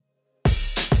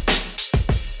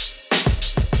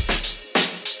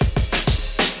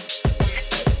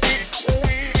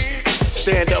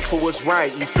for what's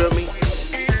right, you feel me?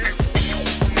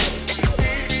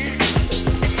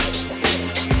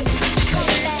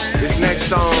 This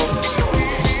next song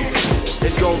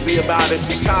is gonna be about if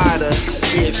you're tired of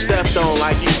being stepped on,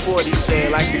 like U40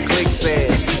 said, like the click said.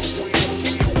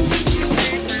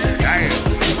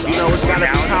 You know, it's gotta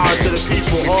be power to the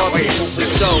people, all people for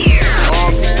show,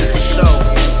 all people for show.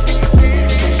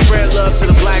 Spread love to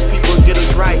the black people and get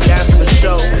us right, that's for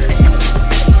sure.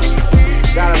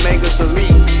 Gotta make us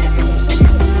elite.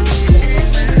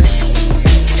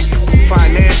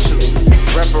 Financially,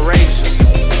 reparations.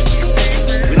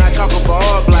 We're not talking for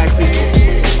all black people,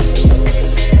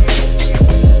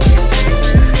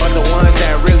 but the ones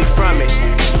that really from it,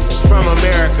 from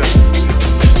America,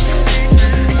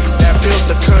 that built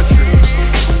the country.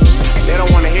 They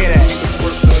don't wanna hear that.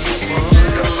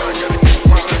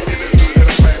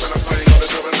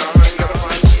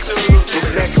 This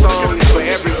next song is for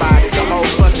everybody, the whole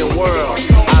fucking world.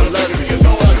 I love you.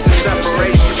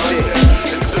 Separation shit.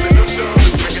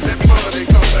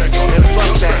 And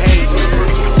fuck the hate.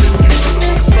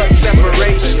 Fuck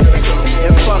separation.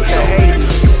 And fuck the hate.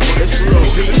 It's a little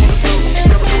deep.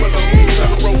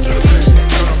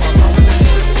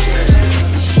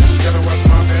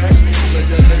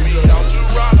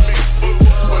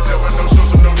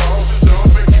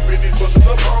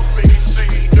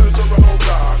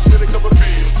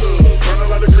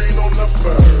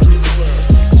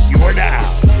 You're now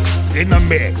in the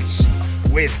mix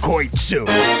with Koitsu.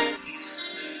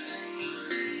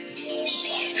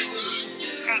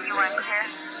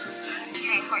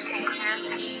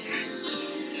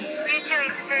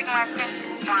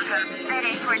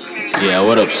 Yeah,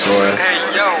 what up, Sora? Hey,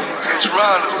 yo, it's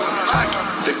Ron.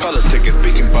 They politic and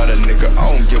speaking about a nigga. I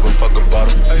don't give a fuck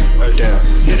about him. Damn,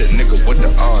 hit a nigga with the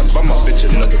arm. Buy my bitch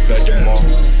another bed tomorrow.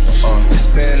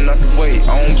 Spin out the way.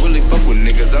 I don't really fuck with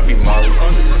niggas. I be molly.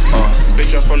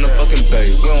 Bitch, I'm from the fucking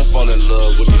bay. We don't fall in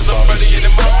love with the somebody in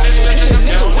the morning.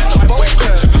 Nigga with the boat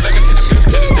cut.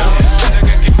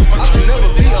 I can never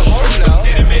be a hoe now.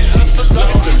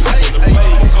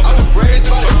 I was raised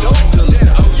by the dope dealer.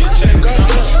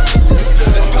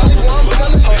 That's probably why I'm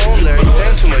selling. Hold on, Larry,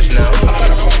 damn too much now. I got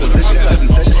a composition class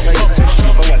and session. Pay attention.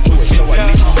 Before I do a show, I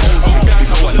need a whole team.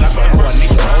 Before I knock a hoe, I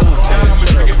need a whole team. Shut up,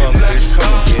 bitch,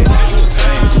 come again.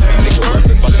 Nigga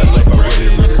rapping about that life I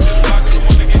really live.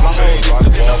 My hoes rock the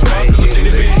ball, man, hit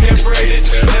it.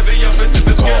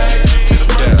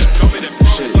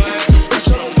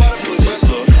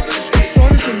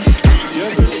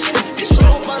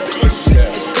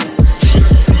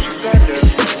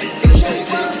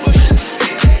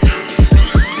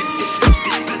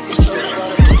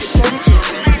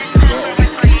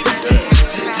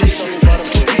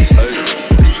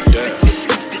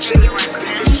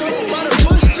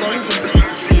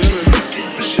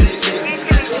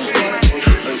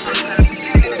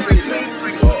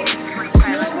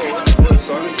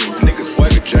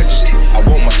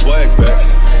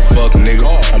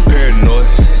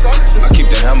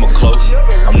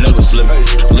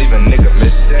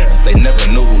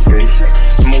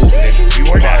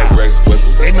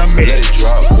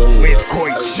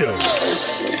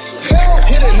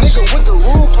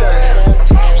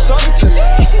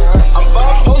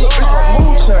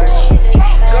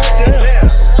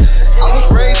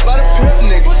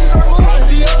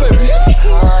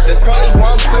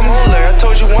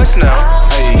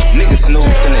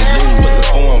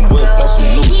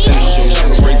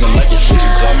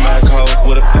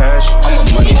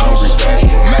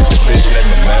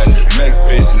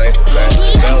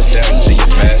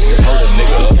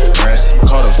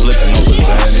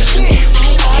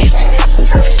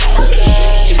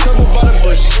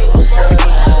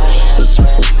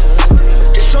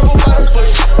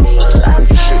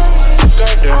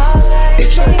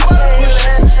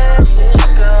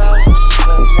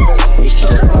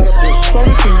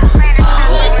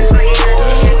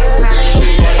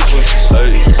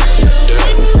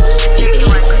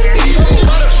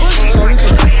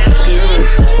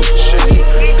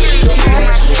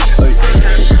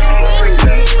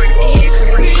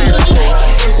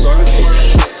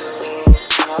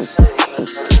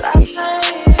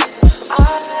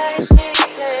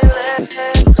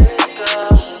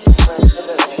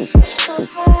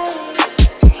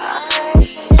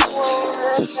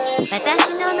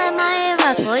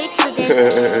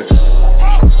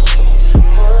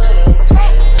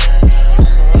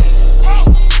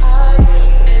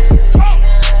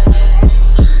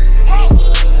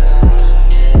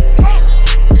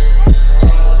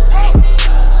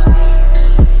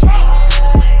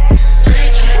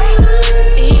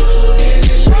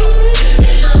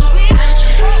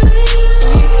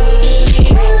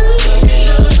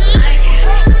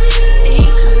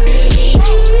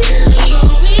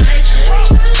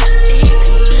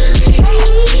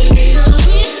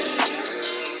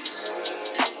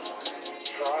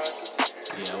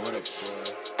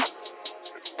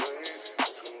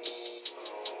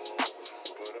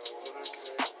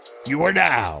 You are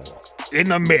now in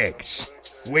the mix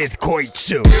with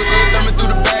Koitsu. Thumbing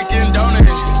through the back end, don't it?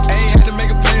 Ain't had to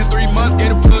make a play in 3 months. Gave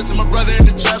a plug to my brother in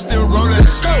the trap, still rolling.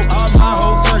 Let's go. All my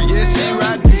whole crew, yeah, she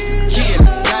ride deep. Yeah,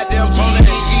 goddamn pulling.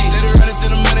 Steady running to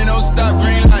the money, don't stop.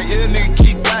 Green light, yeah, nigga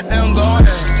keep goddamn going.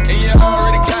 And you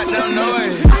already goddamn know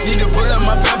it. Need to put up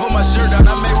my pants, put my shirt down.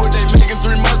 I made what they make in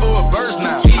 3 months for a verse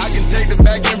now. I can take the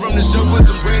back end from the show, put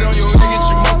some bread on your head, get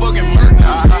you motherfucking murk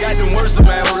now. Got them worse,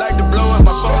 man, who like to blow up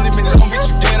my phone, leave me don't get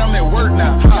you dead, I'm at work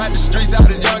now. Got the streets out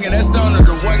of young and that's stoner.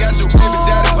 The one got your baby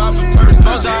daddy poppin'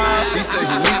 perks. He said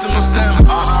he needs some more stamina.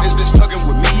 This bitch fucking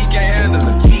with me, he can't handle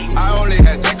it. I only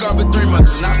had that car for 3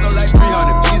 months, and I sold like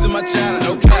 300 P's in my channel.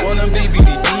 No cap on them BBD,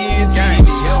 gang.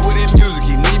 Need help with his music,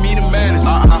 he need me to manage.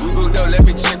 We booked up, let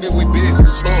me check if we busy.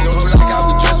 Don't like how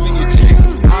we dress, we get checked.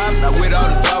 Now with all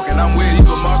the talking, I'm with you.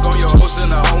 Put mark on your host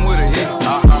and a home with a hit.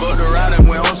 Fucked around and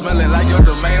went home smelling like your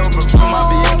domain on perfume. My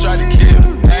BM tried to kill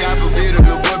me. God forbid if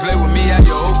your boy play with me, have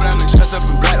your whole family dressed up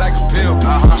in black like a pill.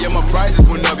 Yeah, my prices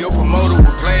went up, your promoter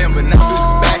was playing, but now bitch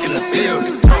we back in the field.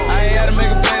 I ain't had to make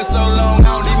a plan so long,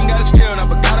 I don't even got a skill now,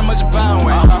 but got how much a pound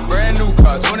weight. Brand new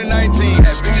car, 2019,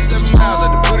 had 57 miles,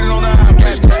 had to put it on the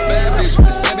highway. Bad bitch with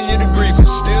a 7-year degree, but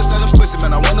she still selling pussy,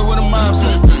 man. I wonder what a mom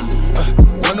said.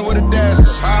 Wonder what a dad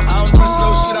said. I don't do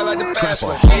slow shit, I like the fast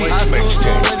way. High school, so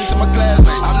ready to my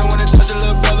classmates. I'm the one that touch a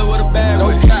little brother with a bad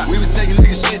way. We was taking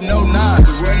niggas shit, no nines.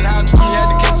 We running out, you had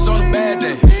to catch us on a bad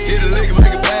day. Hit a lick and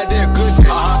make a bad day a good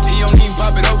day. He don't even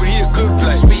pop it over, he a good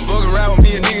play. Fuck around with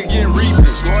me, a nigga getting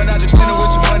remixed. Going out to dinner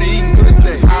with your money, eating good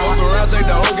steak. Fuck around, take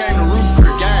the whole game to Root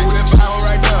Creek. Who that fine one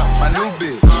right now? My new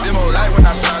bitch. Them old light when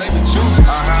I smile, they be choosing.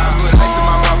 I put ice in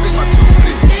my mouth, bitch, my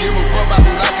toothpick. Give a fuck about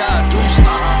who like how I do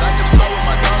shit. Like to blow with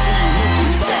my dogs who you hoop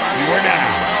with. You are now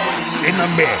in the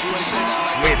mix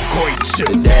with Koitsu.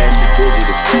 The dash is busy,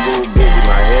 the schedule busy.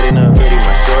 My head in a hoodie,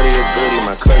 my shorty a goodie.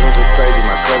 My cousins are crazy,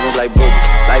 my cousins like boogie.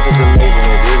 Life is amazing,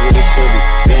 it is what it should be.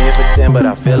 Been here for 10, but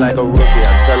I feel like a rookie.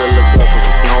 I tell her look up, cause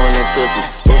it's snowing in Tootsie.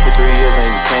 Booked for 3 years, man,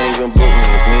 you can't even book me.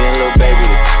 It's me and Lil Baby,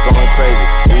 going crazy.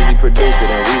 Weezy produced it,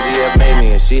 and Weezy F made me.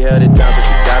 And she held it down, so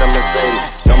she got a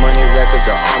Mercedes. No money records,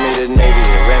 the Army, the Navy.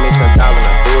 And ran me 10,000,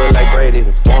 I threw it like Brady.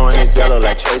 The foreign is yellow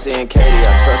like Tracy and Katie.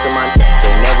 I trusted my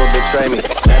they never betray me.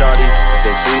 Met all these,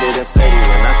 they sweeter than Sadie.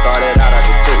 When I started out, I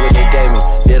just took what they gave me.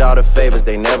 Did all the favors,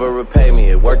 they never repay me.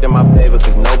 It worked in my favor,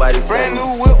 cause nobody said me. Brand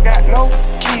new whip, got no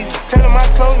keys. Tell them my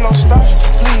clothes, no starch,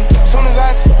 please. Soon as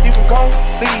I, you can go,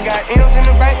 leave. Got M's in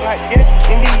the bank, like yes,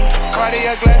 indeed.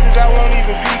 Cartier glasses, I won't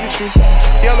even Pikachu.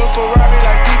 Yellow Ferrari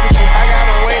like Pikachu. I got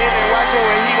him waiting and watching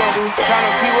what he gon' do.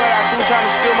 Tryna see what I do,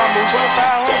 tryna steal my moves.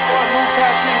 2500 for a new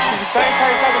car, treat you. The same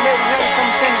price I can make the niggas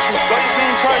come finish you. Though you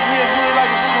being charged, me as good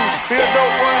like a voodoo. Real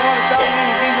dope, 100,000 in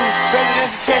the visa.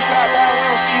 President's attention, I die, we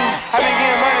don't see you. I been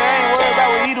getting money, I ain't worried about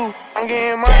what he do. I'm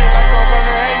getting money like I'm from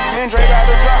the 80s. Then Dre about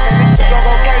to drop, and niggas gon'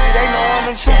 go crazy. They know I'm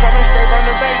the truth, coming straight from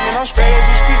the basement. I'm straight as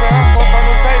the street, and I'm fuck from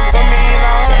the pavement. $1 million,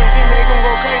 $100, make them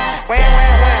go crazy. Wham,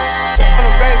 wham, wham, on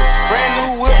the baby. Brand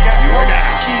new whip, got no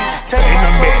keys. Tell them my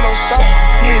clothes, no starch.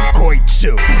 With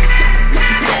Koitsu.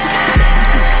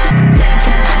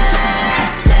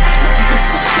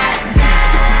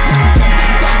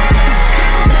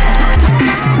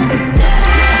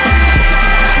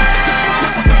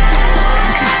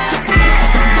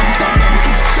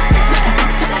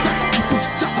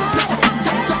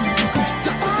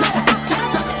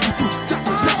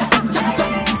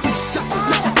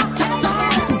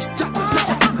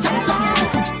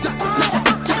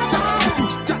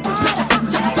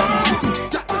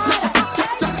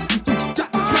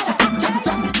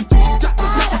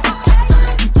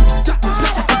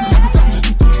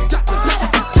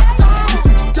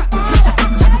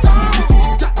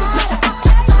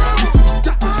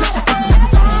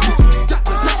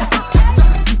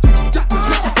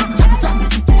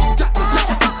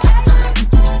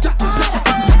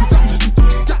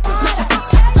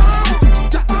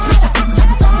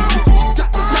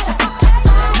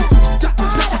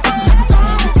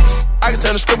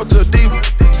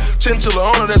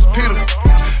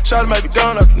 Shawty might be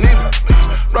gone off the needle.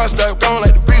 Rockstar gone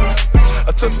like the Beatles.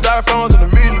 I took styrofoams in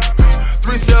the meeting.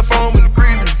 3 cell phones in the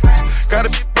greeting.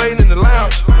 Gotta be waiting in the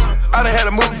lounge. I done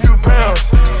had to move a few pounds.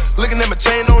 Looking at my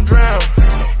chain, don't drown.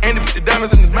 And the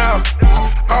diamonds in the mouth.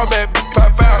 All bad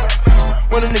pop out.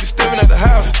 When the niggas stepping at the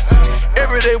house.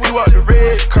 Every day we walk the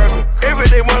red carpet. Every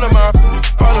day one of my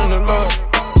following the Lord.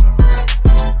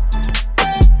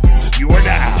 You are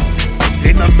now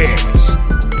in the mix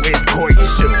with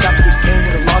Koitsu. Toxic game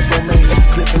with a large domain. That's a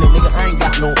clip in it, nigga. I ain't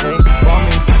got no aim. Raw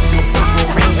man, catch you a front row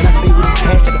ring. And I stay with the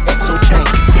cash like an XO chain.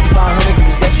 500,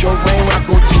 nigga, that's your rain. When I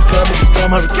go to the club, nigga,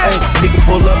 storm hurricane. Nigga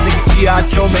pull up, nigga, G.I.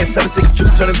 Joe, man. man.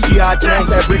 762, turn them G.I. Jane.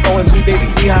 That brick OMG, baby,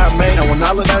 D.I. man. Now when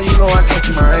I look down, you know I can't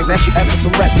see my aim. Now she after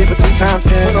some rats, give it 3 times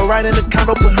 10. Put her right in the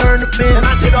condo, put her in the bin. And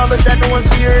I did all of that, no one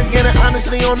see her again. And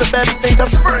honestly, on the better things, I'm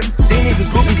free. These niggas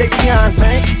groupies, they peons,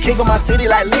 man. King of my city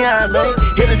like Leon, man.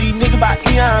 Hit of these niggas by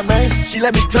Eon, man. She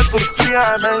let me touch for the free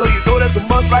on, man. So you know that's a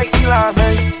must like Elon,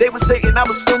 man. They was saying I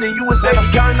was spinning, you was saying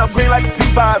I'm counting up green like a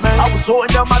P5, man. I was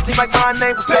holding down my team like my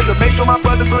name was Taylor. Make sure my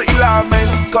brother good Elon,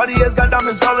 man. Cartier's got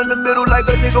diamonds all in the middle like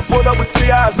a nigga pulled up with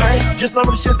 3 eyes, man. Just know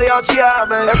them shits, they all G.I.,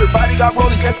 man. Everybody got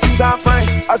rollies at 2 time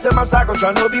frame. I said my cycle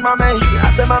tryna be my main. I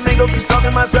said my man go be stuck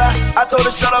in my side. I told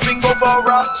her shut up and go for a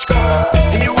ride.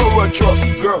 And you roll a truck,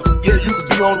 girl. Yeah, you can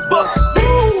be on the bus.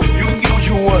 Woo. You can get what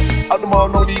you want. Out the mall,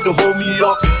 no need to hold me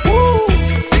up. Woo.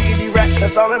 Biggity racks,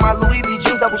 that's all in my Louis V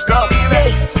jeans double stuff.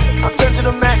 I'm turned to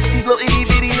the max. These little itty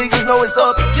bitty niggas know it's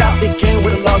up. Chopstick came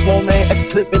with a large bone, man. That's a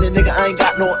clip in it, nigga. I ain't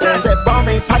got no ass. That bomb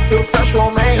ain't pipe feel fresh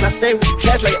on, man. I stay with the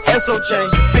cash like an SO chain.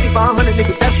 5500,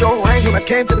 nigga, that's your range. When I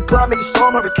came to the club, make a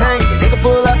storm hurricane. The nigga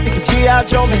pull up, nigga G.I.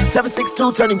 Joe, man.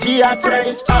 762, turning G.I.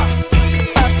 Says up.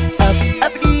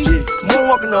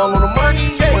 Walking all on the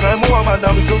money. When I move, my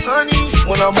diamonds still sunny.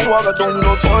 When I move, I don't need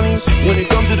no 20s. When it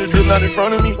comes to the drip, not in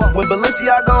front of me. When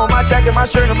Balenciaga on my jacket, my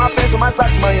shirt, and my pants, and my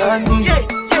socks, and my undies.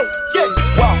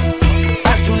 Wow,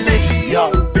 I'm too lit,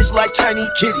 yo. Bitch like Chinese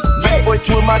kitty.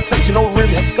 942 in my section, no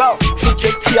rim. Let's go.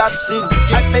 2JT out the city.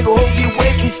 I make a whole get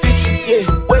way too sticky. Yeah,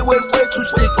 way too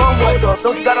sticky. Hold up,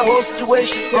 don't you got a whole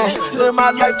situation? Live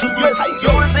my life too good. How you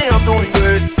doing? Say I'm doing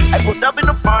good. I put up in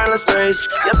the fire, let's race.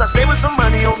 Yes, I stay with some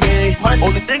money on me.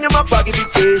 Only thing in my pocket be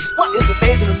fish. It's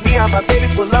amazing to me how my baby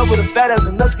pull up with a fat ass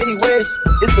and no skinny waist.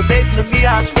 It's amazing to me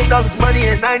how I spend all this money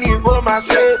and I ain't even going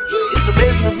myself. It's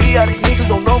amazing to me how these niggas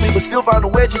don't know me but still find a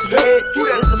way just to hit.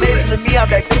 It's amazing to me how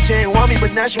back then she ain't want me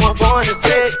but now she want going to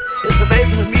bed. It's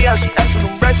amazing to me how she asking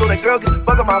them racks so that girl get the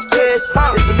fuck out my face.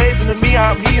 It's amazing to me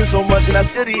how I'm eating so much and I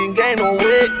still didn't gain no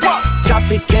weight.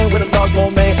 Chopstick came with a large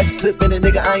bone, man. That's a clip in it,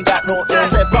 nigga. I ain't got no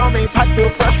ass. That bomb ain't pipe feel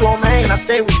fresh on, man. And I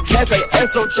stay with the cash like an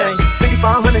SO chain.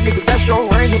 5500, nigga, that's your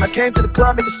range. When I came to the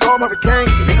club, make a storm hurricane.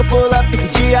 The nigga pull up, nigga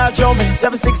G.I. Joe, man.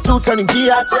 762, turning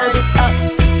G.I. Says up.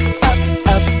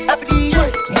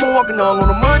 I'm walking all on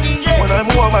the money. When I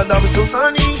move, my diamonds still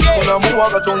sunny. When I move,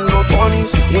 I don't need no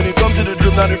 20s. When it comes to the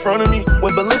drip, not in front of me.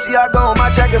 When Balenciaga on my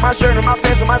jacket, my shirt, and my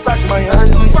pants, and my socks, and my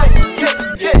undies.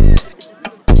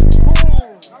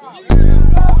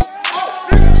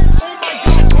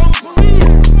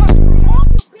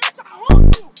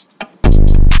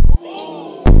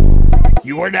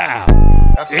 You are now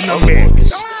in the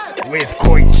mix with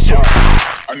Koitsu.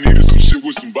 I needed some shit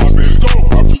with some bop in it.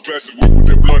 I flew past the whip with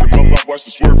that blunt in my mouth, watched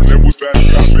the swerve and that whip out and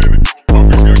cop in it. My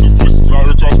bitch got good pussy, fly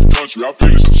her across the country. I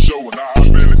finished the show and I hop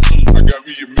in it. I got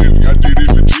me a million, I did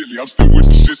it legitly. I'm still with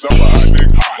the shits, I'm a hot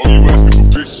nigga. Oh, you asking for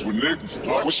pictures with niggas?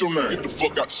 What's your name? Get the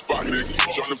fuck out the spot, nigga.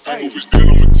 Tryna find which deal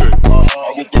I'ma take.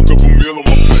 I woke up, couple meal on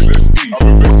my plate, let's eat. I'm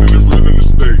investing in real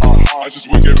estate. I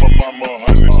just went gave my mama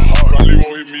 100. Probably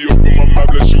won't hit me up in my mouth,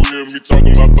 let you hear me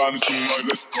talking about finding some money.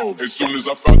 Let's go. As soon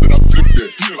as I found that, I flipped that.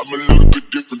 I'm a little bit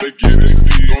different, they get it.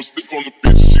 Don't stick on the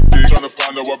bitch, she did. Tryna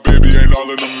find out why baby ain't all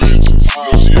in the mentions. No,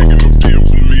 she ain't get no DM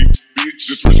from me. Bitch,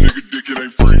 this rich nigga dick, it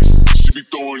ain't free. She be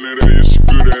throwing that at and she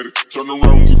good at it. Turn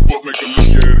around when we fuck, make her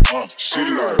look at it. She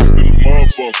like, it's been a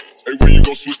motherfucker. Hey, when you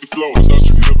gon' switch the flow? I thought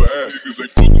you never asked. Niggas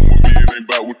ain't fucking with me, it ain't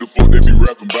about what the fuck they be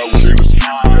rapping about what they in the street.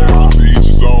 To each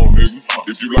his own, nigga.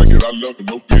 If you like it, I love it,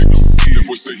 no big. That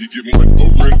boy say he get money for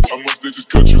rent. How much they just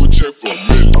cut you a check for a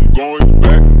minute? I'm going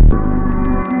back.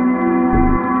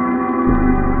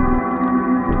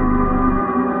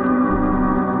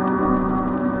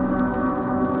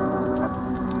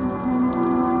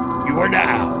 You are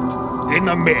now in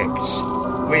the mix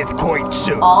with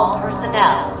Koitsu. All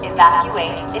personnel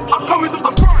evacuate immediately.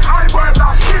 I ain't worried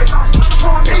about shit.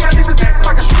 Me, I need to act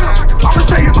like a shit. I'm gonna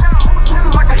tell you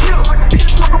like a hill.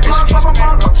 Like a blood, like a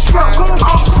mother.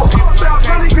 I'm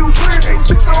telling you,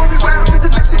 the only round is the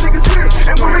next niggas here.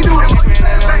 And when we do it,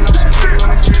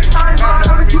 I ain't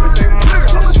gonna keep it clear.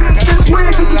 This way,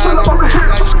 you can pull up over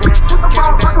here. Put the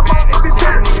ball like a motherfucking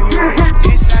cat. Yeah, hit.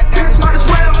 Bitch, might as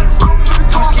well.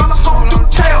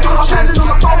 I'm standing on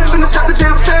the phone, finna shut the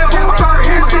damn cell. I'm trying to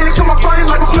hit shit, come on, flying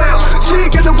like a smell. She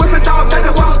ain't get the whipping dog, that's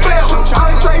the one.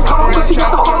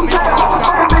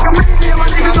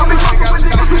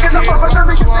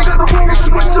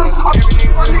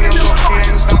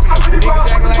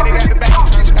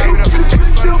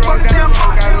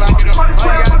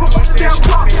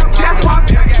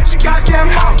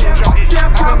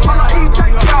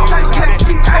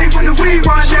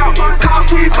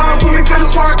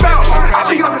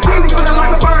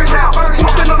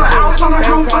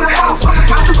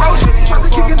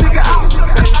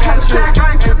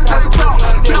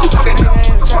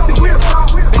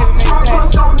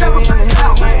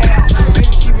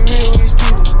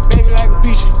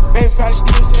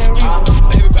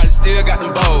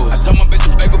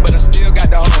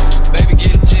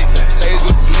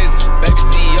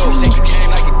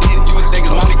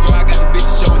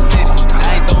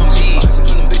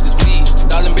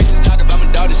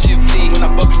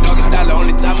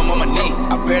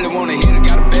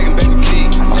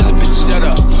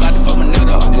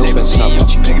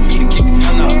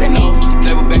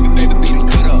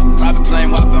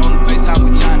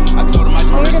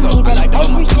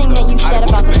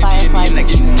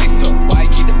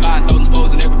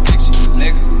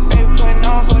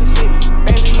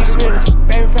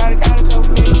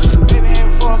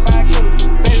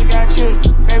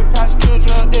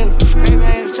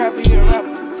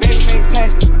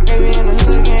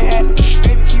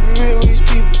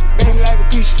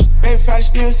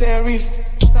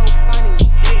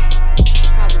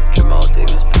 Jamal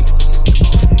Davis people.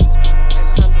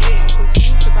 I'm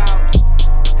confused about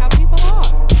how people are.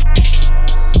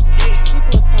 People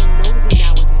are so nosy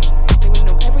nowadays. They want to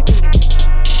know everything you're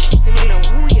doing. They want to know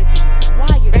who you're doing,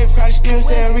 why you're doing it. Probably still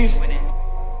saying reef.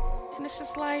 And it's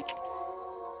just like,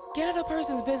 get out of a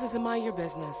person's business and mind your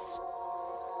business.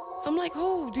 I'm like,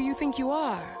 who do you think you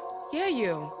are? Yeah,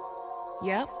 you.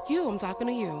 Yep, you. I'm talking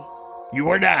to you. You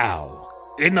are now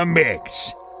in the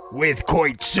mix with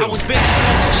Koitsu. I was been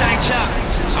supposed to change up.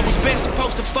 I was been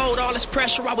supposed to fold all this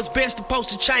pressure. I was been supposed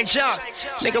to change up.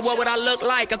 Nigga, what would I look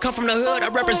like? I come from the hood. I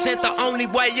represent the only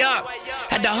way up.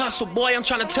 Had to hustle, boy. I'm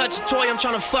trying to touch a toy. I'm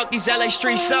trying to fuck these LA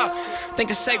streets up. Think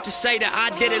it's safe to say that I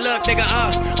did it. Look, nigga,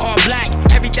 all black,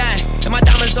 everything. And my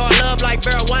diamonds all love like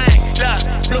Vera Wang. Look,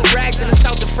 blue rags in the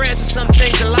south of France and some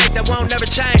things in life that won't never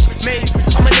change. Me,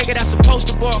 I'm a nigga that's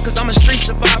supposed to ball, cause I'm a street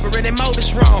survivor and they mowed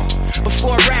us wrong.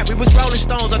 Before rap, we was Rolling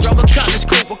Stones. I drove a Cutlass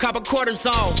coupe with copper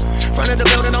cortisone. Front of the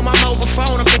building on my mobile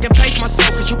phone. I'm thinking pace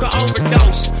myself, cause you can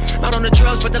overdose. Not on the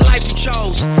drugs, but the life you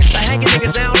chose. Like hanging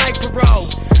niggas down like parole.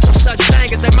 No such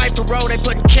thing as they might parole. They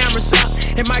putting cameras up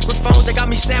and microphones. They got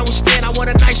me sandwiched in. I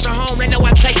want a nicer home. They know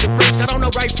I take the risk. I don't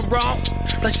know right from wrong.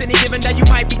 Plus any given day you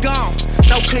might be gone.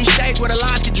 No cliches where the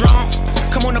lines get drawn.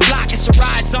 Come on the block, it's a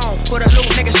ride zone. Put a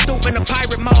loot nigga stoop in the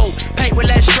pirate mode. Paint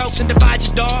with less strokes and divide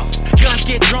your dog. Guns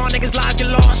get drawn, niggas lives get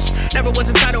lost. Never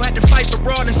was entitled, had to fight for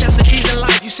broad necessities in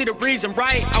life. You see the reason,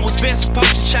 right? I was been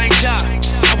supposed to change up.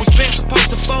 I was been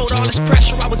supposed to fold all this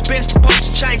pressure. I was been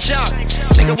supposed to change up.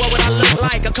 Nigga, what would I look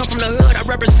like? I come from the hood, I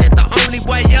represent the only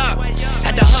way up.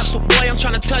 Had to hustle, boy, I'm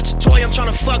trying to touch a toy. I'm trying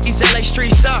to fuck these LA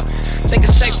streets up. Think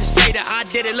it's safe to say that I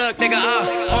did it. Look, nigga,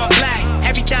 all black,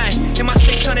 everything. In my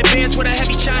 600 bands with a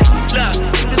heavy chain. Look,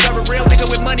 you deserve a real nigga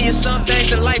with money and some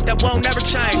things in life that won't never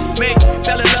change. Me,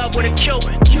 fell in love with a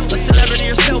Cuban. A celebrity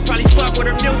herself, probably fuck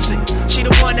with her music. She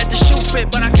the one that the shoe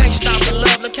fit, but I can't stop in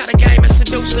love. Look how the game has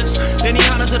seduced us. Then he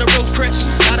hollers at the roof, Chris.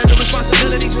 Lot of new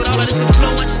responsibilities with all of this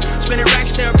influence. Spinning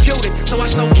racks therapeutic, so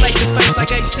I snowflake the face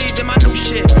like ACs in my new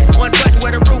shit. One button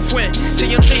where the roof went.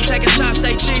 TMZ taking shots,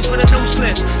 say cheese for the news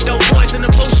clips. Dope boys and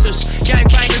the boosters,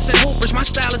 gangbangers and hoopers. My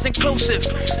style is inclusive.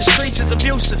 The streets is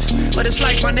abusive, but it's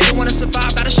like my nigga wanna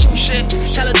survive, gotta shoot shit.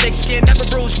 Hella thick skin, never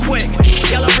bruise quick.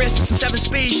 Yellow wrist and some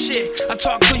 7-speed shit. I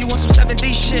talk to you on some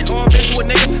 7D shit. All visual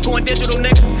nigga, going digital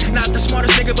nigga. Not the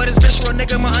smartest nigga, but it's visceral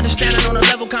nigga. My understanding on a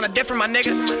level kinda different, my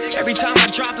nigga. Every time I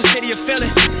drop the city, you feel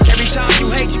it. Every time you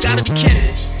hate, you gotta be kidding.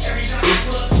 Every time I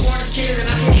pull up the smartest kid, and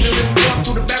I can't even really walk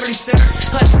through the Beverly Center.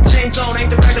 Hudson jeans on, ain't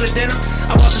the regular dinner.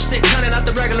 I bought the 600, not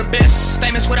the regular business.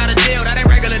 Famous without a deal, that ain't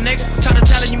regular nigga. Trying to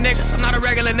tell you niggas, I'm not a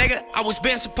regular nigga. I was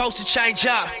been supposed to change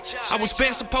up. I was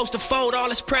been supposed to fold all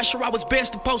this pressure. I was been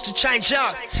supposed to change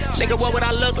up. Nigga, what would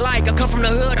I look like? I come from the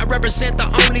hood, I represent the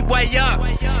only way up.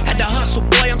 Had to hustle,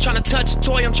 boy, I'm trying to touch a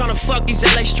toy. I'm trying to fuck these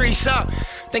LA streets up.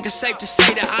 Think it's safe to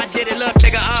say that I did it. Look,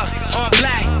 nigga, all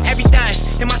black,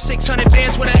 everything. In my 600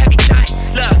 bands with a heavy chain.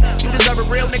 Look, you deserve a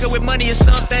real nigga with money and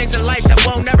some things in life that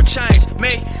won't never change.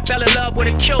 Me, fell in love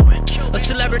with a Cuban. A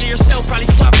celebrity herself,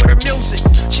 probably fuck with her music.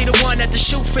 She the one that the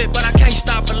shoe fit, but I can't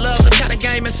stop for love. Look how the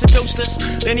game has seduced us.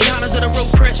 Then he hollers at the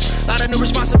roof, Chris. Lot of new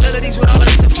responsibilities with all of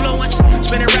this influence.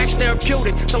 Spinning racks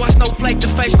therapeutic, so I snowflake the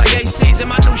face like ACs in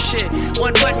my new shit.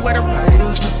 One button where the I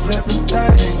used to flip a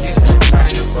thing and get that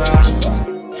change the bottom.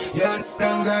 Yeah,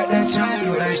 done got that change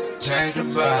when they change the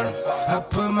bottom. I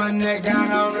put my neck down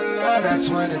on the line, that's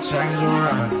when it changed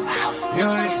around. You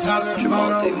ain't talking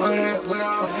about no money, we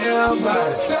don't hear about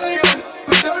it. Tell you,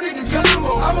 we don't need the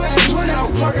combo. I'm at 20,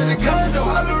 I'm parking the condo.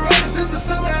 I've been running since the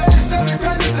summer, 87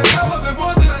 crazy, the covers and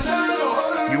boys in the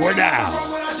nano. You are now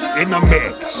in the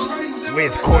mix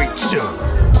with Koitsu.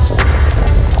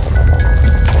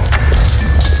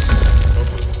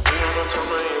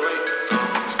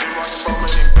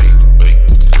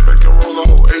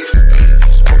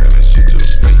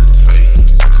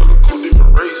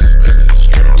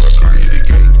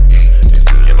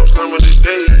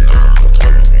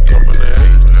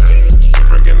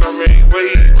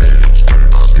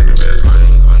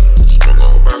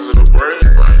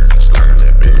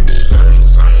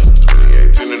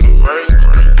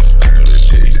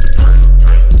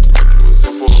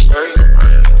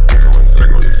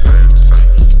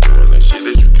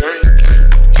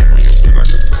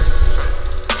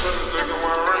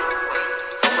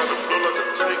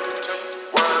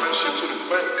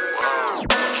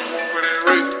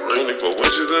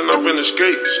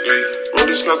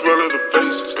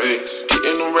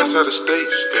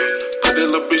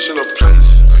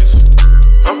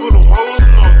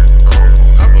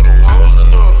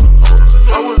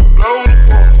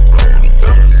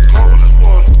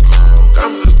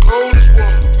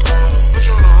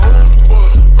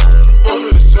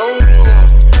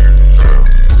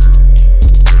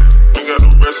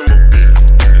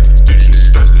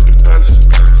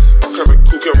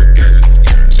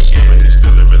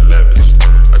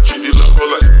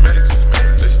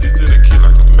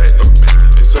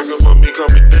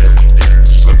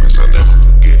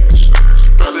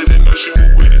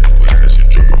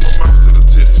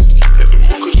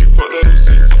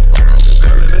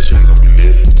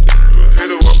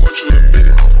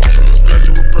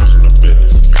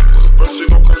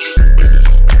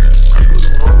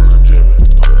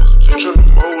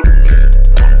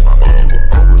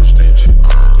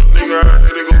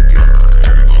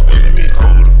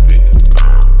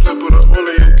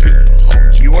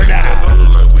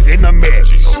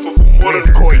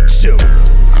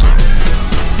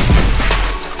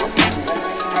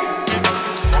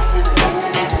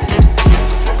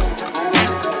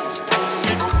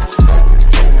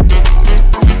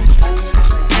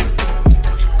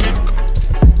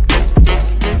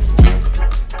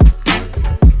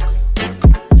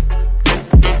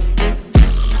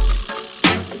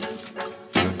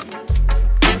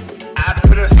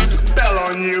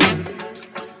 on you.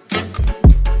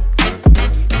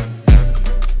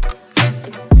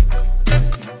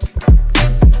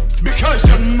 Because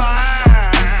you're mine.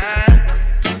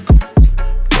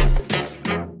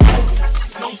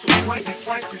 No, so Frankie,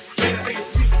 better niggas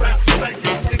speak about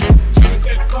spanking, nigga.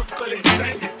 That fuck so they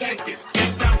thank it.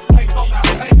 Ain't got a place on our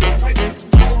thank it.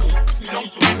 No,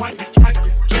 so Frankie,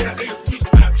 better niggas speak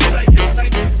about spanking,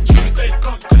 nigga. That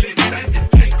fuck so they thank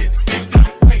it. Ain't got a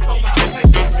place on our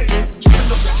thank it.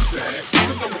 Chicken up what you said,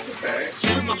 chicken up what you said,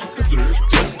 chicken up what you said,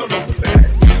 just on up the side.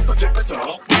 But check the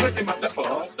top, we're ready my left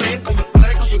bar, staying on the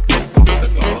flag, you think I'm the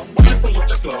car. Watch it from what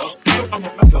you got, you know I'm a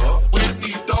method. What you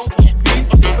need, dog, what you need,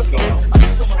 what's up the car? I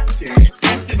need some of the game,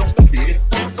 you know, stupid,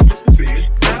 I'm something stupid.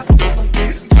 I'm something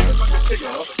this, I'm like a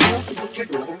figure, I'm super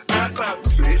trigger.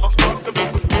 I'm starting to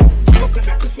move with more. I'm up in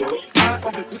the pistol, I'm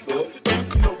on the pistol. Don't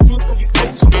see no good, so he's so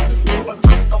short of pistol.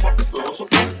 I'm a pistol, so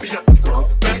don't be at the top.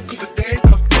 Back to the day,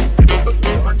 cause it's on the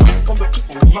floor. I come from the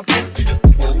triple, my bitch, she just the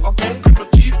bowl. I'm hungry for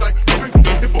cheese like every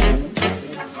woman in the bowl.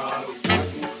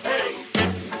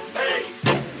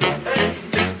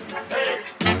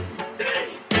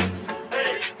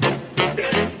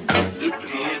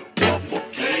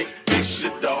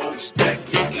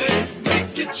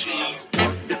 Cheese,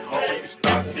 fuck it home,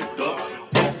 stock it up,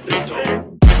 off the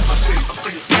toe. I say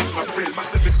my friend, my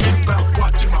 17 pound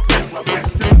watching my back, my friend.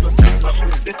 They don't attack my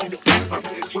friend, they don't affect my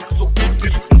friend. With the little things, they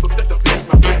don't affect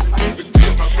my friend. I even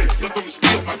feel my friend, they're gonna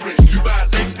steal my friend. You buy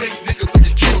late niggas, so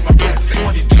you kill my friend. They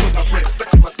want to deal my friend,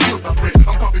 flexing my skills, my friend.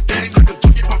 I'm popping gang like a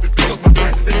junkie, popping pills, my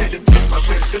friend. They didn't miss my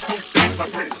friend, there's no things, my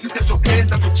friend. You got your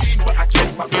hand on the cheese, but I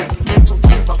can't, my friend. You got your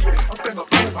phone, my friend. I'm finna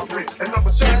phone, my friend. And I'ma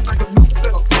shine like a new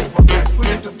set of phone, my friend. Put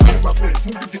it to phone, my friend.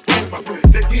 Move it to phone, my friend.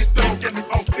 That hit don't get me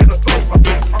off in a soul, my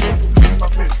friend. I'm a supreme, my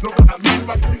friend. Know what I mean,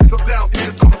 my friend. Look down here,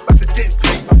 so I'm about to get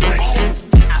clean, my friend.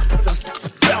 I put a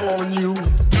spell on you.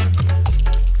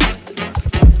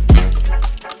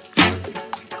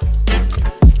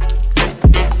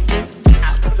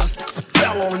 I put a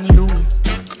spell on you.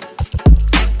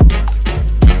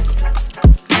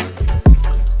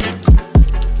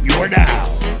 You're now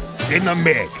in the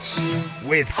mix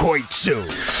with Koitsu.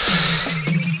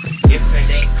 If it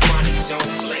ain't chronic,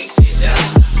 don't lace it up.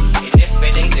 And if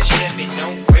it ain't the Chevy,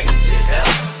 don't race it up.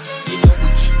 You know we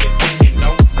keep it banging,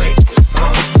 no break it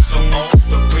from. So all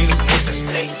the real niggas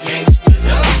stay gangsta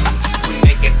up. We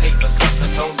making paper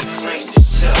suckers only claim to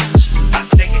touch. I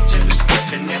stick it to the script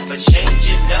and never change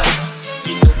it up.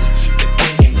 You know we keep it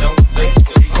banging, no break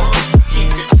it from.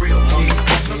 Keep it real,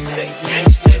 motherfuckers stay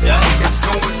gangsta up. It's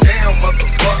going down,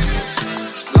 motherfuckers.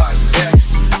 Like that,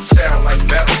 sound like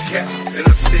Battle Cat in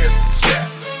the stairs to chat.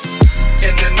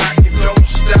 And the knocking don't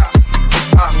stop.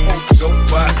 I hope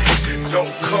nobody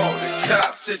don't call the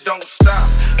cops. It don't stop.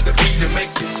 The beat to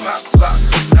make it pop lock.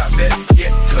 I better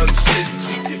get cause shit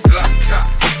keep it block cop.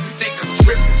 You think I'm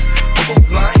tripping? Full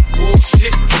line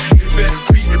bullshit. You better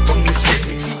beat it from the shit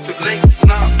and keep the lanes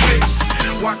not fixed.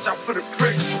 Watch out for the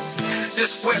friction.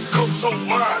 This West Coast on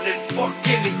mine and fuck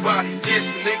anybody.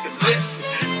 This nigga listen.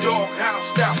 Doghouse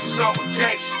style, cause I'm a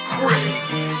gangster crib.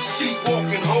 She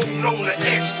walking home on the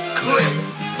extra clip.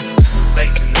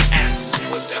 Blazing the ass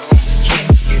with the homie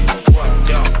can't get no run,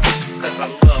 dog. Cause I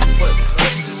love putting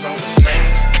questions on the map.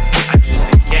 I keep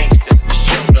the gangster for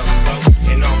show up, bro.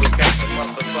 And always got the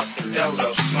motherfucking dodo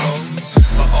smoke.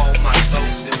 For all my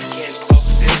folks that can't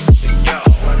post this to y'all.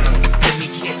 Let me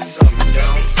get some,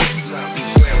 dog. So I be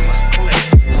wearing my clip.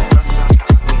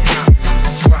 We hop,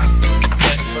 drop,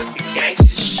 let's put the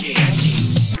gangster shit.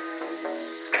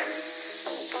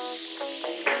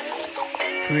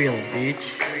 Real bitch.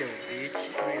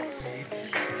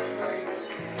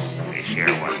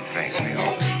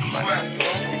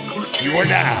 You are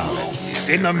now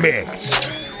in the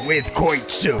mix with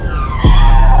Koitsu.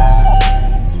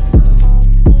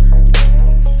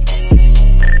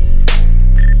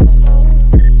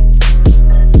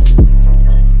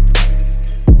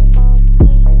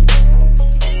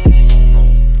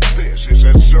 This is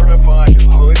a certified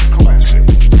hood classic.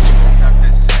 Not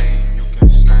the same, you can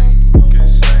slang, you can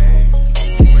slang.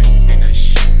 You ain't in a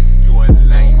shit, you a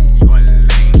lame, you a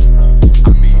lame.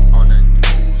 I be on the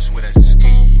news with a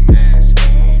ski mask.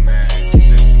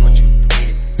 That's what you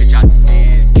did, bitch, I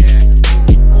did that.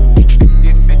 Ooh,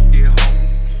 50-50 hoe,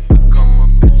 I come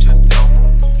up at your door.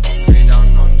 Lay down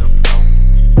on the floor,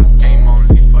 I came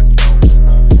only for dough.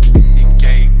 50K,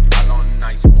 all on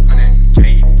nice, 100K,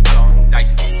 all on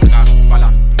dice. I got Bala,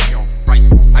 million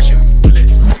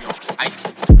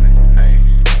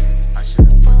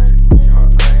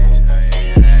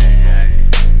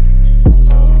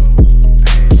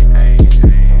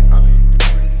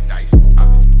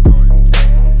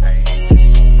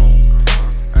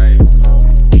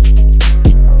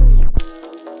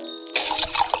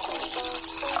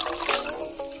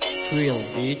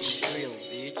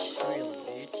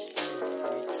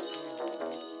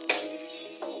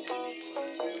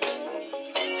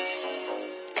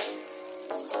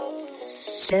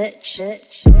Oh, on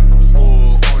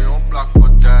your block for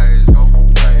days, oh,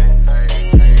 hey.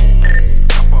 I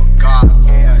forgot,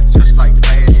 yeah, just like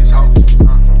ladies, ho.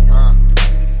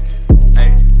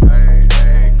 Hey,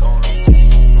 going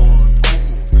cool,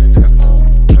 that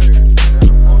phone,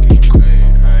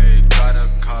 hey, gotta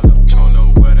call up Cholo,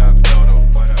 what up, Dodo,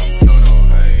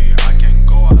 hey, I can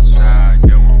go outside,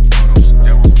 they want photos,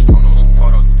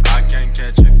 I can't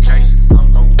catch a case, I'm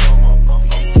gon' come up, on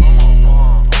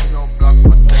your block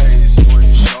for days, you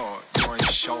ain't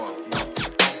show up, no.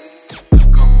 I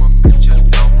come up at your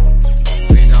door,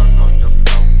 lay down on the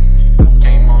floor, I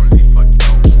came only for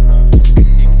dough,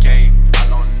 50K,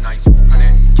 all on nice,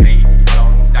 100K,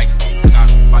 all on dice, I got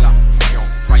follow on your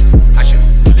price, I should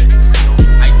put it in your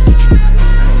ice.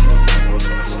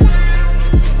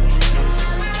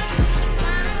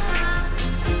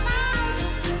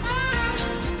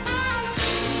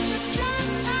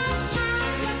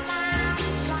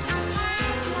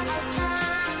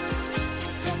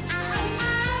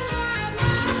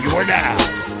 You are now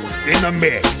in the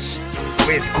mix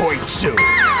with Koitsu.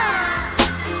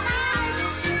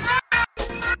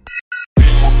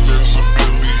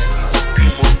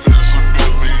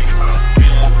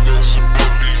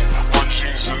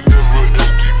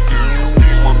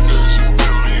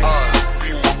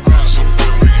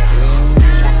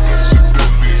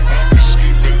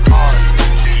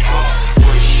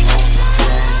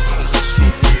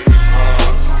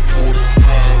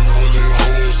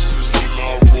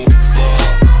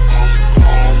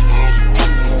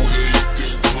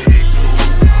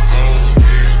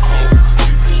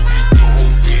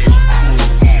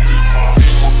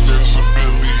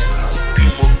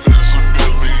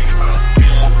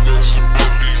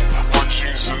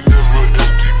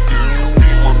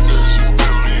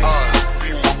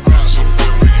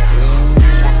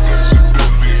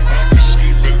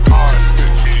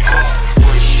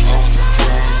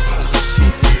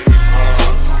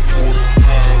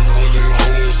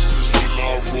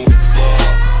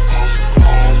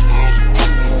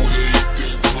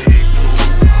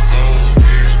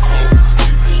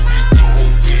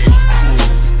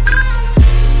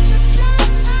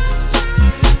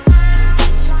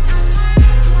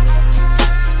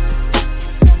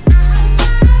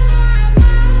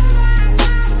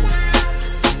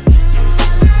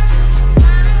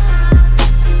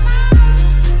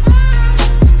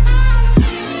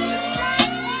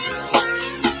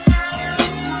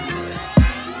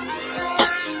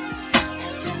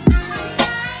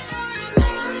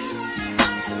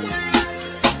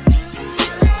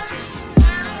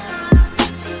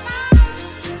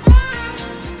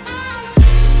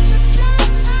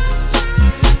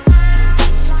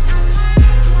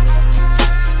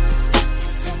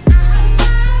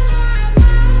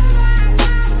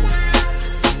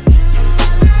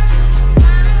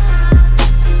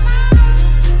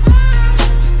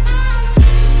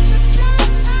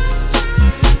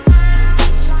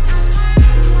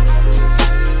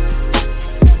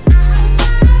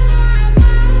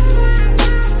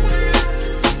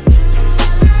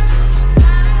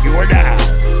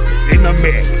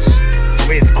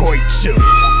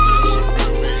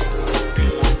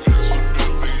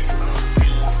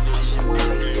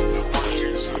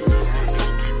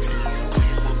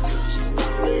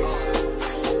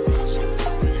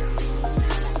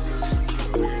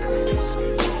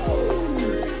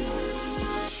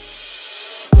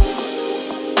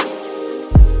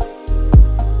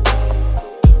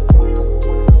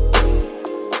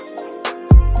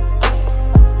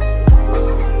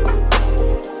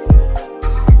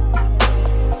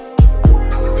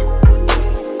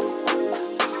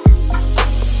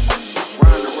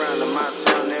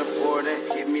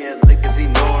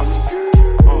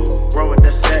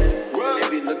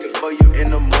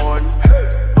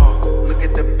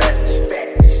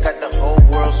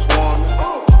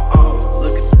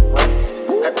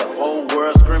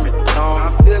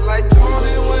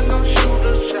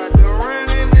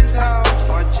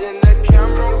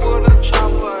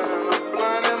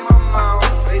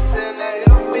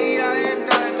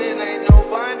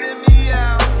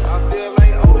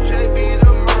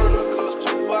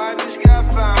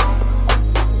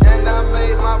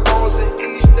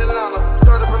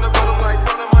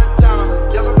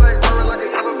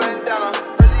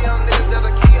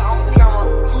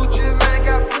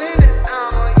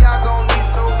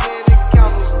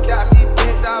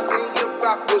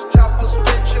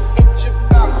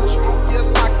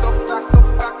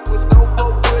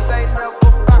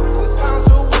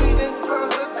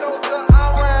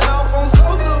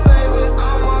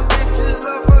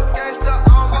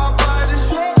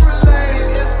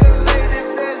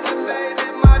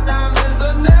 Diamonds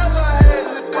are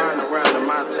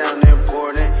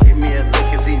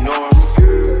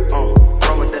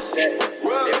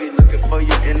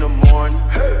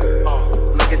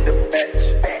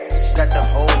got the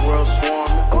whole world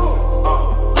swarming.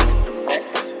 Look at the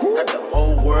X, got the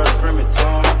whole world screaming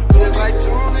Tony. Feel like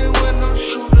Tony when them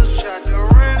shooters shot the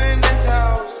rent in his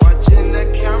house. Watching the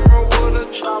camera with a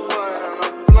chopper and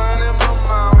a blunt in my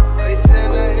mouth. They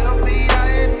send the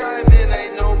FBI indictment,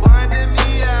 ain't no binding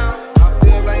me out. I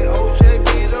feel like OJ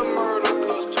be the murder,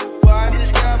 cause 2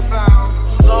 bodies got found.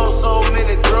 So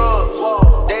many drugs,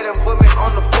 they done put me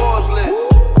on the Forbes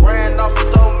list. Ran off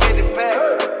so many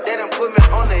packs, they done put me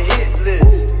on the hit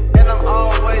list. And I'm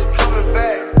always coming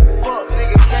back. Fuck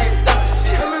nigga, can't stop the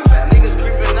shit. Niggas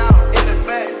creeping out in the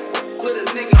back, put a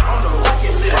nigga on the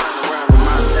rocket list. Around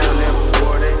my town, never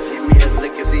wore that. Give me a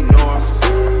lick and see norms.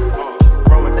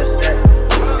 Bro with the set,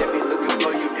 they be looking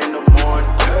for you in the morning.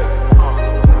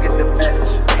 Look at the batch,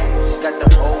 got the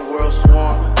whole world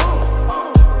swarming.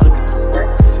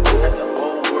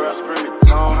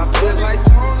 I feel like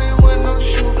Tony when them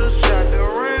shooters shot the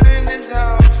rent in his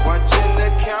house. Watching the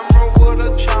camera with a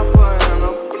chopper and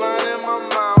a blunt in my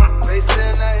mouth. They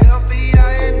send a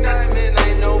FBI indictment,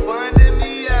 ain't no binding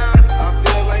me out. I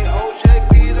feel like OJ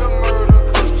be the murder,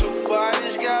 cause 2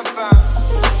 bodies got found.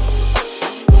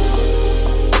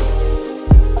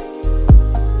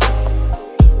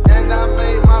 And I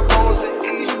made my bones in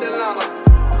East Atlanta.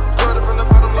 Started from the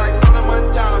bottom like Tony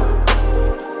Montana.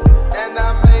 And I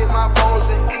made my bones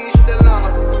in East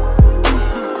Atlanta.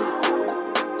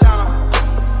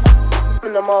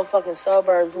 In the motherfucking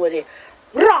suburbs with it.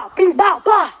 Rah, bing, bah,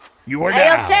 bah. You are Hey,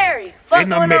 now I'm Terry. Fuck in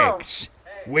the going on? mix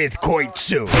with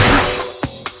Koitsu.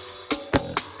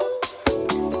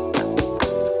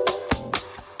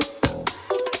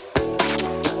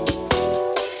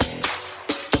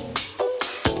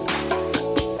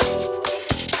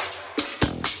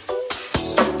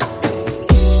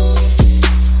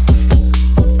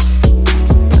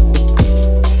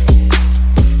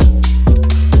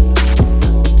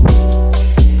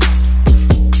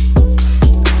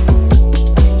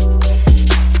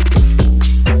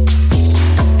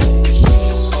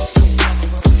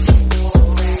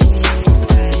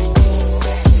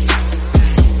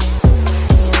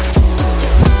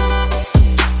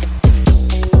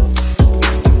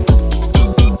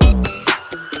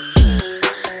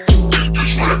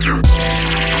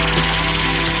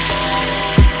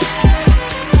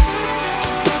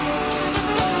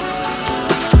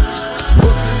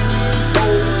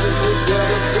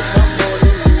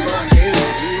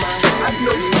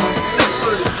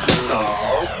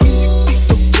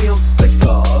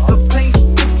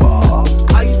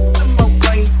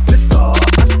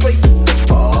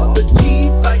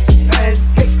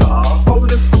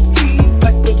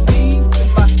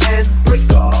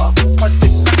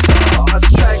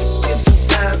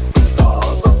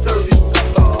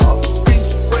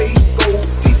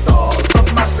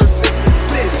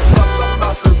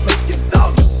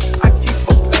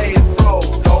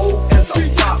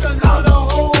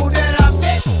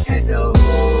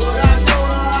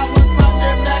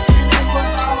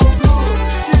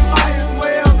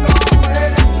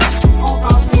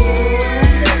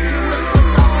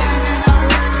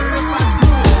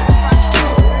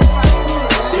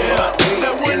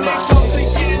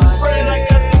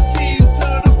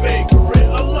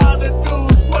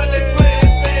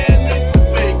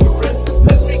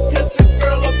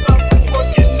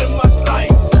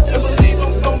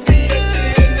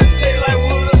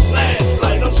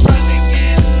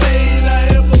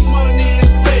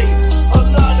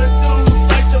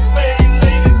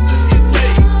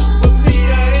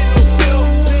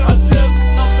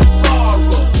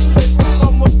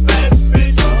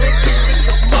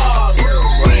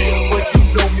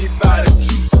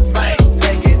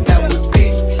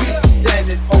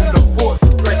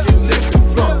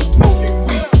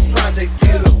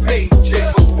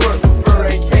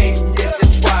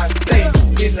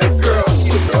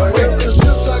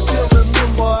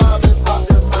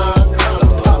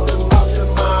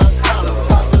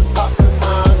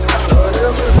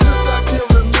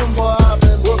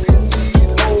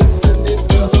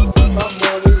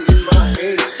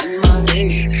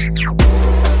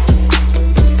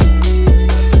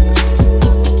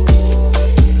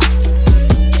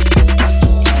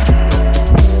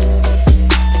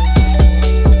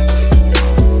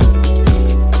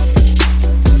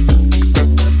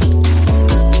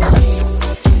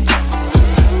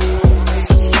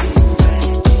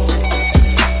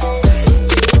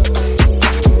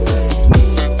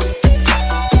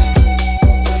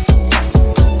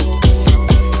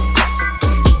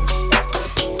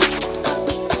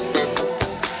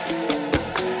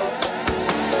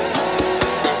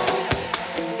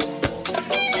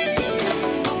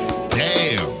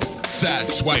 Side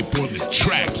swipe on the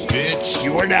track, bitch.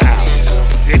 You are now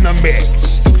in the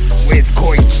mix with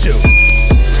Koitsu.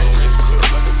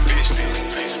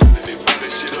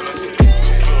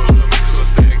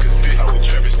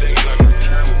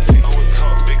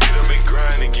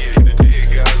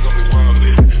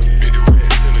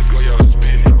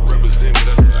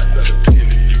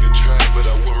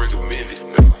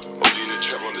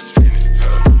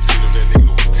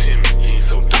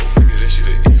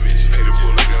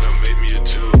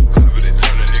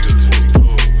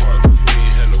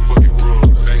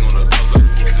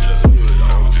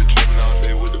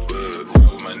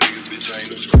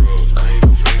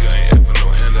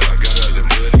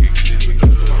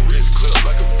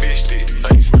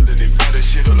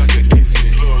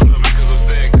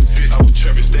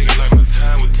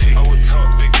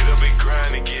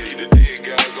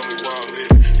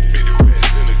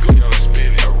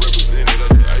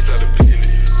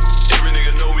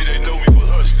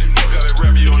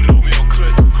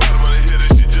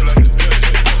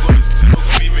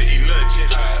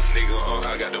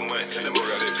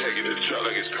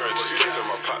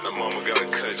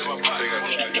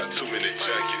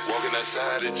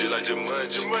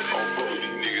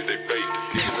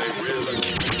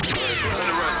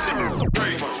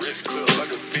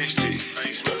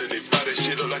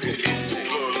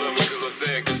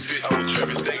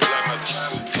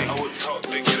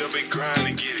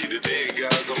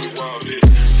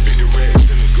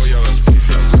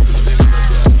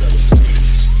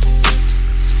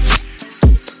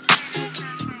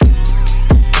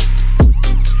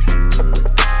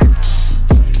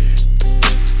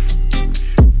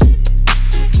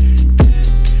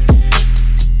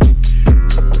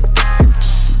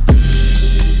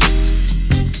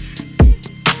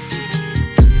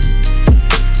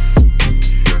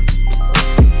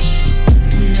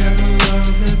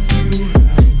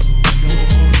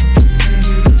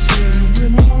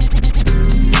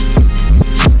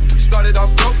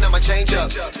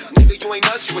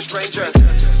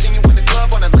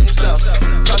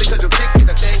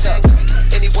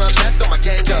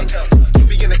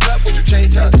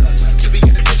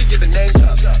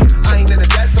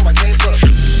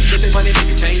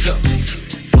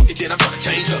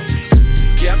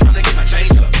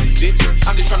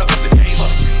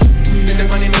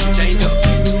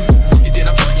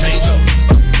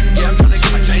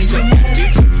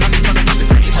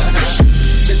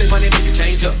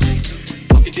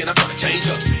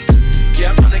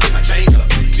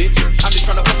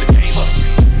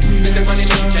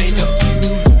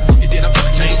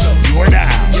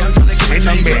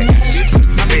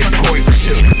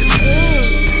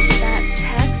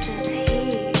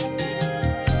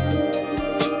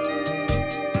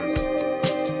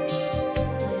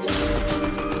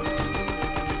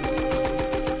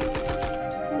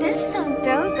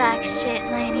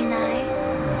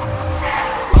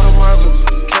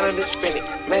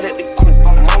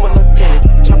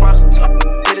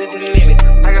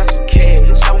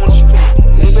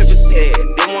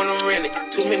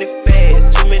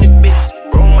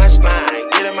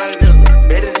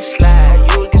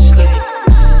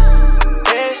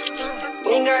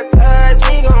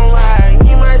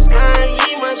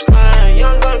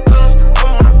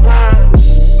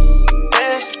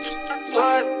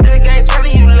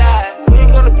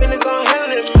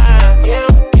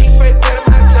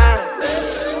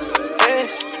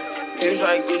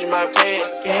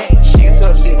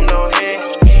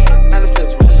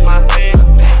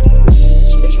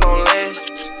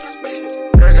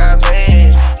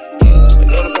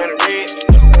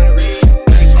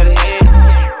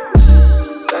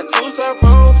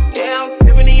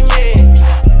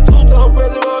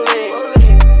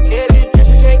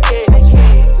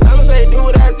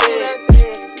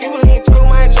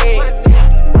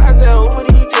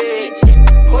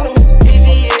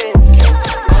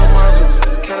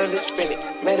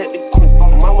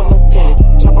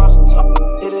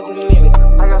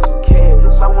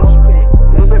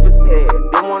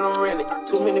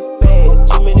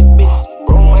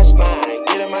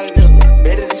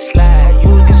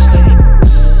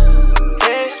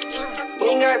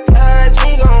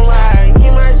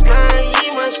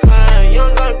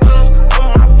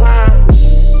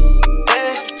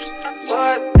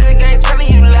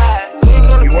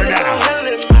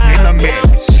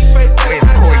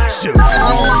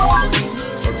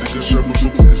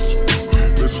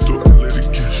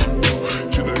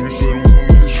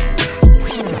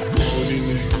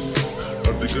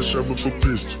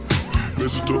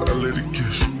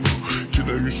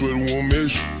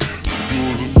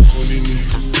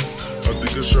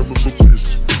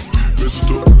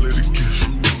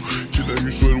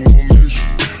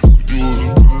 jewels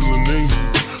and brothers and names.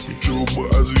 You true,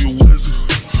 but I see you Wesley.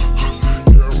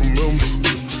 Yeah, I remember.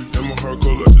 And my heart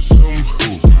cold like December.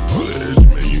 All the edge,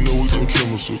 man, you know we gon'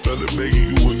 tremble. So start it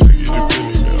begging you a negative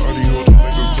penny, man. All these other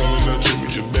niggas coming out, check me.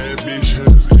 Your bad bitch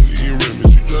has Indian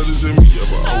remedies. You try to send me, yeah,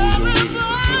 but I wasn't with it.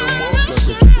 Hit them up like a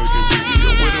fucking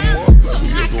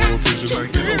baby.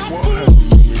 Yeah, with them up like we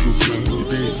are going fishing. Like get them fuck happy. Niggas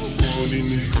feeling me dead. On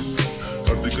these niggas,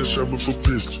 I think I shopping for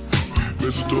pistol.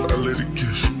 Message to I let it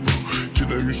kiss you.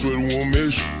 Kidnap you, swear it won't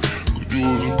miss you.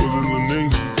 Jewels and brothers and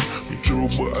names. You true,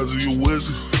 but I see you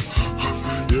Wesley.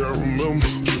 Yeah, I remember.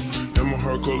 And my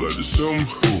heart cold like December.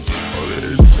 All the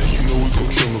edge, man, you know we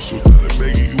gon' tremble. So started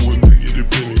begging you a negative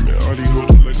penny, man. All these hoes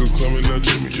like a coming out,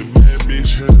 check me. Your bad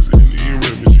bitch has Indian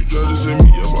remedies. You try to send me,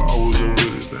 yeah, but I wasn't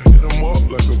with it. I hit them up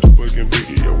like I'm too fucking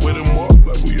biggie. Yeah, with them up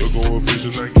like we are going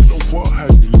fishing. Like get no fuck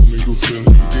happy, little niggas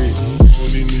feeling me dead. On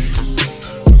these niggas,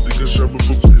 I think I shopping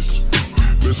for pistol.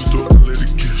 Message to I let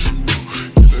it kiss you.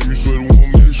 Kidnap you, swear it won't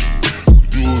miss you.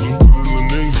 Jewels and brothers and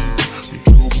names. You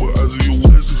true, but I see you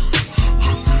Wesley.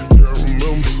 Yeah, I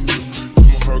remember. And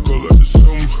my heart cold like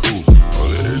December. All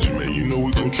the edge, man, you know we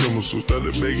gon' tremble. So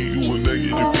started begging you a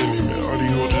negative penny, man. All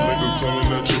these hoes like I'm coming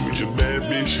out, check me. Your bad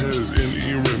bitch has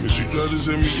Indian remedies. She tried to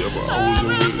send me, yeah, but I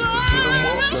wasn't with it. Hit them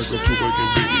up like I'm too fucking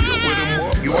biggie. Yeah, with them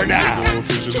up. You are now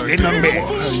in the mix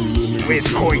with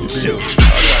Koitsu.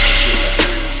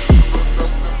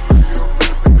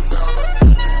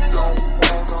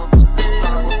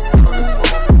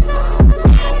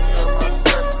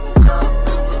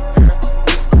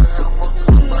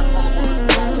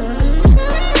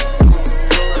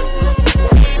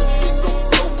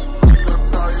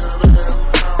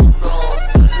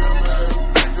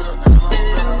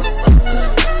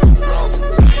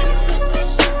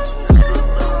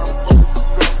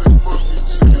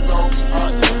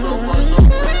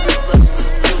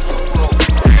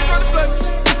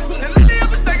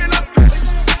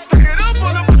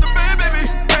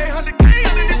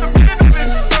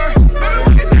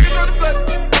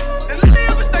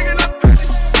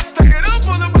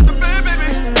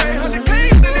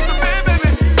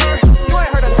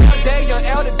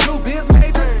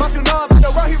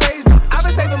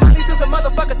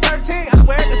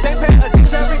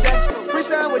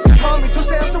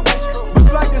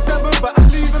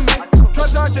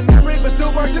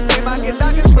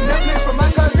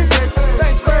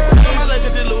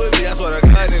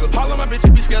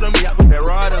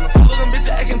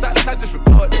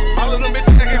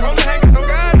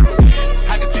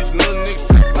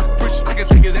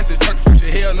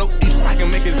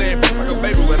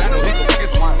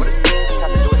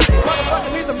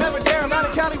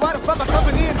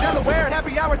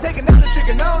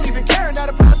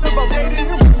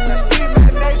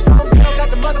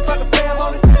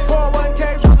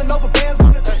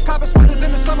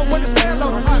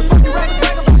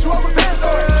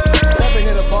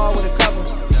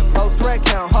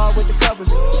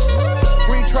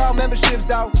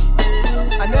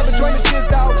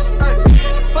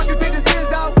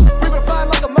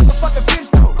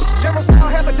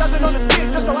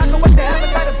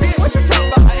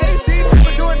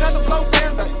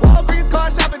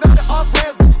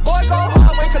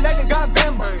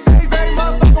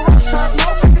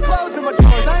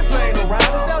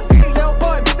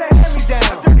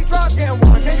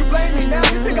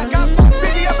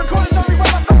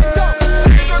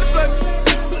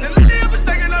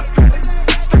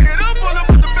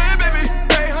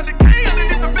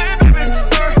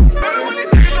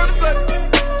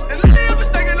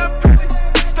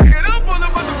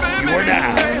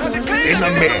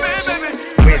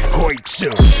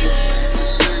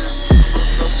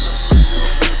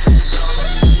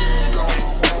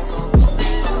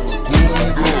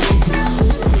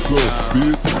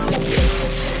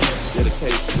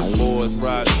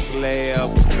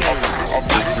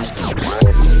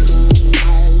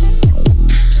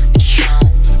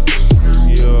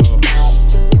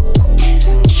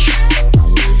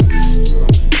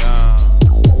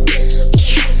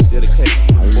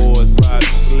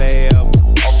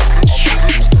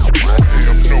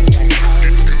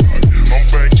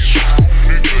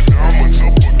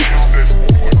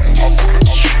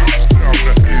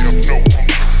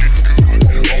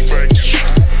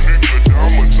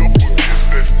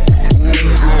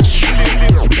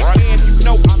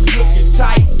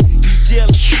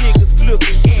 Jealous niggas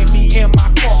looking at me and my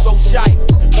car so shy.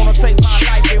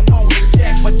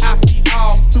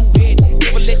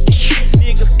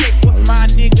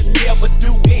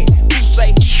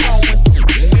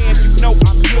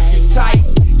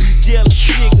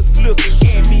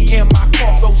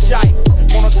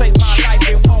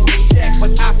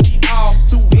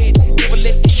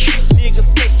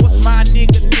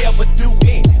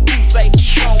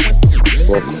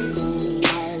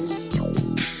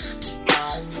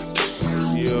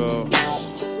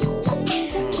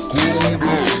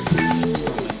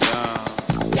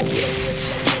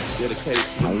 Take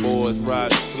two boys,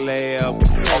 ride the slab.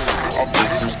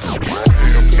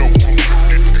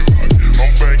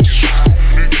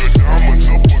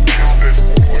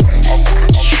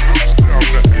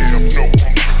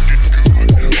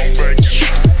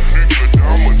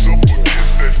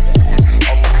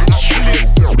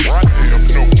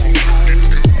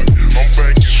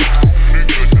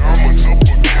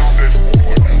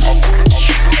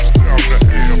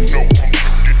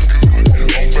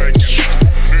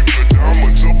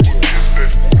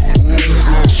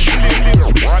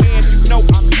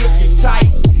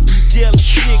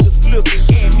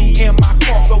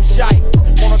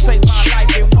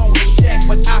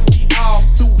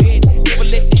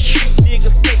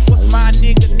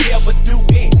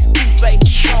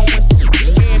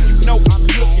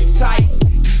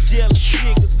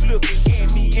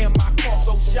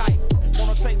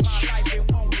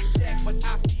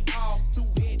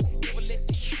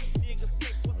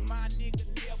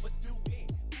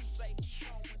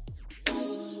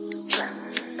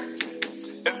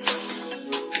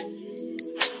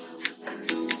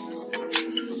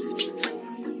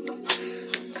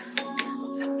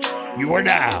 You are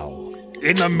now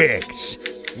in the mix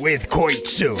with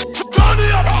Koitsu. I'm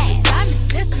in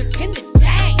district in the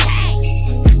gang.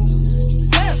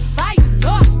 Well, by you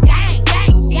know I'm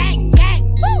gang.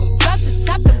 Woo! Drop the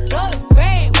top and blow the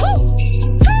brain. Woo!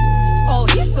 Oh,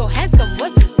 he's so handsome.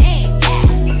 What's his name?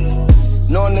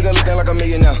 No nigga looking like a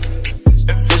millionaire.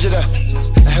 Vision up.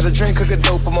 I had a drink, cook a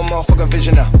dope, put my motherfucking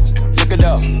vision up. Look it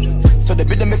up. So the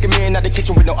bitch that making me in out the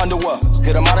kitchen with no underwear.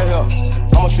 Get him out of here.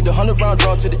 I'ma shoot 100 round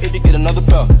draw to the if you get another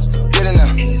pair. Get in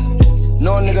there.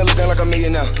 No nigga looking like a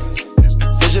millionaire.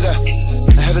 Vision up.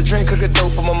 I had a drink, cook a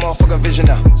dope, put my motherfucking vision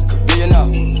up. Billion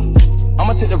up.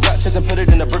 I'ma take the rap chest and put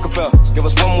it in the brick of fell. Give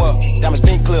us one more, diamonds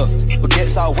pink clear.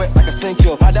 Baguettes all wet like a sink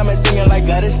kill. My diamonds singing like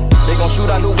Gladys. They gon' shoot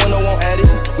out the window on Addis.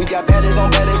 We got baddies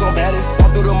on baddies on baddies. All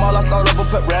through the mall, I start up a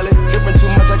pep rally. Drippin' too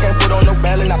much, I can't put on no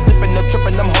balance. I slippin' up,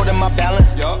 trippin', I'm holding my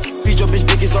balance. Feed your bitch,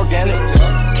 big, it's organic.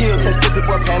 Kill, test, pussy,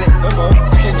 boy, panic. I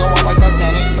can't go out like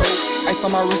Titanic. Ice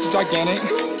on my wrist is gigantic.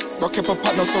 Broke up a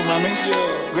pot, no ceramics.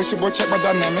 Let your boy check my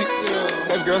dynamics.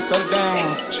 Baby girl, settle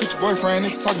down. Shoot your boyfriend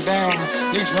if you talk down.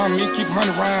 Niggas around me, keep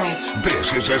 100 round.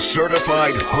 This is a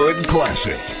certified hood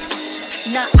classic.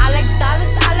 Nah, I like dollars,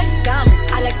 I like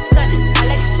diamonds, I like stunning, I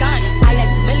like shining, I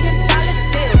like $1 million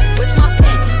deals with my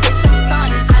pen, it's a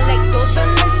signing. I like those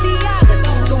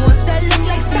Balenciagas, the ones that look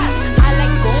like stars. I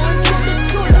like going to the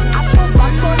Tula, I put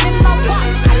rocks on in my watch.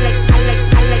 I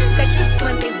like Texas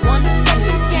when they want a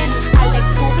second chance. I like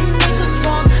proving niggas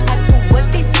wrong, I do what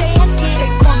they say I can.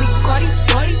 They call me Cardi,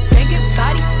 Cardi, banging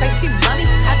body, spicy mommy,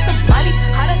 at the Molly,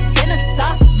 hotter than a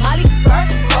soft Molly, bird,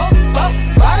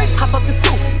 Rari, hop up the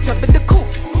stoop, jump in the coupe,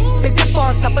 big dip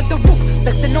on top of the roof,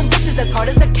 flexing on bitches as hard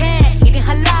as I can, eating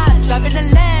halal, driving a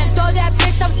lamb, so that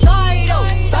bitch I'm sorry though,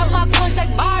 drop my coins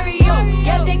like Mario,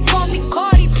 yeah they call me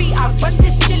Cardi B, I run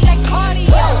this shit like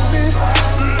cardio.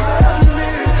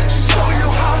 Show you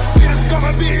how it's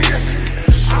gonna be.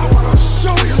 I wanna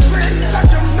show you things that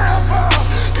you never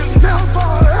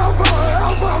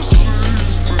ever see.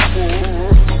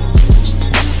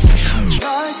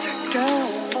 Like down,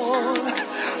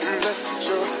 let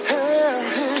your hair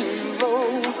hang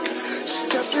low.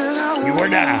 Stepping out. You are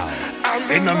now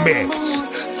in the mix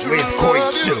with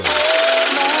Koitsu.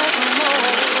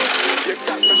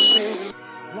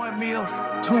 1 meal,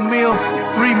 2 meals,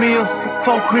 3 meals,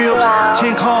 4 cribs,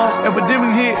 10 cars,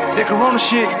 epidemic hit, that corona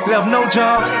shit, left no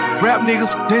jobs, rap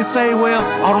niggas didn't say well,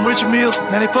 all them Richard Mills,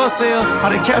 now they for sale, all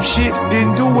they cap shit,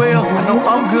 didn't do well, I know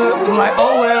I'm good, I'm like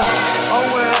oh well,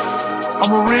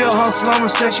 I'm a real hustler, I'm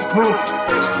recession proof,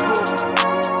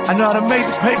 I know how to make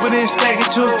the paper then stack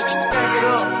it too,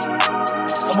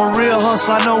 I'm a real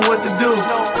hustler, I know what to do,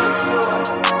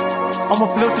 I'ma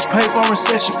flip this paper, I'm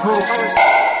recession proof.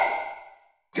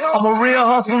 I'm a real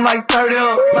hustler, I'm like 30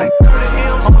 up.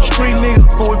 I'm a street nigga,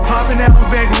 before we poppin' out, we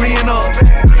back reeing up.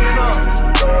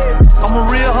 I'm a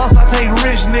real hustler, I take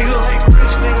rich nigga.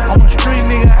 I'm a street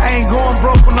nigga, I ain't going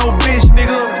broke for no bitch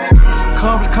nigga.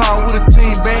 Come to car with a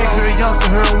team bag, girl, youngster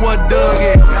heard what Doug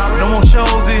at. No more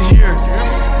shows this year,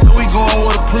 so we going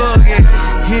where the plug at.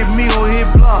 Hit me or hit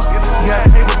block, got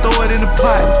paper, throw it in the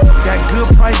pot. Got good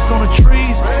prices on the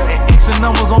trees, and extra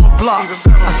numbers on the blocks.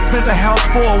 I spent the house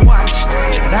for a watch,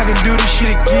 and I can do this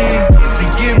shit again. You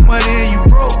get money and you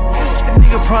broke, that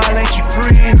nigga probably ain't your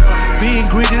friend. Being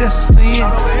greedy, that's a sin.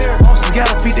 Bosses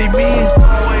gotta feed they men.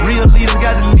 Real leaders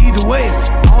gotta lead the way,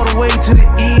 all the way to the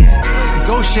end.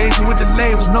 Negotiating with the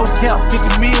labels, no cap,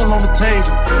 50 mil on the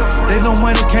table. They know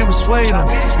money can't persuade them.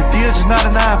 The deal's just not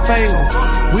in our favor.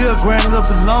 We'll grind it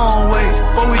up the long way.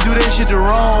 Before we do that shit the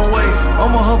wrong way.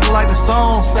 I'ma hustle like the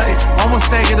song say. I'ma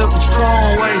stack it up the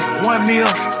strong way. 1 meal,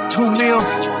 2 meals,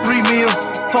 3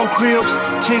 meals, 4 cribs,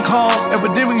 10 cars.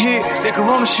 Epidemic hit, that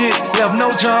corona shit. We have no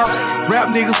jobs.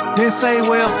 Rap niggas didn't say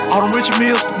well. All them rich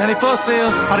meals, now they for sale.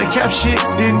 All they cap shit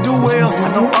didn't do well.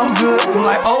 I know I'm good, I'm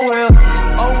like, oh well,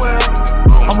 oh well.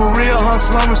 I'm a real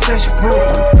hustler, I'm recession proof.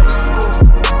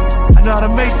 I know how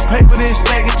to make the paper, then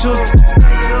stack it to it.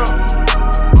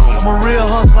 I'm a real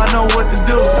hustler, I know what to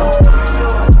do.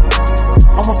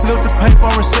 I'ma flip the paper,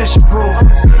 I'm recession proof.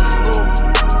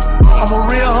 I'm a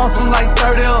real hustler like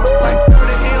 30 up.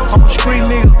 I'm a street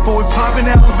nigga, before we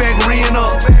poppin' out, we back reeing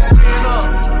up.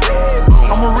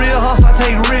 I'm a real hustler, I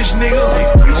take rich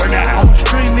niggas. I'm a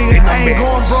street nigga, I ain't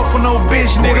going broke for no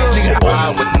bitch niggas.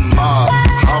 Ride with the mob,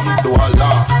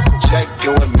 Alhamdulillah. Check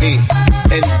you and me,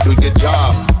 and do your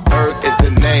job. Berg is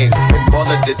the name, and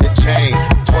Baller did the chain.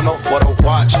 Torn off for the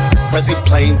watch, Prezi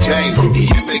plain Jane.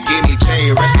 Lamborghini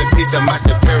chain, rest in peace to my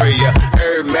superior.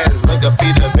 Hermes, look a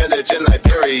feed a village in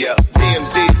Liberia.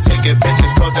 TMZ taking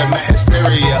pictures, causing my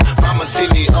hysteria. Mama see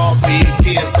me all BET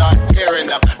and start tearing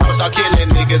up. I'ma start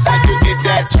killing niggas, how you get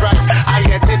that track? I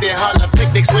attended Harlem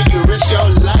picnics when you risk your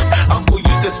life. Uncle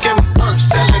used to skim work,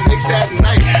 selling nicks at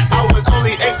night. I was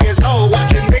only 8 years old,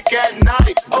 watching Nick at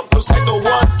night. Uncle Psycho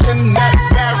was in that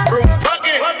bathroom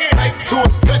bucket. Knife to a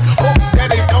split, hope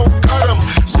that it don't cut him.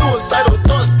 Suicidal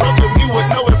thoughts broken me with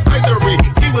no advisory.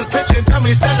 He was pitching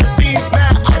dummies, selling beans,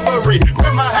 mad ivory.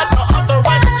 Grandma had the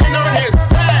arthritis in her head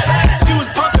bad. She was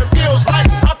pumping pills like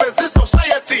rappers in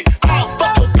society. I'll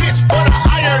fuck a bitch for the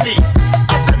irony.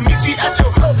 I said meet you at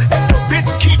your house and the bitch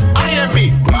keep eyeing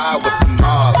me. Ride with the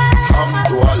mob,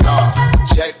 Alhamdulillah.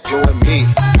 Check you and me,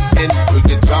 and do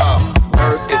your job.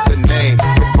 Berg is the name,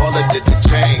 the Baller did the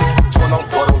chain. Torn on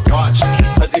for the watch,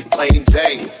 Prezi plain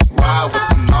Jane. Ride with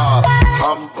the mob,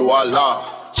 Alhamdulillah.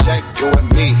 Check you and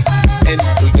me, and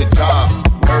do your job.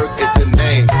 Berg is the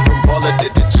name, the Baller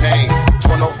did the chain.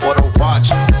 Torn on for the watch,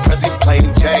 Prezi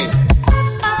plain Jane.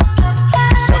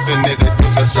 Suck a nigga,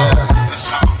 nigga, suck.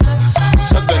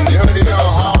 Suck a nigga, nigga,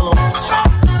 Harlem.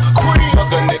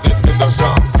 Suck a nigga, nigga,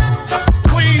 suck.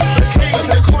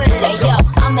 Hey yo,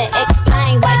 I'ma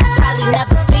explain why you probably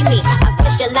never see me. I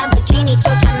push a Lamborghini,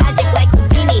 choke your magic like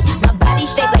Houdini. My body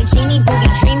shaped like genie, booty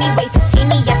dreamy, waist is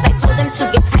teeny. Yes, I told him to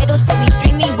get titles, so he's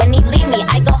dreamy. When he leave me,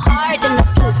 I go hard in the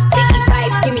booth. Biggie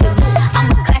vibes, give me the loot.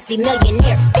 I'm a classy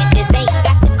millionaire, bitches ain't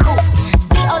got the couth.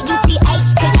 C-O-U-T-H,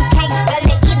 cause you can't spell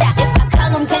it either. If I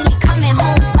call him, then he coming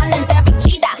home, spawning Derek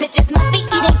Jeter. Bitches must be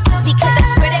eating ass because I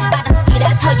swear they bottom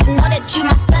feeders. How you know that you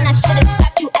my son? I should've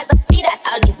scrapped you as a fetus.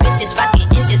 All these bitches rockin'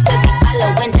 inches cause they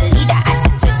following the leader. I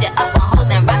should switch it up on hoes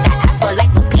and rock that afro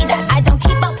like Lupita. I don't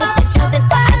keep up with the Joneses,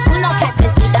 but I do know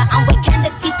Captain Cedar. I'm with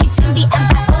Candace, TT, Timby, and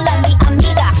Viola, mi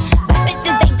amiga. Bad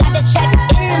bitches, they gotta check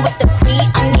in with the queen.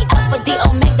 I'm the alpha, the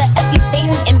omega,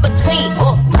 everything in between.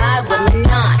 Oh, ride with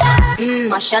Minaj,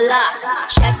 mashallah.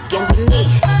 Check in with me,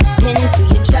 pin to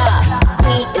your job.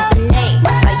 Queen is the name,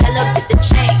 Rafaela with the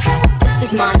chain. This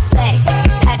is Monse,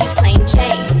 Patty plain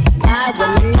Jane. Ride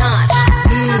with Minaj,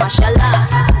 mashallah.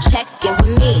 Check in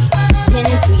with me, pin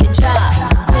to your job.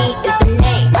 Queen is the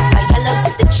name, Rafaela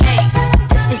with the chain.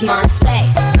 This is Monse,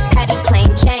 Patty plain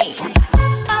Jane.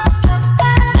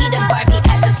 Eat a Barbie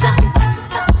ass or something.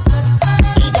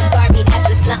 Eat a Barbie ass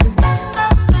or something.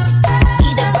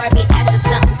 Eat a Barbie ass or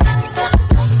something.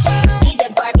 Eat a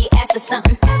Barbie ass or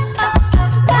something.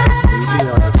 Easy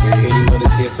on the bed. Anyone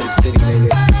is here for the city,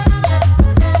 nigga.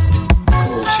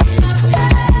 Cool change,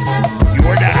 please. You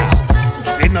are now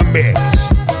in the mix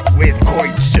with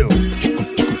Koitsu.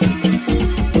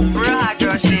 Real hot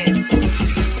girl shit.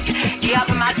 You up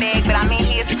in my bag, but I'm in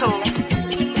his too.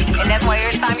 And that's why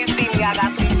every time you see me, I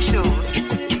got some shoes.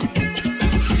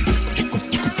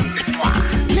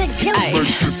 Ay,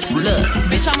 look,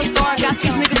 bitch, I'm a star, got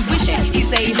these niggas wishing. He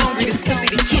say he hungry, this pussy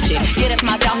the kitchen. Yeah, that's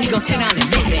my dog, he gon' sit down and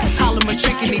miss it. Call him a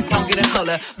trick and he gon' get a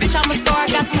holler. Bitch, I'm a star,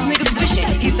 got these niggas wishing.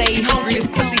 He say he hungry, this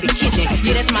pussy the kitchen.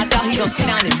 Yeah, that's my dog, he gon' sit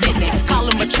down and miss it. Call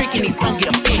him a trick and he gon'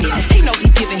 get offended. He know he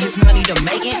giving his money to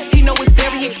make it. He know it's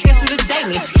very expensive to date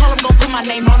me. Told him go put my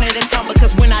name on it and come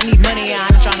because when I need money, I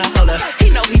ain't tryna holler.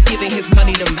 He know he giving his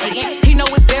money to make it. He know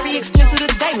it's very expensive to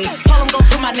date me. Told him go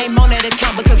put my name on it and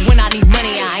come because when I need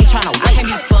money, I ain't tryna wait. I can't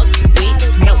be fucked with,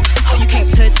 no. Oh, you can't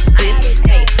touch this,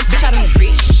 hey. Bitch, I do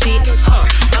rich shit,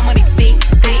 my money thick,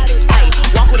 hey.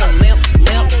 Walk with a limp,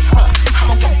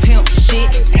 I'm on some pimp shit,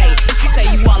 hey. He say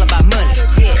you all about money,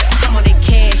 yeah. I'm on that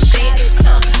cash shit,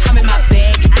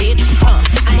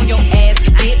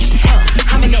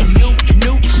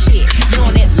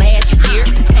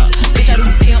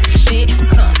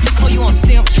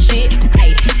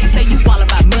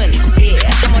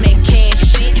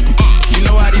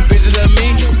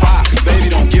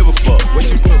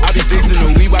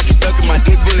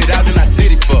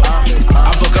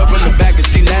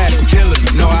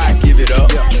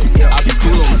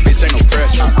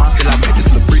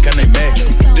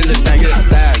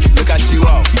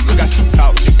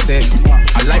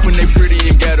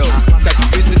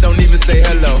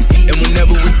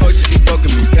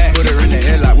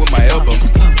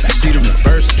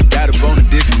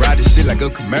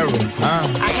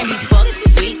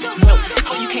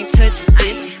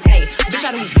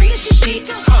 I do rich shit,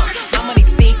 my money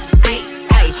thick,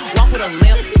 ayy, walk with a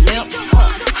limp,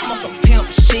 I'm on some pimp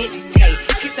shit, ayy,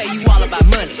 he say you all about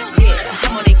money, yeah,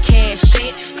 I'm on that cash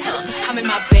shit, I'm in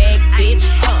my bag, bitch,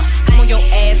 I'm on your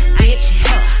ass, bitch,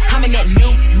 I'm in that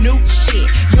new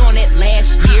shit, you on that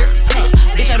last year,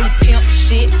 bitch, I do pimp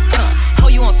shit, oh,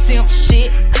 you on simp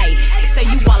shit, ayy, he say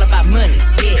you all about money,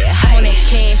 yeah, I'm on that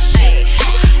cash shit,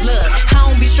 look, I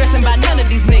don't be stressing about none of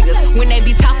these niggas, when they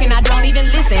be talking, I don't even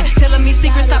listen, telling me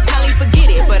secrets, I probably forget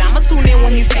it, but I'ma tune in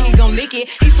when he say he gon' lick it,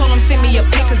 he told him send me a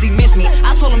pic cause he miss me,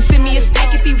 I told him send me a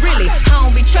stack if he really, I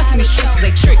don't be trusting these tricks,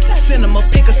 they tricky, send him a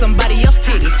pic of somebody else's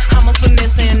titties, I'm a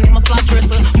finesse and I'm a fly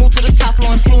dresser, move to the top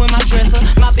floor and flew in my dresser,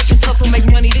 my bitches hustle, make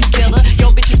money together,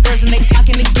 your bitches birds and they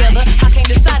flocking together, I can't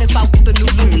decide if I want the new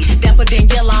Louis, Dapper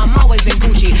Daniela, I'm always in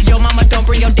Gucci, your mama don't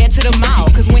bring your dad to the mall,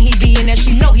 cause when he be in there,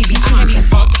 she know he be choosy,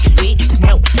 fuck with,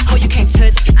 no, oh you can't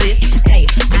touch this, hey,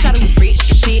 bitch I do rich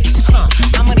shit,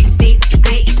 my money thick,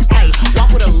 hey,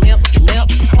 walk with a limp,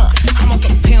 I'm on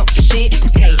some pimp shit,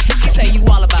 hey, he say you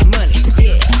all about money,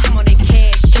 yeah, I'm on that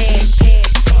cash.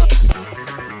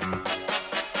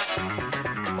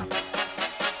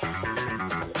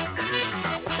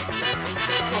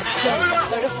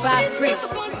 Certified free,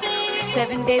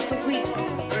 7 days a week,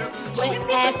 wet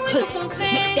ass pussy,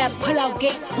 make that pull out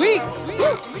gate weak.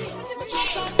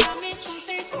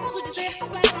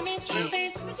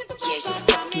 Yeah, you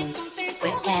fucking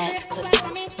wet ass pussy,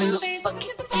 bring a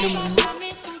bucket and a mop,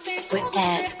 wet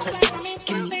ass pussy,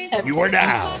 give me everything. You are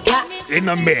now in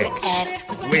the mix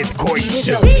with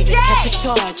Koitsu. Catch a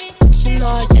charge, extra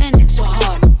large and extra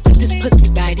hard. Put this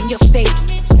pussy right in your face,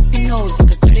 swipe your nose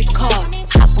like a credit card.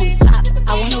 Hop on top,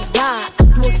 I wanna ride. I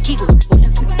do a giggle,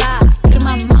 what's inside? Spit in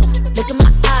my mouth, look in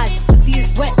my eyes. Pussy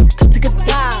is wet, come take a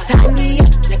dive. Tie me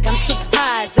up like I'm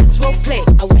surprised. That's roleplay,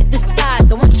 I wear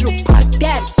disguise. I want you to park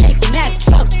that, take that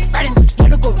truck right in this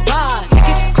little garage. Make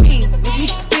it clean, make me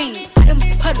scream. I don't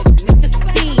puddle, make the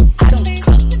scene. I don't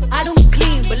cook, I don't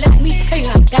clean, but let me tell you,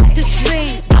 I got this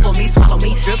ring. Gobble me, swallow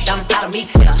me, drip down inside of me.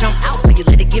 When I jump out, when you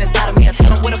let it get inside of me, I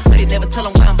tell them where to put it, never tell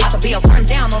them where I'm about to be. I run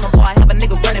down on them, boy, I have a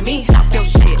nigga running me. Talk your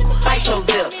shit, bite your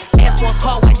lip. Ask for a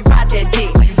call while you ride that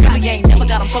dick. You really ain't never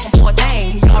got him fucking for a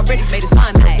thing. He already made his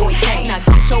mind up, boy, he can't. Now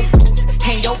get your boots,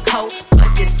 hang your coat.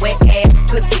 Fuck this wet ass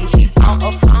pussy. He on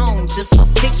a phone just for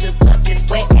pictures of this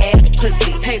wet ass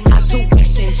pussy. Pay my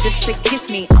tuition just to kiss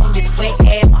me on this wet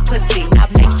ass pussy. Now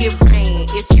make it rain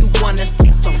if you wanna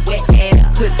see some wet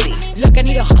ass pussy. Look, I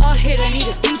need a hard hit, I need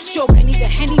a deep stroke, I need a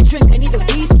Henny drink, I need a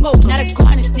weed smoke. Not a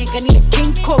garden snake, I need a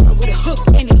king cobra with a hook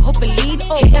in it, hope it lead.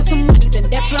 Oh, he got some money, then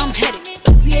that's where I'm headed.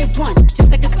 Pussy A1, just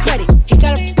like his credit. He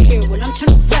got a beard when I'm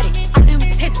tryna wet it. I let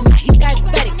him taste it, now he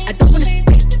diabetic. I don't wanna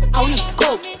spit, I wanna go,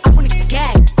 I wanna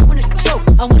gag, I wanna choke.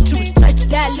 I want you to touch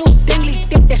that little dangly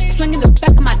thing that's swinging the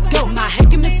back of my door. My head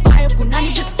can misfire,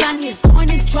 Punani the sun is going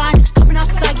and drying, it's coming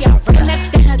outside. Yeah, I run that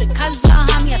thing, now the cuz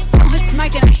behind me. I spam his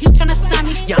mic and he tryna sign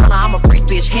me. Y'all know I'm a freak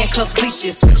bitch, handcuffs,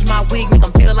 leashes. Switch my wig, make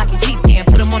him feel like he cheating.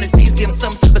 Put him on his knees, give him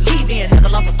something to believe in. Never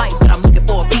lost a fight, but I'm looking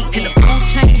for a beat. In the food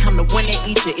chain, I'm the one that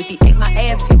eat you. If he ate my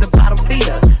ass, he's a bottom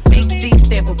feeder. Big D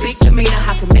stand for big demeanor.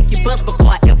 I can make you bust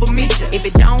before I ever meet you. If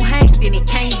it don't hang, then he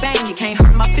can't bang. You can't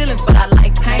hurt my feelings, but I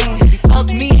like pain. If you fuck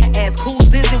me and ask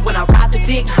who's is it when I ride the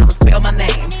dick, I'ma spell my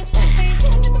name.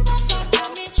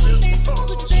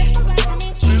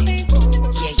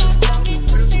 Yeah, you fucking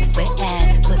with some wet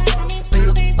ass pussy. Bring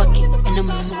a bucket and a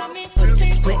mop for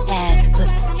this wet ass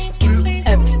pussy. Give me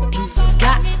everything you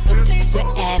got for this wet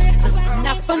ass pussy.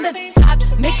 Now from the top,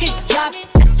 make it drop.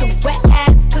 That's some wet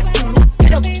ass pussy. Now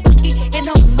get a bucket and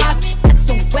a mop. That's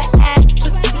some wet ass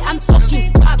pussy. I'm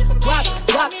talking wop, wop,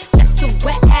 wop. That's some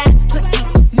wet ass pussy.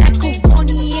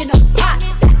 Macaroni in a pot.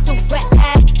 That's some wet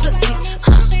ass pussy.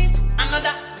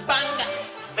 Another banger.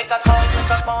 Make a call,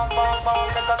 make a bong, bong, bong.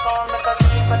 Make a call, make a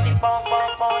keep a deep bong,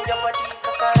 bong, bong. Your body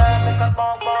kakara. Make a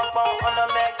bong, bong, bong. On a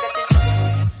make it.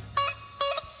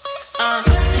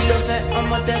 Kilo fait, on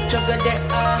m'a tête, chocolat.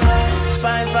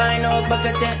 Fine, fine, oh,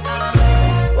 baguette.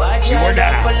 You are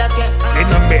now in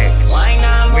the mix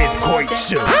with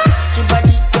Koitsu. Your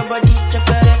body,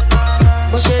 chocolate.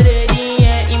 What's your ready,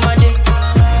 yeah, imade.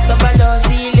 Topado,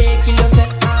 sile, kilo fait.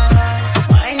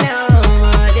 Why now,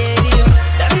 my lady?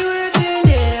 Tell me what's in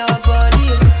your body.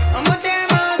 I'm a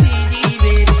damn easy,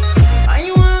 baby. And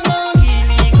you want gon' give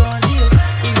me control.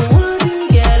 Even want to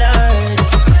get already.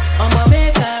 I'ma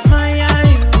make up my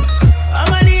you.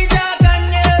 I'ma need your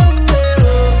gun,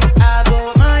 I go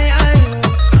my you.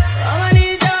 I'ma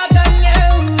need your gun,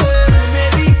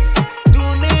 maybe, do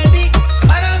maybe.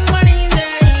 I don't money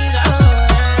there,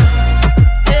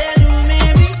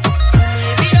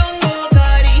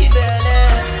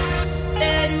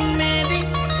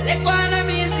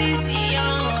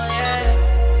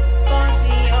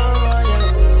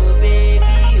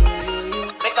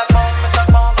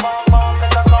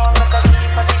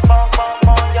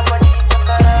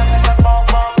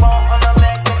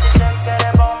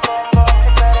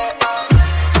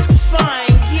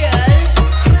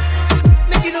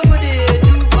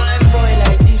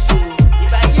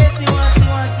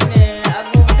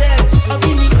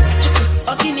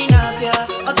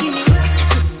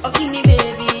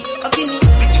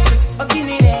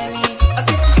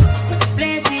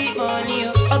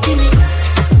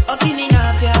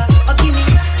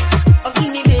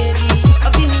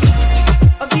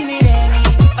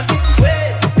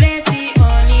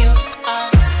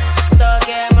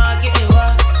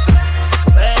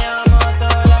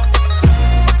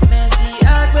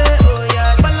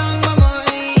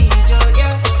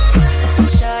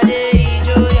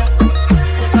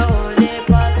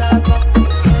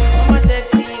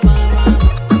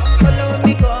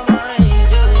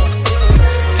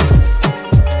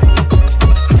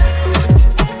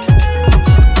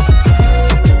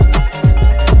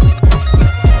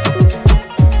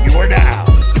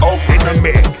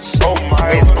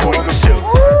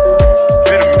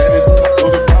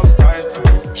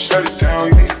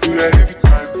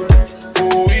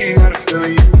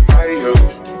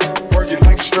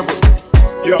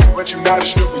 not a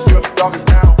stripper, yeah. Dog it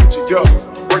down with you, yeah.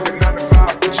 Working 9 to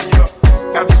 5 with you, yeah.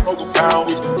 Have to smoke a pound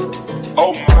with you.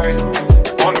 Oh my,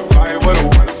 on the fire, what a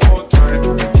wonderful time.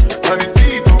 100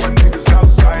 deep, all my niggas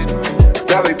outside.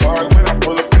 Valley Park when I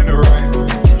pull up in the right.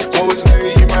 Always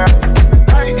late, you might have to spend the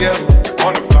night, yeah.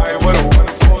 On the fire, what a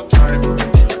wonderful time.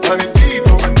 100 deep,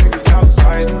 all my niggas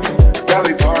outside.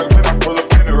 Valley Park when I pull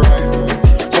up in the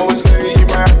right. Always late, you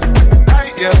might have to spend the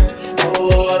night, yeah.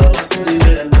 Oh, I don't want to see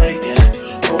at night, yeah.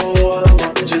 Oh, I don't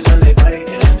want bitches when they bite,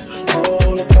 yeah.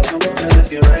 Oh, let's pass some more time, let's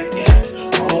get right, yeah.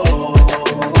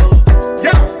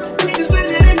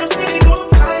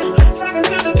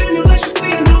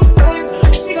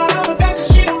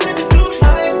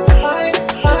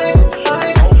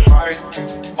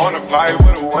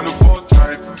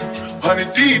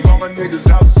 Deep, all my niggas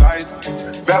outside.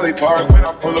 Valley Park when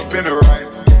I pull up in the right.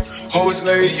 Always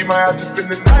late, you might have to spend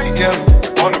the night, yeah.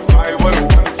 On the fire, what a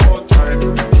wonderful time.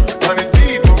 100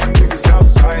 deep, all my niggas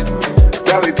outside.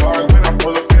 Valley Park when I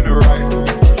pull up in the right.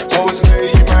 Always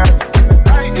late, you might have to spend the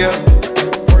night, yeah.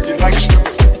 Working like a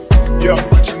stripper, yeah.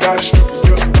 But you're not a stripper,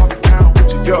 yeah. Dog it down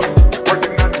with you, yeah.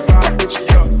 Working 9 to 5 with you,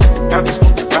 yeah. Have to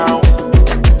smoke a pound.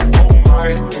 Oh my,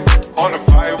 on the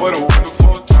fire, what a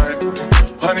wonderful time.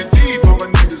 100 deep.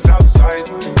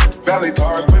 Valley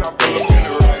Park when I pull up in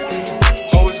the right.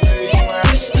 Always late,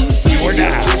 You're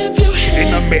now in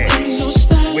the mix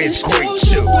with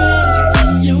Koitsu.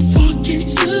 You walk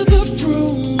into the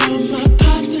room, all my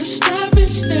partners stop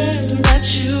and stare at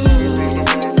you.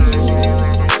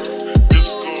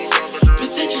 But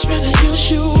they just wanna use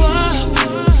you up.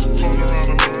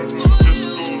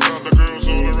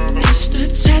 It's the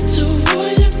tattoo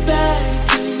on your back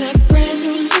and that brand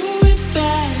new Louis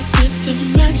bag with the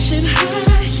matching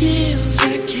high heels. I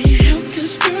can't help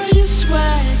 'cause girl, your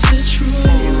swag's the truth.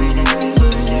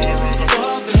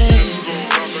 Oh, baby,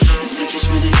 I just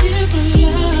wanna give my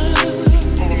love.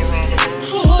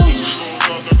 Oh,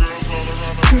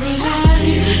 girl, I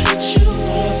can't get you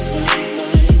off my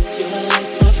mind. You're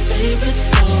like my favorite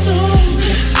song.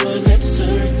 Just wanna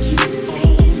turn you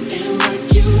on and rock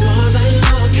you all night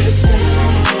long. 'Cause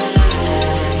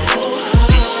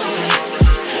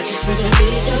I just wanna be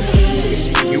your man.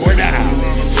 You are now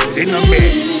in the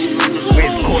mix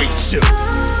with Koitsu.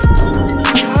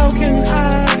 How can I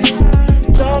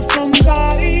love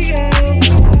somebody else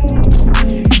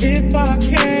if I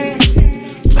can't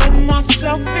love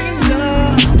myself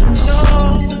enough to know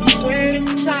when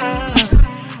it's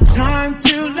time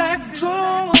to let go?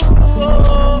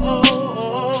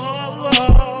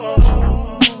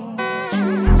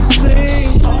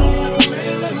 Sing all I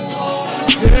really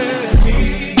want, yeah. Be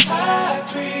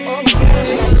happy, okay.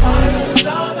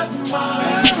 Love that's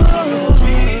mine.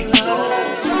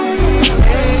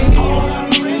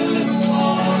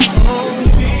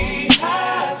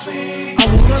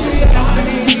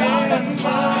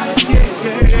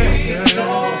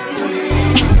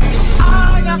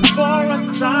 For a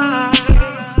sign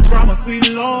from a sweet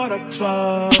Lord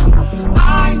above.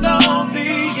 I know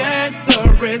the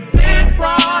answer is in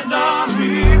front of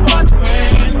me, but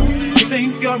when you think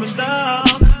you're in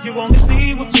love, you only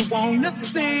see what you want to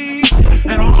see,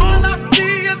 and all I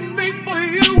see is me for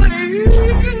you and you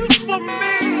for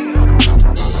me.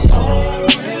 All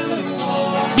I really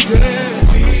want is to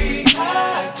be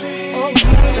happy.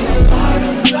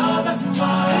 Okay. Love that's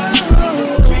mine.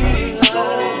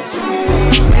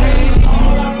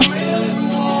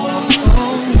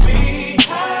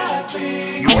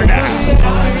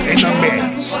 In the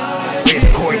mix with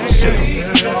Koitsu.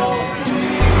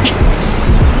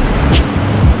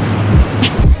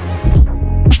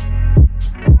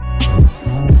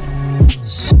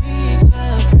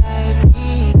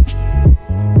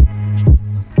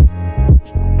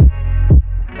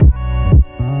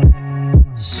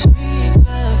 She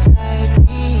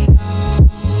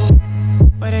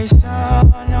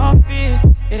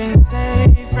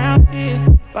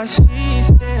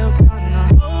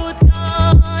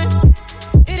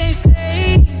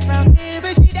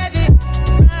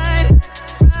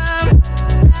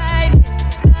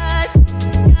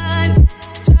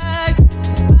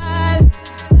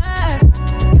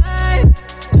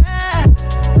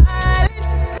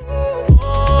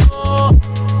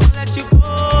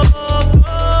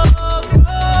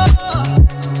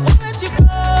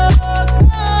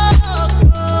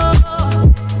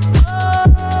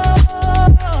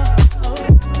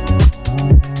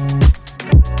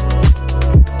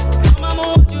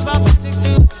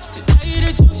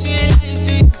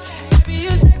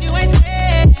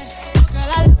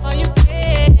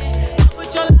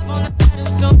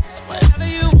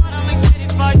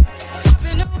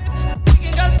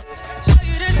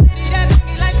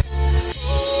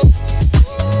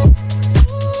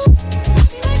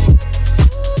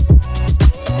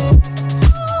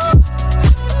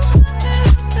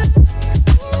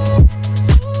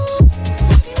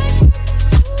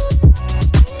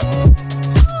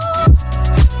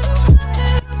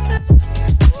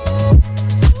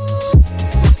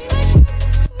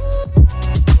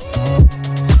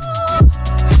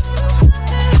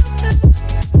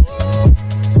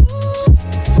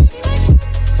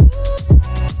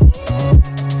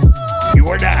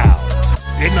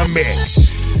In the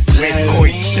mix with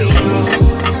Koitsu.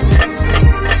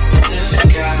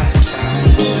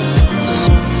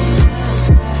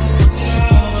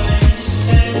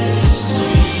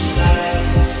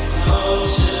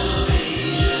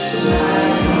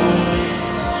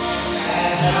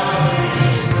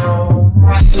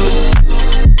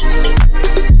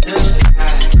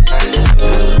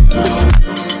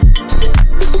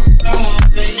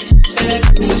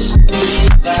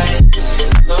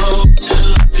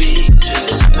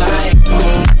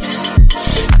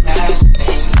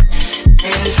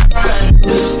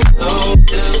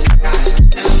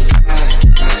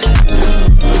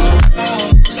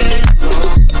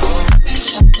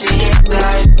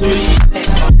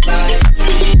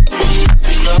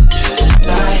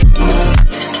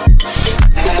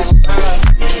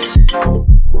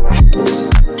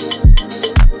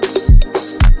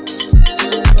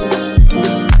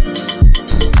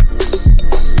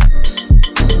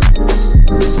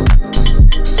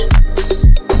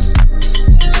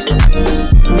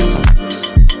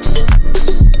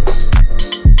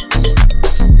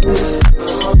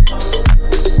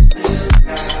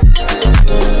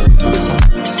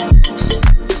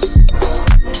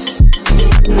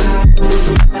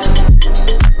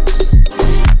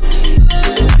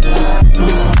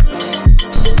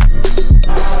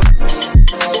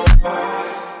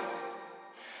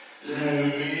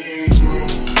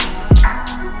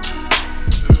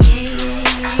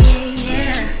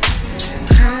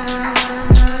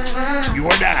 You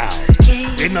are now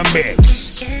in the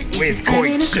mix with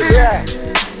Koitsu.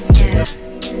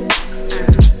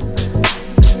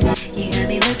 You got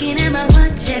me looking at my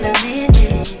watch every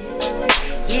minute.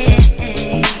 Yeah,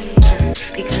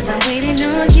 because I'm waiting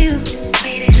on you.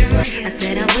 I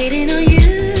said I'm waiting on you.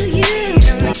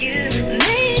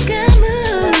 Make a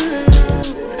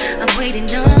move. I'm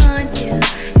waiting on you.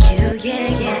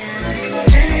 Yeah.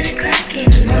 7 o'clock in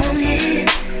the morning.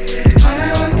 All I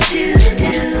want you to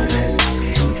do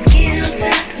is get on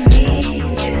top of me,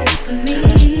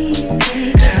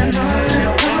 cause I'm all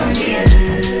up on you.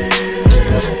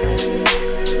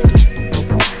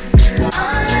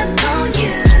 All up on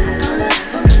you.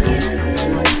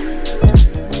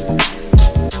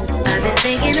 I've been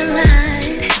thinking a lot,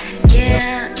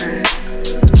 yeah.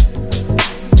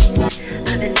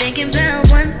 I've been thinking about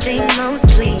one thing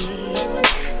mostly,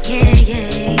 yeah.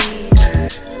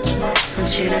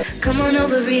 Want you to come on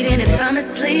over even if I'm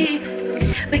asleep.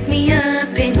 Wake me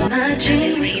up in my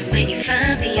dreams. When you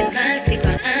find me in my sleep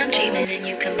while I'm dreaming, and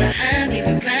you come behind me,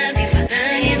 remind me why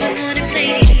I am the one to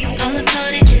play. All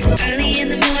upon it, early in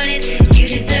the morning. You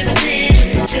deserve a man.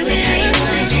 Do it how you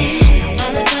want it.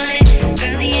 All upon it,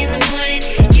 early in the morning.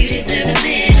 You deserve a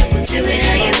man. Do it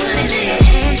how you want it. I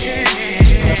want you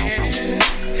now.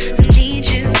 I need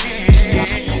you now.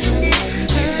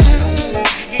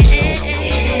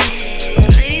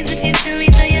 Ladies, if you feel me,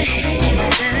 throw your hands.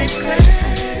 It's 7 o'clock.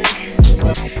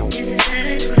 It's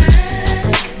 7 o'clock.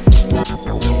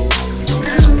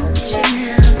 I want you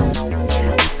now.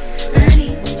 I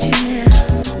need you now.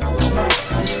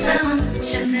 I want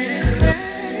you now.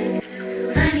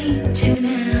 I need you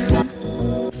now.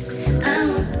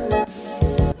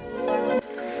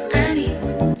 I need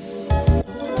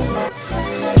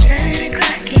 7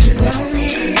 o'clock in the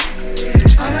morning.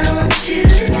 All I want you to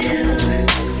do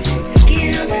is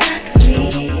get on top of me,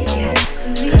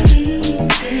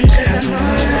 cause I'm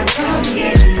all up on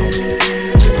you.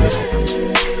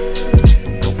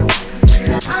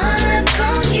 All up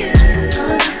on you.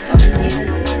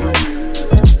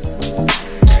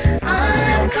 All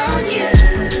up on you.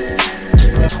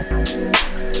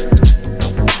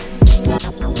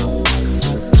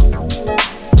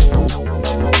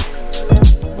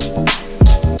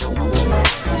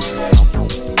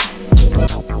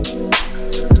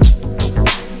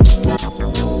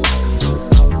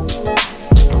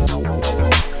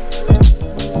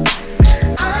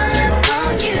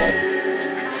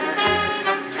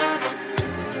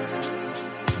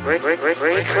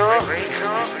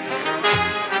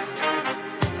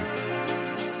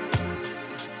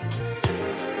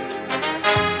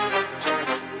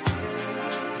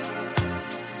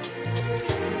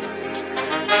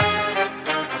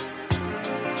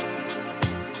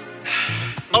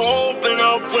 Open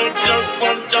up with just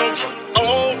one touch.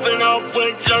 Open up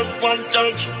with just one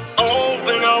touch.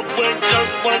 Open up with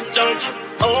just one touch.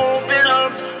 Open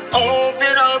up,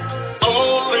 open up,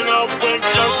 open up with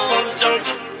just one touch.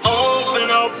 Open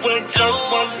up with just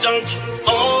one touch.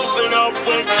 Open up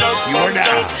with just one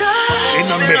touch. You are now in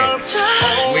the mix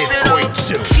with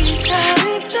Koitsu. Reach out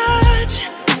and touch,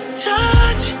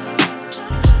 touch.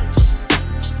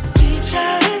 Reach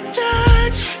out and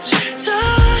touch,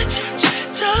 touch.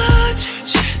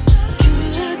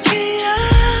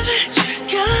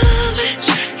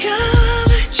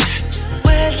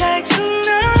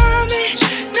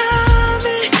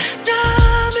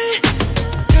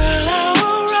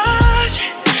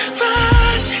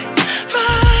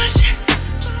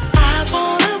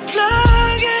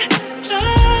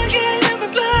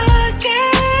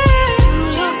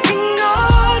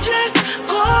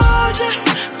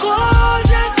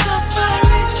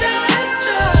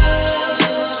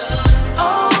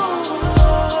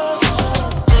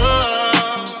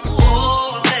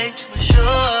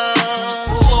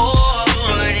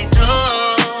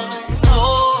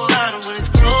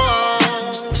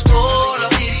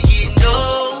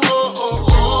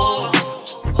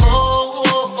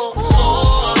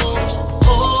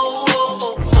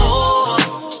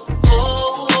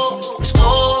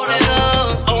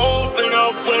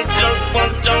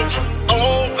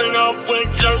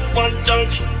 one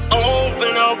touch.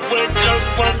 Open up with just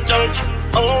one touch.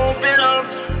 Open up,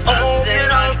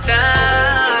 open up.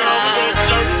 With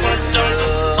just one touch.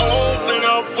 Open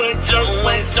up with just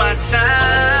one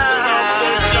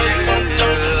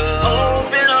touch.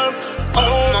 Open up,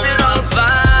 open up.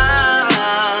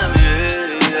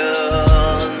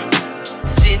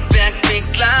 Sit back,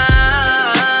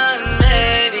 recline,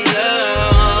 baby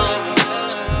girl.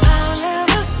 I'll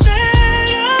never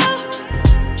settle.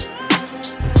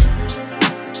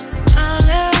 I'll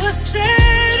never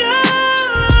settle.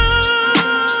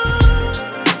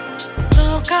 No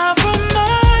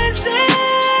compromising.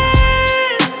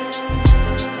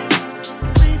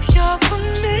 With your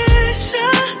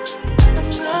permission, I'm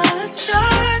gonna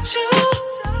touch you.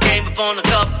 Came up on a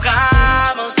couple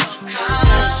commas,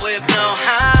 with no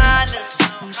highness.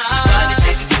 Probably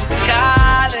take you to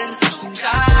Collins.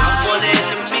 I'm one in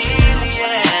a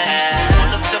million.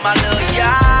 Pull up to my little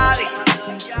yachty.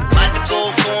 Might to go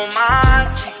for a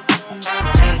Monty.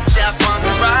 Step on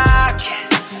the rocket.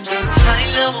 It's high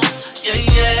levels, yeah,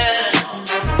 yeah.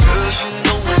 Girl, you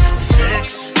know what to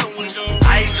fix.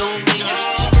 I don't need your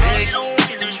respect.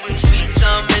 Sweet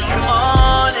some in the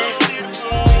morning.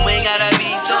 You ain't gotta be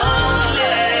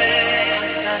lonely.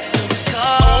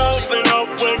 Open up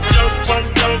with just one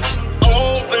touch.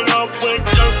 Open up with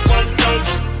just one touch.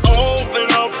 Open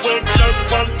up with just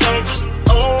one touch.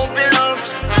 Open up,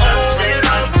 open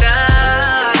up.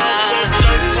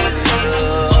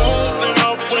 Open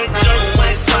up with just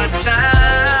one touch.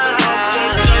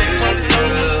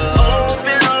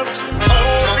 Open up,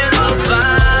 open up.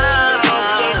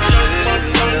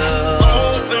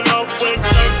 Open up with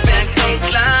sit back,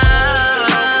 recline,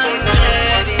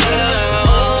 baby girl.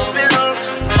 Open up,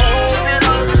 open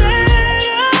up.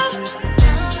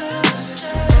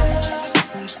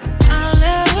 I'll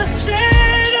never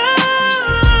settle.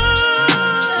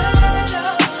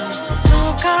 No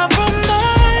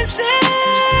compromising.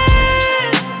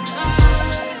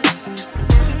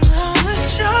 I'ma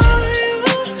show you.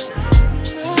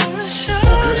 I'ma show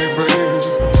you.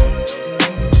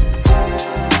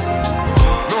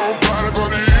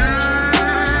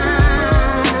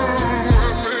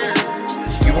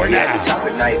 You are now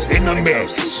in the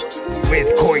mix with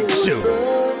Koitsu.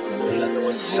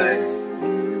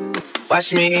 Watch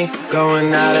me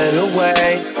going out of the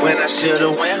way when I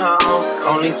should've went home.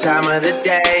 Only time of the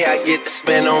day I get to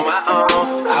spend on my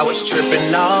own. I was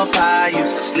tripping off high,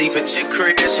 used to sleep at your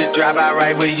crib. Should drive out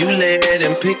right where you live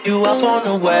and pick you up on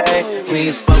the way. We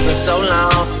ain't spoken so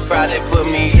long, probably put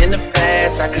me in the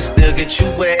past. I could still get you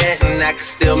wet and I could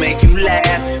still make you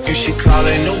laugh. You should call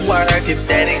in to work if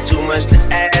that ain't too much to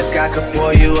ask. I could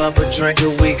pour you up a drink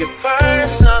and we could burn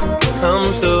something.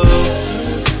 Come through,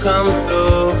 come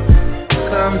through.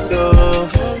 Come through,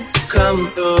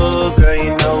 come through. Girl,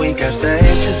 you know we got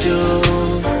things to do.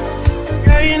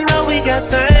 Girl, you know we got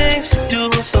things to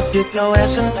do. So get your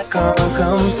ass in the car,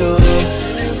 come through.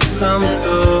 Come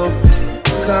through,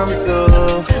 come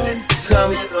through,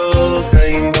 come through. Girl,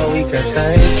 you know we got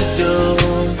things to do.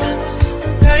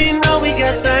 Girl, you know we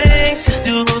got things to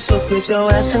do. So get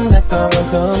your ass in the car,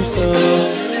 come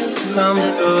through. Come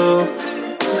through,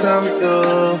 come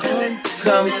through.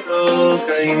 Come through,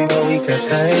 girl, you know we got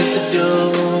things to do.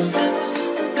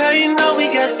 Girl, you know we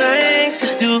got things to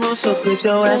do, so put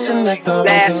your ass in the car.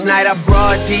 Last night I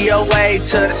brought DOA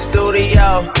to the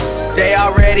studio. They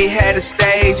already had a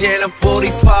stage and a booty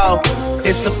pole.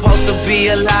 It's supposed to be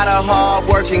a lot of hard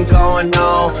working going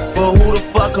on, but who the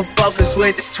fuck can focus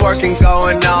with this twerking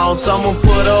going on? Someone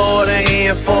put an order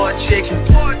in for a chicken.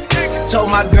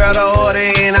 Told my girl to order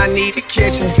in, I need the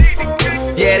kitchen.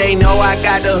 Yeah, they know I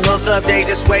got the hook up, they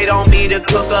just wait on me to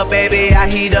cook up, baby. I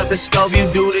heat up the stove, you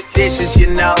do the dishes, you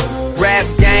know. Rap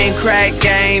game, crack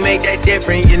game, ain't that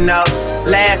different, you know.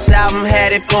 Last album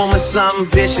had it booming something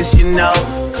vicious, you know.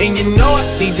 And you know I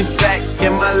need you back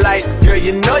in my life. Girl,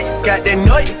 you know you got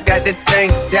that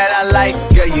thing that I like.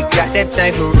 Girl, you got that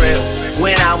thing for real.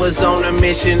 When I was on a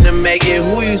mission to make it,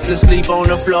 who used to sleep on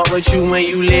the floor with you when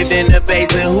you lived in the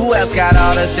basement? Who else got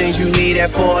all the things you need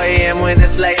at 4 a.m. when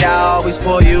it's late? I always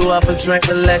pour you up a drink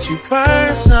to let you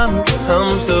burn something.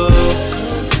 Come through,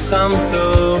 come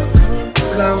through,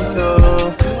 come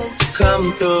through,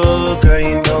 come through. Girl,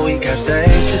 you know we got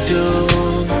things to do.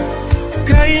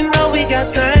 Girl, you know we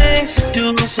got things to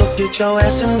do. So get your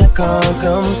ass in the car,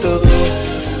 come through,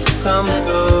 come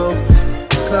through,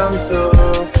 come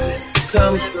through,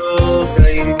 come through. Girl,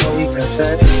 you know we got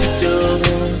things to do.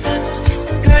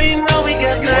 Girl, you know we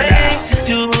got things to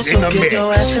do. So get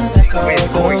your ass in the car,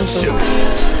 come through.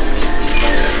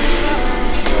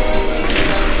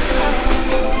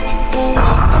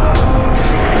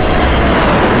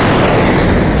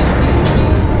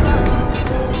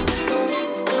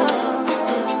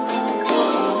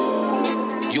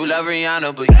 love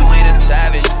Rihanna, but you ain't a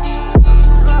savage.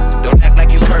 Don't act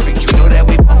like you perfect, you know that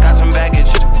we both got some baggage.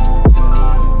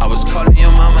 I was calling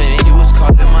your mama and you was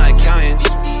calling my accountants.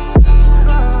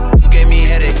 You gave me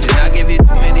headaches and I gave you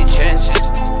too many chances.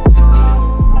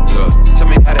 Look, tell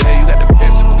me how the hell you got the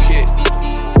principal kid.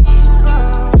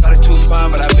 Got it too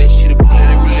fine, but I bet she the bullet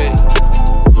and roulette.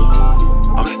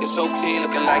 I'm looking so clean,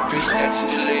 looking like 3 stacks in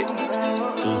Gillette.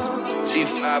 She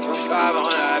 5 for 5 on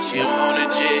live, she on a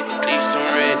jet. Need some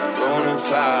red, rolling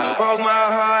 5. Broke my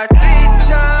heart 3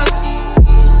 times.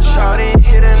 Shawty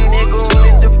hit a nigga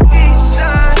with the peace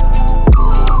sign.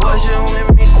 Wasn't with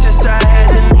me since I had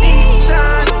the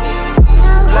Nissan.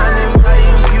 Blinded by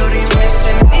your beauty,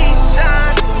 missing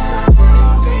Nissan.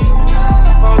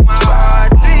 Broke my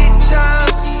heart 3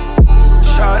 times.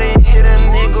 Shawty hit a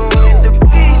nigga with the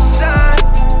peace sign.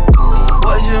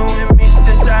 Wasn't with me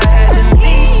since I had the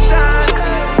Nissan.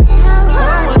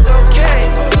 1 was okay,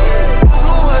 2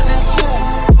 wasn't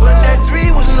 2, but that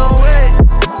 3 was no way.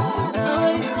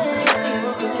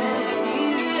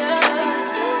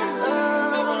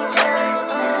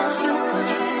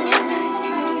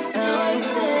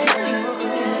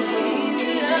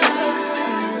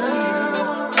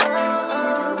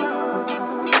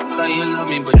 You love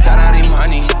me, but that out ain't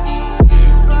money.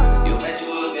 You bet you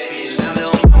a baby, and now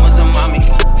little mama's a mommy.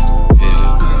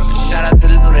 Shout out to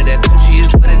the Luna, that she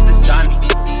is wet as the sun.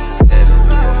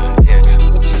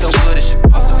 Pussy so good, it should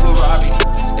cost a Ferrari.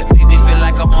 That make me feel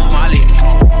like I'm on Molly.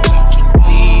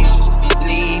 Please, just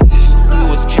leave this. You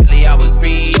was Kelly, I was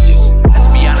Regis.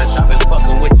 Let's be honest, I've been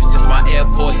fucking with you since my Air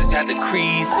Forces had the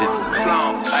creases.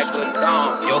 Flump like a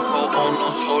dumb. Yoko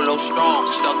Ono solo strong.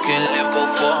 Stuck in limbo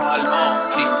for how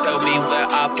long? Please tell me where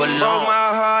I belong. Broke my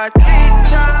heart 3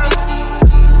 times.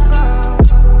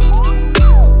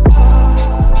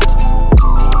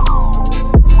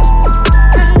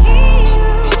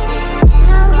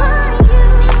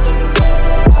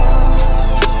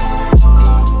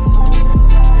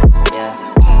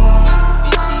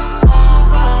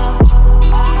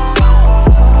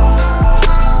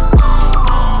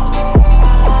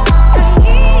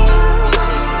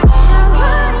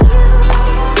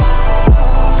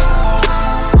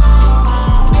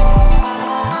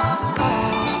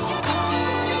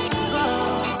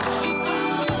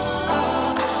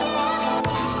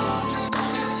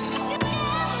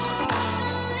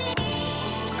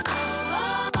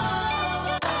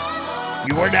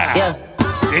 You are now in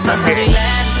the Sometimes we mix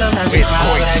laugh, sometimes we with cry, but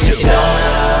I Point guess you Two. know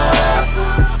now.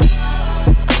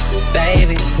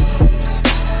 Baby,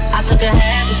 I took a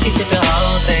half and she took the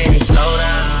whole thing. Slow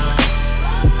down.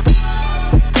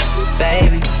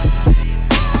 Baby,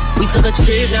 we took a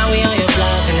trip, now we on your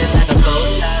block and it's like a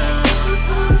ghost town.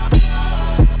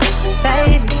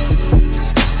 Baby,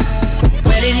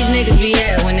 where did these niggas be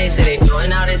at when they say they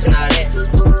doing all this and all that?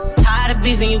 Tired of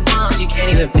beefing you bums, you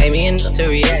can't even pay me enough to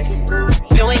react.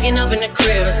 Been waking up in the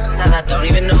crib and sometimes I don't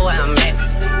even know where I'm at.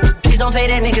 Please don't play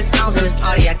that nigga songs in this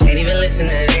party, I can't even listen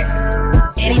to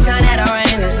that. Anytime that I run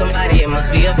into somebody, it must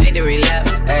be a victory lap.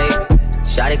 Hey,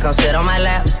 shawty come sit on my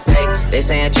lap. Hey, they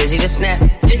saying Drizzy to snap.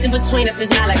 This in between us is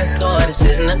not like a store, this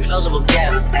isn't a closable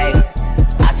gap. Hey,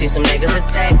 I see some niggas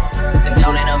attack and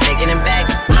don't end up making it back.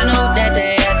 I know that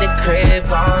they at the crib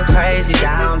going crazy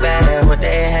down bad. What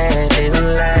they had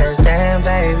didn't last, damn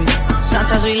baby.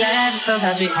 Sometimes we laugh,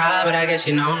 sometimes we cry, but I guess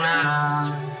you know now.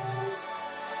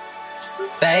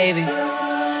 Baby,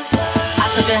 I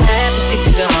took a half and she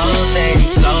took the whole thing.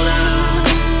 Slow down.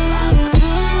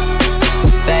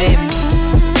 Baby,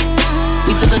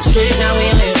 we took a trip, now we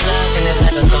on your block and it's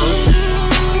like a ghost town.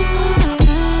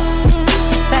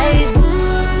 Baby,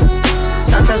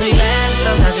 sometimes we laugh,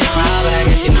 sometimes we cry, but I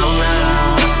guess you know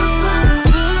now.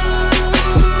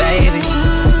 Baby,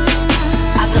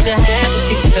 I took a half and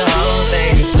she took the whole thing.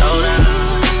 Slow down.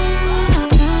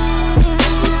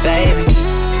 Baby,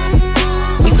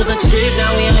 we took a trip,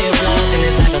 now we on your block and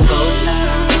it's like a ghost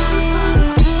town.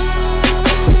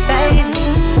 Baby,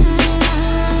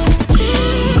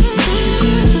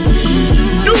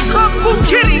 New Kung Fu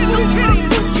Kitty.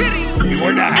 You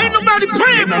are now Ain't nobody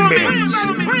praying in the for me. mix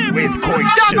with Point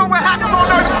Y'all Two. know what happens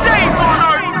on earth stays on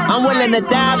earth. I'm willing to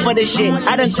die for this shit.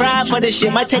 I done cried for this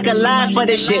shit. Might take a life for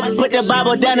this shit. Put the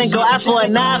Bible down and go out for a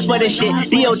knife for this shit.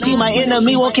 DOT, my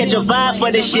enemy, won't catch a vibe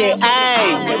for this shit.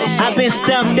 Ayy, I've been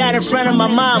stumped out in front of my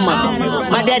mama.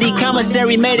 My daddy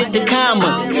commissary made it to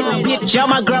commas. Bitch, all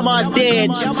my grandma's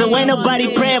dead, so ain't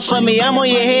nobody praying for me. I'm on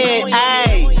your head.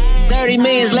 Ayy, 30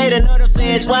 minutes later, know the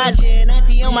feds watching.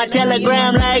 Auntie on my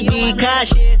telegram like, be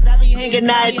cautious. I be hanging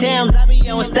out at Thames, I be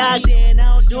on Stockton.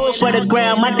 I don't do it for the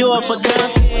gram, I do it for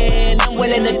content. I'm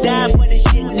willing to die for this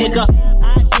shit, nigga.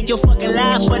 I take your fucking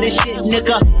life for this shit,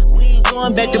 nigga.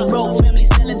 going back to broke, family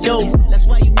selling dope. That's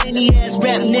why you many ass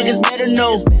rap niggas better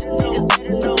know.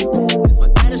 If I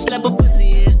gotta slap a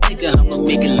pussy ass nigga, I'ma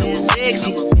make it look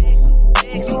sexy.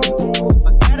 If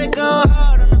I gotta go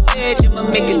hard on the bed, I'ma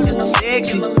make it look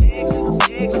sexy.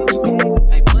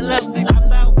 I pull up,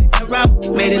 hop out, air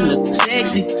out, made it look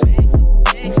sexy.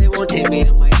 They won't take me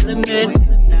out my element.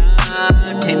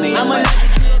 Nah, take me out. I'm a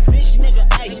bitch nigga,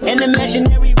 ayy. An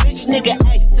imaginary rich nigga,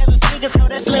 ayy. 7 figures, how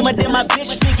that slimmer than my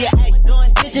bitch figure, ayy.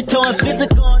 Going digital and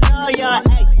physical on all y'all,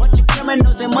 ayy. Bunch of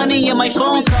criminals and money in my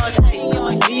phone calls,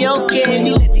 ayy. Be okay,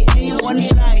 me let the A1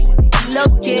 fly. Be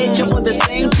okay, jump on the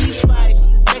same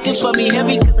G5. Checking for me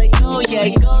heavy, cause I go, yeah, I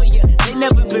go, yeah. They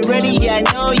never been ready, yeah,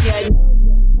 I know, yeah.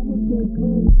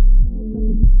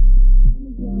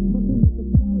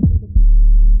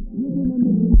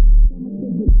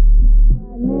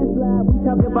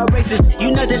 Talking about races,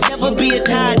 you know there's never be a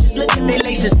tie. Just look at their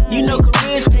laces. You know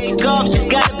careers take off, just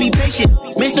gotta be patient.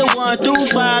 Mr. 1 through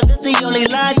 5, that's the only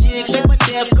logic. Fake my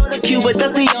death, go to Cuba,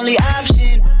 that's the only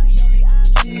option.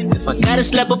 If I gotta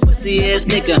slap a pussy ass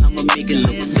nigga, I'ma make it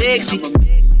look sexy.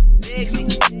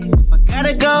 If I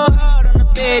gotta go hard on the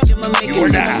bed, I'ma make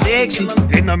it look sexy.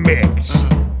 In the mix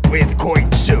with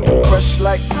Koitsu. Fresh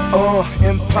like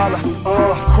Impala,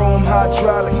 chrome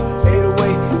hydraulics,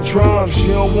 808 drums.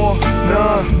 You don't want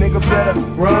none, nigga better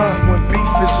run. When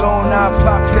beef is on, I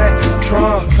pop that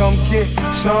drum. Come get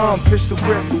some, pistol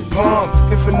grip, pump.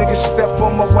 If a nigga step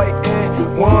on my white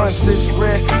end ones, it's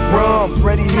red rum.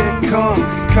 Ready, here come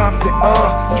Compton,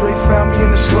 Dre found me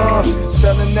in the slums,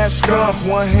 selling that skunk.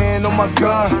 One hand on my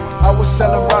gun. I was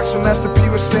selling rocks when Master P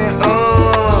was saying,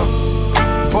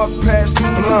 buck past the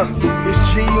blunt.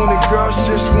 It's G on the girls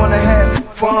just wanna have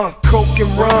fun. Coke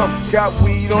and rum, got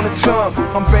weed on the tongue.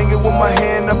 I'm banging with my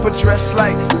hand up a dress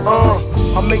like,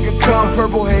 I make it come,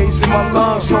 purple haze in my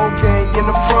lungs. Whole gang in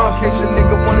the front, case a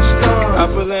nigga wanna stun. I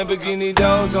put Lamborghini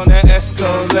doors on that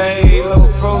Escalade. Low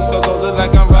pro solo, look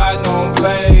like I'm riding on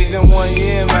blades. In 1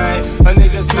 year, man, a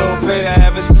nigga so paid. I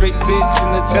have a straight bitch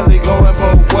in the telly going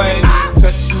both ways.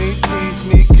 Touch me, tease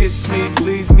me, kiss me,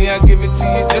 please me. I give it to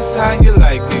you just how you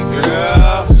like it,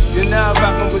 girl. You're now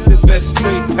rockin' with the best,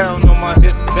 straight pound on my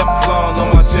hip, Teflon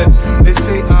on my chest. They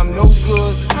say I'm no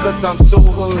good, cause I'm so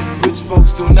hood. Rich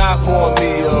folks do not want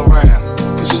me around.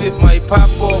 Cause shit might pop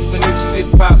off, and if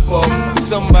shit pop off,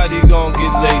 somebody gon'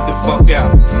 get laid the fuck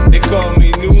out. They call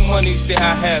me new money, say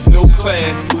I have no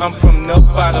class. I'm from the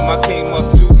bottom, I came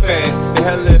up too fast. The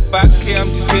hell if I care, I'm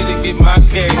just here to get my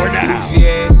cash. We're now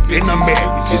ass in the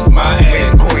mix it's my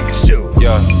ass. with Koitsu.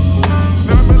 Yeah.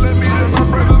 Now me let me let my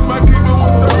brothers, my keeper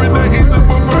was serving that eat the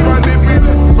book for my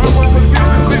bitches. My mama see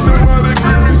that she know how to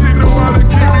creep me, she know how to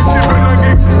keep me, she better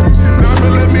get creepy. Now me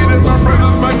let me let my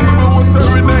brothers, my keeper was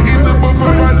serving that eat the book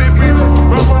for my bitches.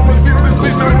 My mama see that she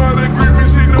know how to creep me,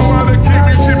 she know how to keep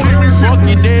me, she keep me, she. Fuck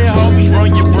your dead homies,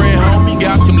 run your bread, homie.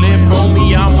 Got some left on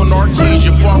me, I'm on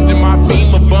Artesia, parked in my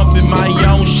Beamer, bumping my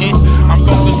own shit. I'm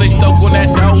focused, they stuck on that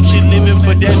dope shit, living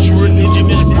for that true religion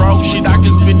is broke shit. I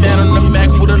can spin that on the Mac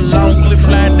with a long clip,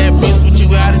 flying that bitch, but you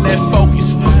out of that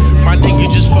focus. My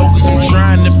nigga just focus, I'm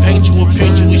trying to paint you a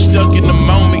picture, we stuck in the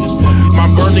moment. My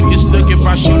burner gets stuck if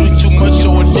I shoot it too much,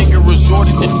 so a nigga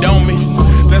resorted to doming.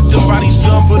 Let somebody's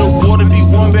son, but the water be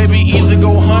one, baby, either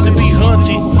go hunt or be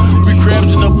hunted. We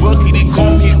crabs in a bucket, they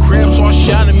call me a crab, so I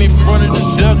shot him in front of the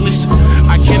Douglas.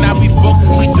 I cannot be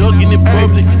fucking, we dugging in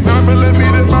public. Now me let me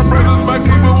let my brothers, my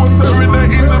keeper was serving that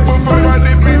eat the book for my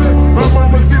bitches. My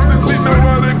mama see that she know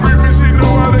how to creep me, she know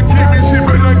how to keep me, she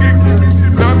better get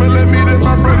creepy. Now me let me let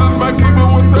my brothers, my keeper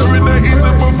was serving that eat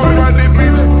the book for my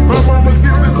bitches. My mama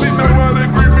see that she know how to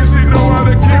creep me, she know how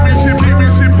to keep me, she keep me,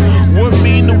 she. What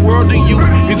mean the world to you?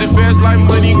 Is it fast like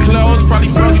money and clothes? Probably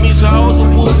fucking these hoes, or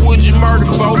what would you murder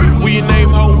for? Will your name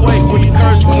hold weight when the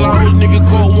curtains closed? Nigga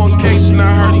called one case and I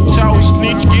heard he told.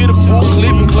 Snitch, get a full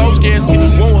clip and close casket.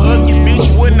 Won't hug you, bitch,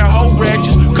 with the whole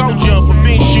ratchets. Go jumper,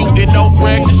 been shooting, no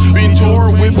practice. Been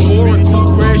touring with 4 and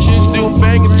cool crashing. Still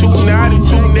banging, too naughty,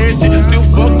 too nasty. Still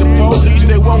fuck the police,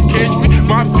 they won't catch me.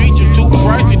 My feature too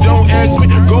pricey, don't ask me.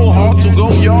 Go hard to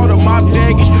go yard on my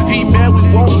baggage. He mad, we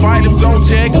won't fight him, don't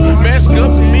tag him. Mask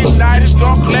up at midnight and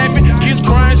start clapping. Kids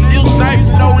crying, still sniping,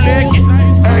 no legging.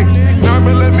 Hey, now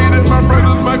me let me let my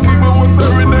brothers, my keeper was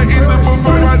serving that eat the book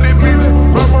for my bitches.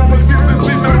 My mama see that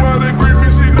she know how to creep me,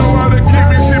 she know how to keep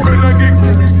me, she better get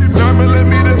creepy. Now me let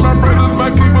me let my brothers, my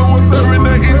keeper was serving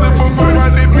that eat the book for my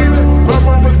bitches. My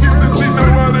mama see that she know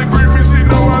how to creep me, she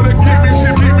know how to keep me, she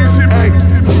keep me, she. Hey.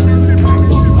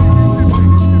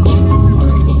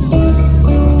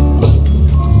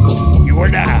 You are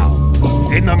now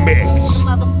in the mix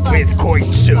with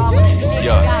Koitsu.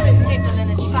 Yeah. Got a nickel in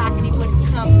his pocket, he wouldn't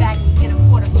come back and get a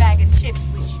quarter bag of chips.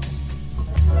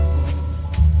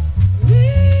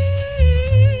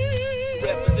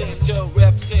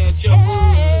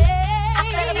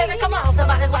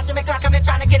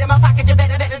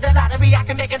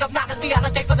 can make it obnoxious. Be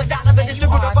honest, stay for the dollar, but it's the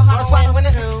root of a heart swallowing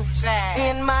it.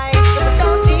 In my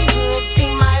dirty hood,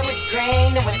 see my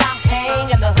restraint, and when I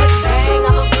hang and the hood bang,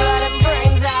 I'm a blood and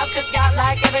brains out. Just got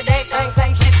like everyday things,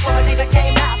 same shit for a nigga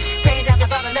came out. Paid out,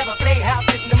 I never play house,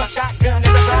 sitting in my shotgun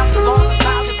in the round, the long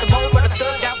smile, just the moment when I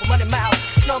stood down with money mouth.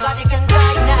 Nobody can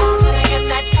die now, sitting in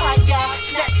that fire.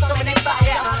 Next, so many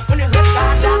fire. When the hood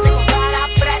finds out, they gon' ride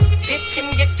out for that bitch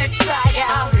can get to try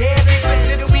out. Every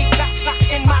little week, got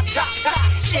in my drop top.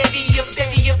 Chevy, your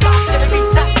baby, your box, till we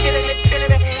stop killing it,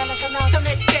 feeling it. Some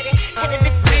it getting, and if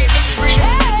it's real, it's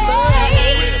real.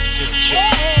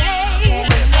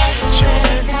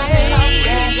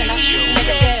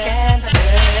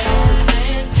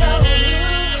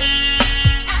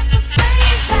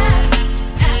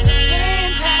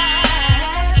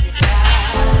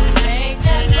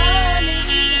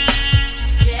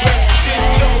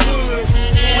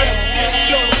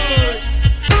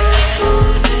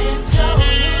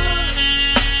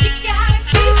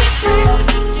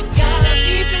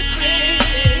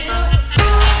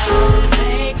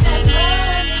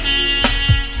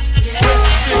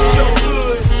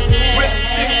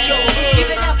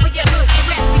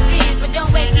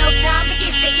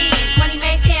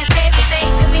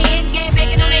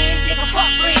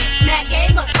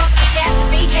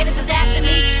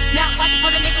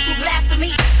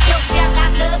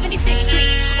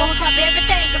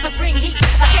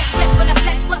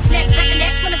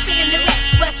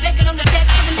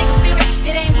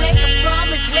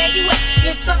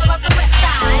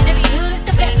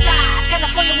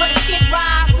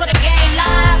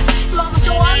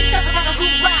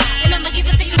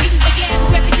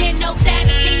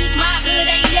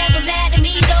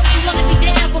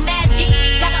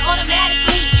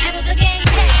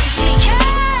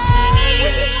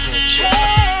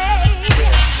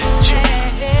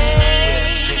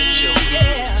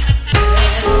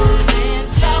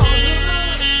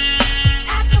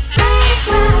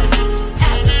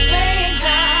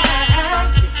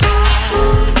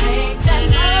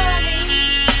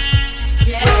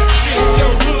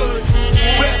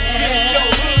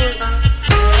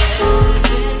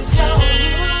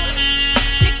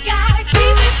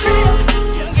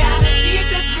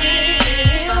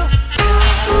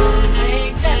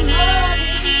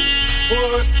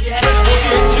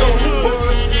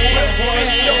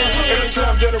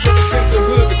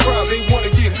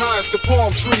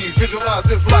 Visualize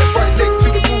this life right next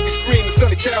to the movie screen. The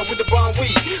sunny cow with the bomb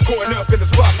weed. Going up in the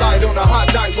spotlight on a hot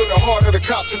night where the heart of the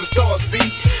cops and the stars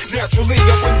beat. Naturally,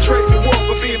 I wouldn't trade the world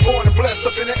for being born and blessed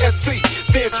up in the SC.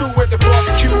 Staying true at the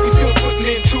barbecue. We still putting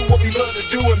into what we love to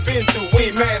do and been through.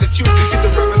 We ain't mad at you to get the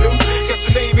revenue. Got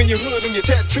your name in your hood and your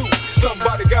tattoo.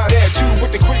 Somebody got at you with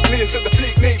the quickness and the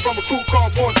big name from a crew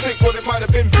called Born Sick. Well, it might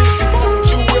have been busy. Bone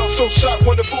Jewel, so shot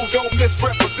when the fool don't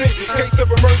misrepresent. Case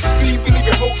of emergency, we leave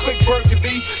your whole clique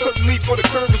burgundy. Certainly for the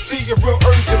currency, a real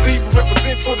urgently. We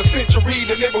represent for the century,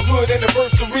 the neighborhood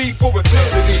anniversary for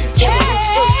eternity.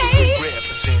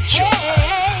 Represent your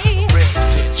hood.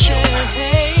 Represent your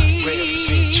hood.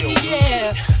 Represent your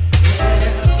hood.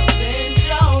 Represent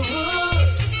your hood.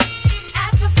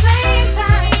 At the same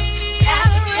time,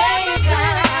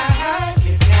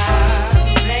 you gotta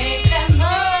make that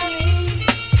money.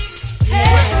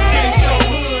 Represent your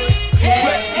hood.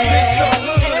 Represent your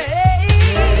hood.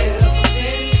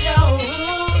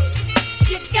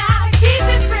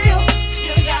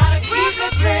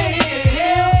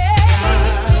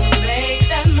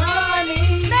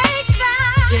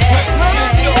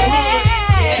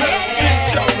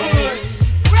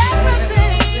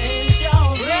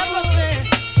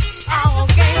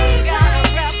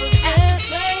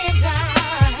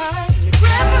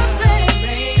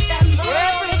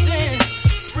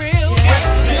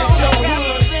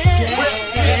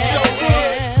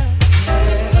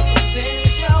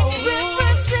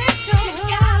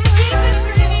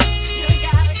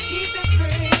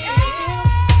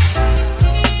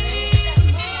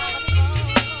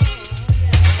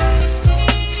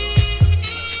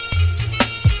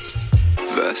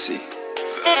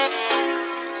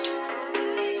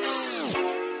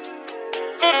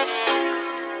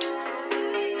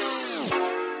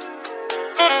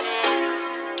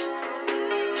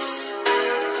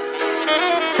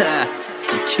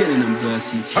 You're killing them,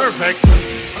 Versi. Perfect.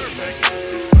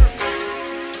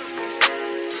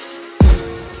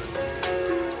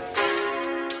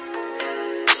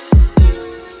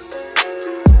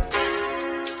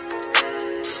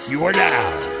 You are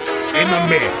now in the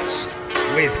mix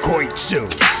with Koitsu.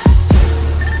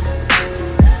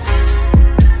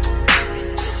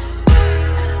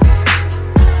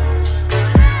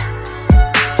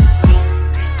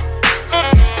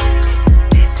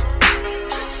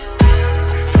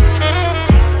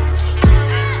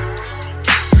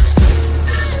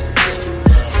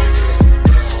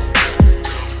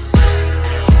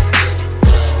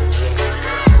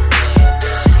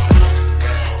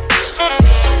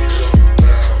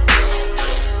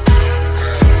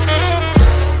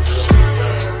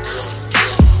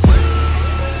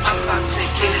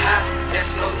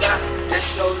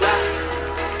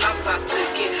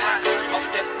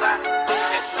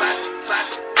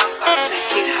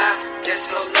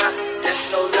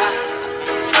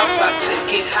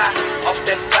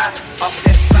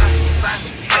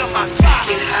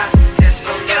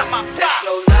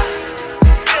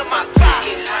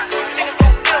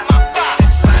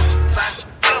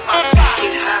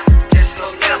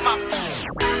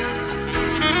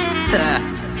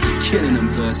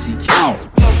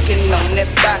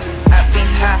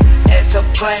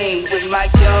 playing with my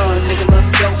young nigga look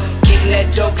dope. Getting that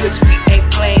dope cause we ain't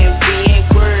playing. We ain't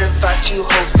worried about you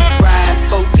hoes. Riding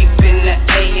 4 deep in the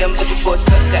AM looking for a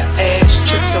sucker ass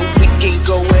trick so we can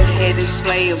go ahead and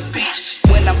slay a bitch.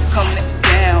 When I'm coming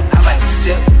down, I like to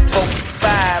sip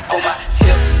 4-5 on my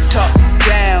hip. Talk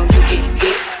down, you get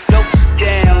hit. Notes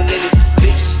down in this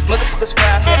bitch. Motherfuckers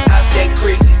round here out that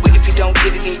creek. But if you don't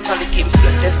get it, then you probably get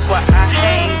flipped. That's why I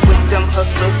hang with them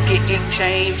hustlers getting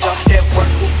change off that work.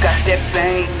 Who got that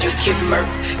bang? You get murked.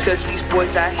 Cause these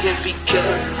boys out here be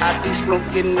killers. I be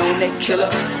smoking on that killer.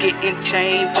 Getting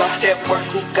change off that work.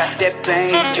 Who got that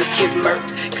bang? You get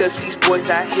murked. Cause these boys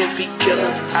out here be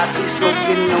killers. I be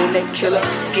smoking on that killer.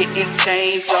 Getting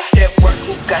change off that work.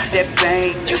 Who got that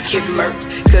bang? You get murked.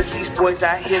 Cause these boys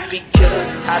out here be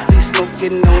killers. I be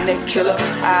smoking on that killer.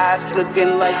 Eyes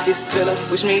looking like this pillar,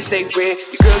 which means stay red.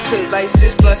 Your girl took like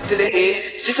 6 months to the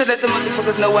head. Just so that the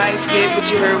motherfuckers know I ain't scared. But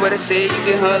you heard what I said, you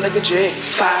get hung like a dread.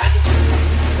 Fire.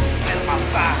 Feel my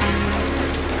fire.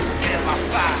 Feel my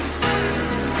fire.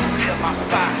 Feel my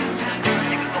fire.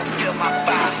 Niggas gon' feel my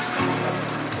fire.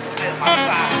 Feel my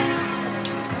fire.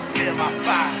 Feel my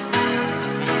fire.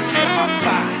 Feel my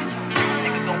fire.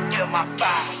 Niggas gon' feel my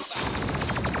fire.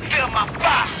 Feel my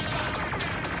fire.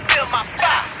 Feel my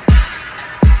fire.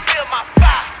 Feel my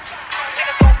fire.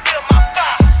 Niggas gon' feel my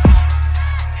fire.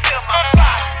 Feel my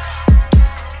fire.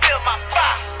 Feel my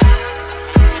fire.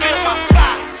 Feel my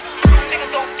fire.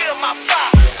 Niggas gon' feel my fire.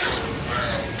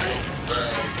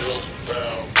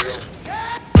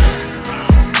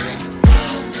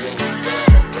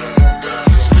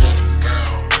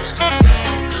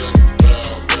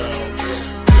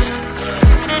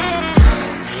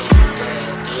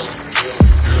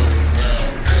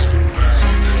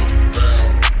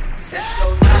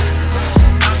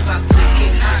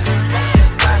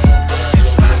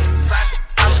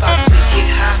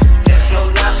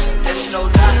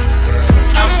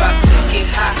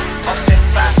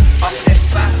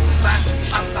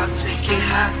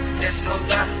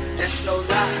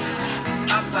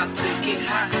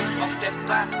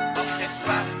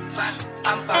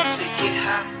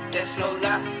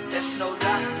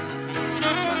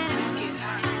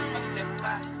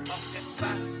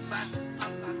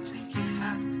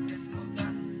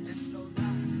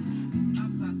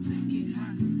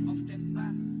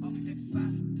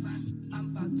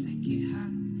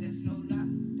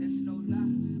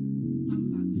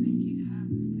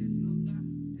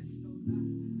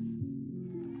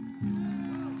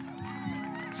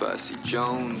 Bussy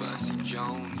Jones.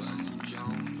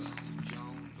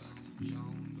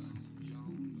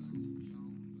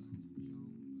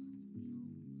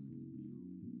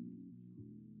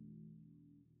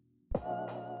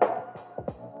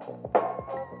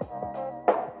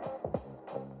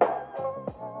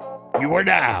 You are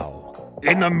now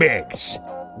in the mix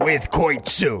with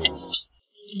Koitsu.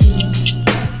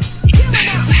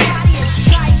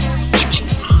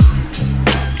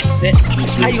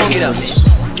 How you gonna get up there?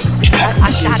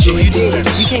 I shot you, you did.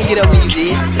 You can't get up when you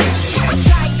did.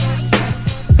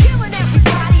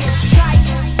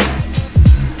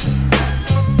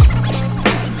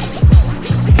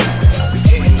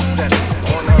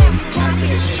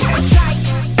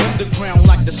 Underground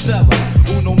like the cellar.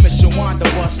 Uno mission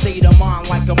wanderer. State of mind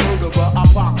like a murderer. I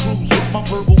pop cruise with my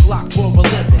verbal block for a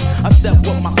living. I step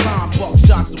with my sign, buck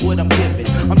shots is what I'm giving.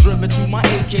 I'm driven to my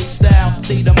AK style,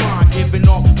 state of mind. Giving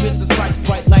off business lights,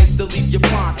 bright lights to leave you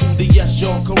blind. Through the yes,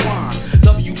 your Quran.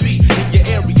 WB in your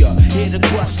area. Here to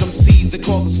crush some C's and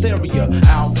call hysteria.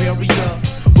 Alperia.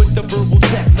 With the verbal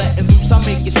tech, letting loose. I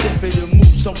make you stiff it and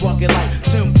move. Some rugged like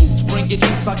Tim Boots. Bring your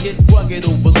troops, I get rugged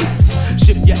over loops.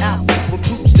 Ship you out like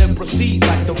recruits, then proceed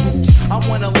like the roots. I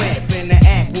wanna laugh in the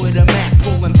act with a Mac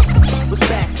pulling with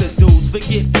stacks of dudes.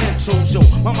 Forget pencils, yo.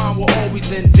 My mind will always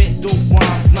invent dope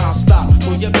rhymes non-stop.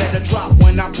 So you better drop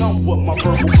when I come with my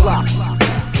verbal block.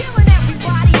 Killing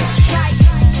everybody on sight.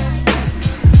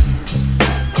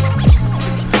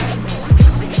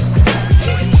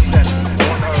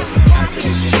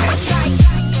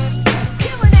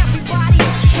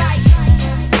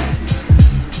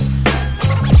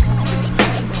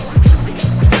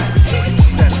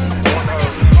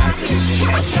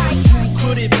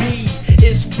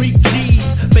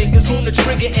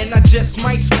 And I just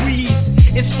might squeeze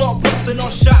and start busting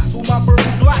on shots with my verbal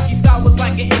blocky style was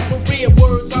like an infrared.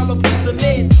 Words all a piece of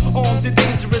lead, armed and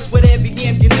dangerous with heavy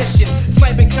ammunition,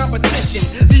 sniping competition,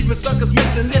 leaving suckers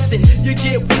missing. Listen, you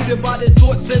get wounded by the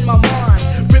thoughts in my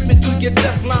mind, ripping through your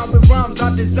Teflon with rhymes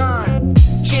I design.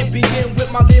 Champion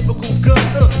with my lyrical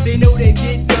gun, they know they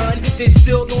get done, they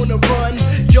still on the run.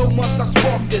 Yo, must I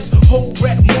spark this whole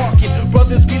rap market?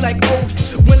 Brothers be like, oh,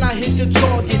 when I hit the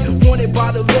target, wanted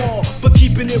by the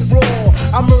keeping it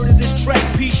raw. I murdered this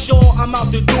track, P. Shaw, I'm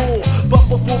out the door. But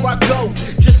before I go,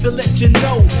 just to let you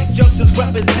know, youngsters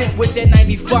represent with that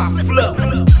 95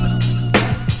 flow.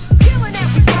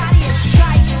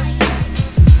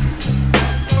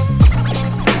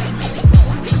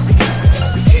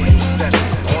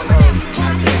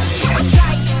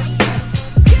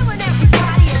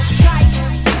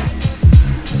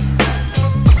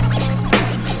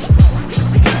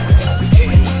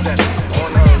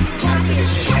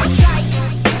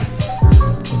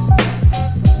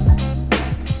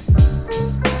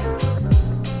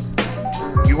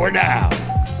 You are now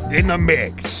in the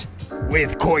mix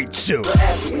with Koitsu.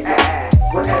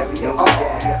 Wherever you are,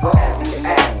 wherever you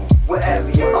at, wherever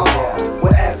you are,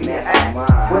 wherever you at,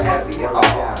 wherever you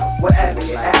are, wherever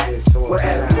you at,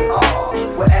 wherever you are,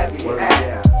 wherever you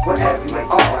at, wherever you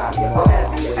are,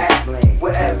 wherever you at,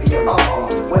 wherever you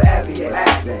are, wherever you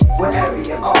at, wherever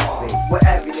you are,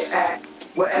 wherever you at,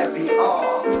 wherever you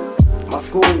are. My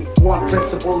school, one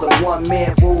principle and one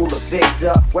man rule. A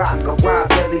victor, rock a rhyme,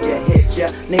 Billy to hit ya.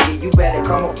 Nigga, you better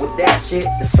come up with that shit.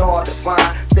 It's hard to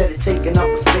find. Instead of taking up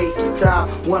a space and time,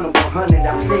 1 of 100,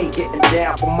 I stay getting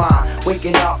down for mine.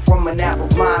 Waking up from an apple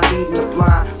blind, leading the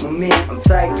blind. My man, I'm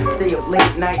tight. Stay up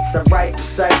late nights, I write the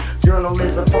sight.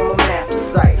 Journalism from a master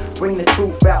site. Bring the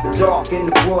truth out the dark in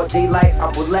the broad daylight.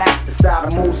 I relax, decide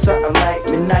to move something like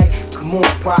midnight. Come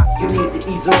on, Pop, you need to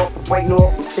ease off. Breaking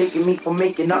off, mistaking me for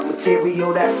making up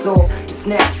material that's all. It's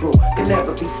natural, can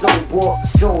never be so bored.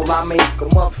 The soul, I make a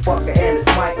motherfucker and it's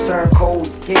my turn cold.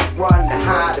 You can't run the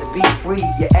high to be free,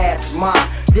 your ass is mine.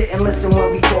 Didn't listen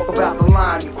when we talk about the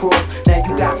line you cross. Now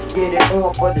you got to get it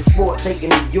on for the sport, taking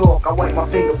New York. I wipe my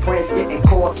fingerprints, getting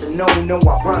coarse and no,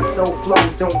 I run so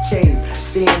flows don't change.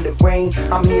 Stay in the rain,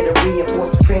 I'm here to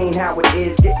reinforce the pain. How it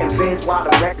is, getting biz while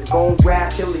the record gon'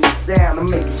 rap, killing the sound. I'm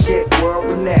making shit world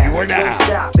renowned. You are now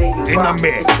stop, baby, in the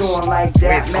mix like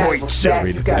with Koitsu.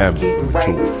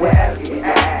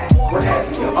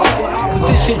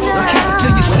 Opposition, now keep it to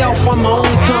yourself. I'm my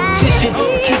own competition.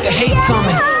 Keep the hate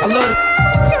coming. I love it.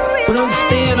 But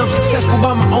understand I'm successful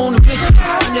by my own ambition.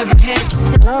 I never had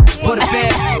but a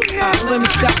bad. Let me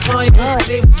stop lying.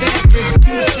 They was accurate.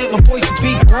 You said my voice would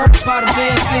be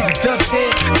Spider-Man, nigga, Dutch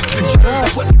head.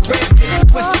 What the rap is,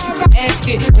 questions you can ask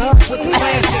it. With the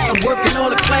classics, I'm working on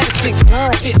the classics.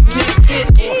 Shit,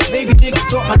 nigga, maybe niggas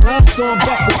thought my rhymes on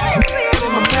buckle.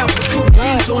 In my mouth with 2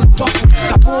 G's on the buckle.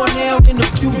 Got born now in the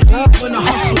few G's when I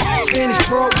hustle. Spanish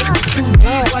bro with the 2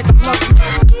 G's like a muscle.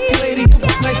 Lady, you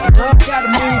was nice to love, gotta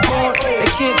move on. They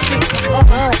can't take me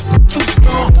too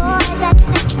strong.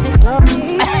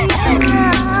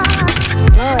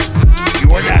 You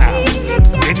are now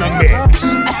in the mix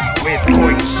with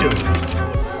Koitsu.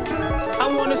 I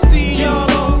wanna see y'all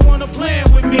who wanna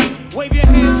plan with me. Wave your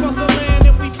hands across the land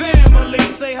if we family.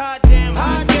 Say hot damn,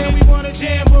 we want a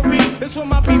jamboree. This for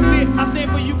my peeps here, I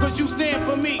stand for you cause you stand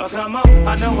for me. Come on,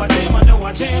 I know I jam.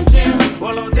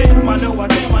 Well, oh damn, I know I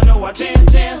jam.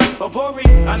 Oh, Bori,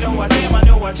 I know I jam.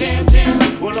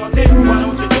 Well, oh damn, why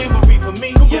don't you jamboree for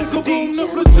me? Yes, indeed. The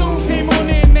platoon came on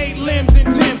in 8 limbs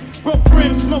and Timbs. Broke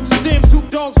rims, smoke stems, hoop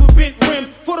dogs with bent rims.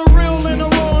 For the real and the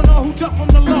raw and all who duck from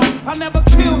the law. I never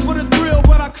kill for the thrill,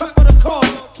 but I cut for the cause.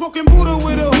 Smoking Buddha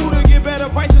with a hooter, get better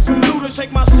prices from looters.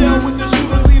 Shake my shell with the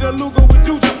shooters, lead a Luger with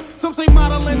Duja. Some say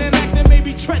modeling and acting may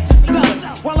be treacherous selling.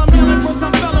 While I'm yelling, bros,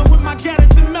 I'm felling with my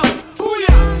Gaddington melon.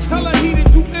 Booyah! Hella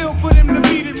heated, too ill for them to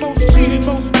beat it. Most cheated,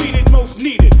 most weeded, most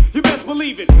needed. You best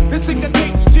believe it. This nigga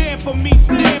dates jam for me,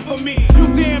 stand for me. You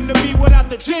damn to be without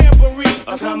the jamboree.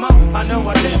 Come on, I know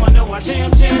I jam.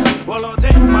 Well, oh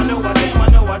damn, I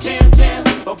know I jam.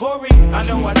 Oh, Bori, I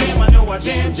know I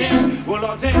jam. Well,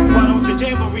 oh damn, why don't you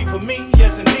jamboree for me?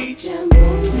 Yes, indeed.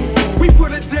 We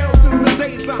put it down since the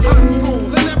days of high school.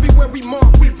 And everywhere we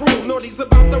mark, we rule. Naughty's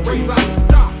about to raise our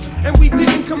stock. And we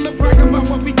didn't come to brag about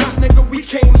what we got, nigga, we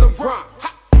came to rock.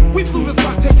 We flew the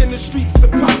spot, taking the streets to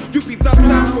pop. You peeped us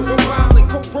down for a while and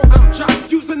co-bro out chop.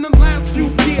 Using the last few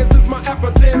years as my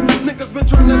evidence. Niggas been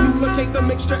trying to duplicate the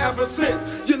mixture ever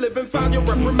since. You live and foul, you're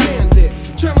reprimanded.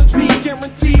 Challenge me,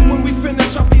 guaranteed when we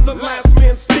finish, I'll be the last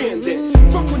man standing.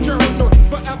 Fuck with your naughties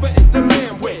forever in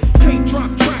demand when can't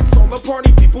drop tracks on the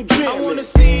party, people jamming. I wanna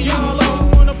see y'all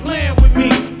who wanna plan with me.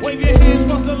 Wave your hands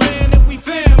across the land if we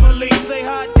family. Say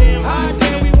hot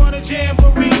damn, we want a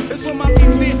jamboree. It's for my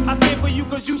peeps here, I stand for you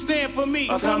cause you stand for me.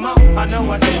 Come on, I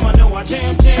know I jam.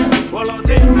 Well, oh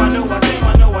damn, I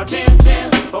know I jam.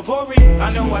 Oh, Bori, I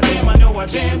know I jam.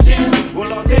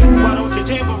 Well, oh damn, why don't you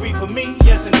jamboree for me?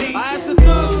 Yes, indeed. I asked the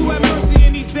thugs who have mercy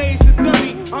in these days is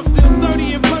dirty. I'm still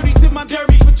sturdy and flirty to my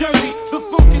derby for Jersey. The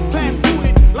funk is past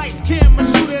booted, lights, camera,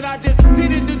 shoot it. I just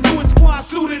did it to do it, squad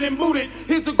suited and booted.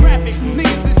 Here's the graphic,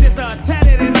 niggas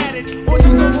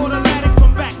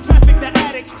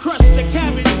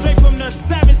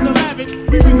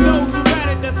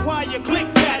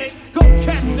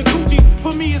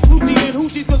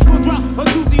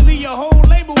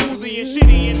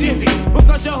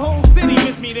Cause your whole city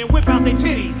miss me, then whip out their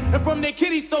titties. And from their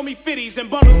kitties throw me fitties and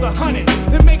bundles of hundreds.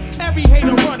 Then make every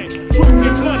hater run it, drunk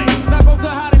and blunt it. Now go to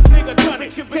how this nigga done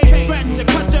it. Can't scratch ya,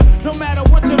 cut ya. No matter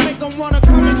what you make them wanna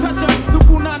come and touch ya. The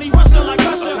Punani Russia like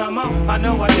Usher. Come on, I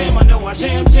know I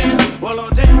jam, jam. Well, oh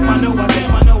damn, I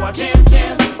know I jam,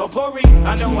 jam. Oh, Bori,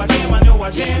 I know I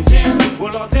jam, jam.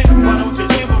 Well, oh damn, why don't you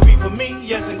jamboree for me?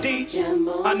 Yes, indeed.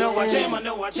 I know I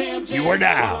jam, jam. You are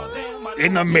now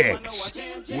in the mix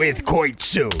with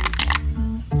Koitsu.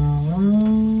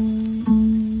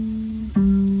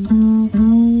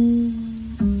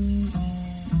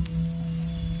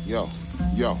 Yo,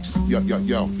 yo, yo, yo,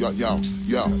 yo, yo, yo,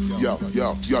 yo, yo,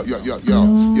 yo, yo, yo, yo, yo,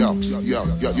 yo, yo,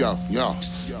 yo, yo, yo.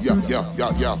 Yeah, yeah,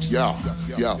 yeah, yeah, yeah,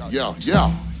 yeah, yeah, yeah, yeah,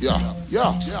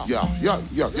 yeah, yeah,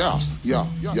 yeah, yeah, yeah,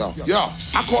 yeah, yeah.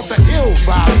 I call the ill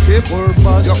vibe tip. Word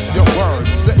buzz. Yo, word.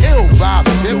 The ill vibe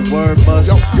tip. The word buzz.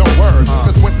 Yo, word.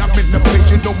 Cause when I'm in the place,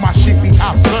 you know my shit be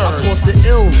absurd. I call the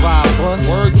ill vibe buzz.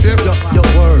 Word tip. Yo,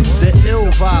 word. The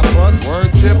ill vibe buzz.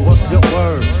 Word tip. Yo,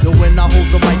 word. Yo, when I hold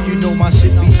the mic, you know my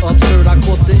shit be absurd. I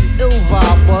call the ill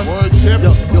vibe buzz. Word tip.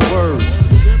 Yo, word.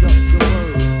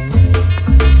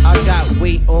 I got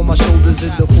weight on my shoulders in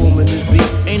the form of this beat.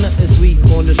 Ain't nothing sweet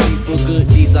on the street for good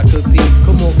deeds I compete.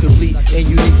 Come on, complete and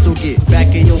unique, so get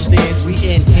back in your stance. We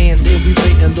enhance and we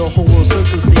play in the whole world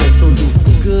circumstance. So do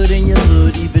good in your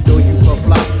hood, even though you a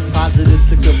flop. Positive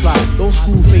to comply. Don't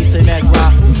screw face and act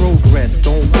right. Progress,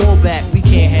 don't fall back. We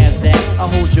can't have that. I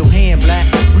hold your hand, black.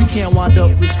 We can't wind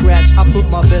up with scratch. I put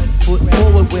my best foot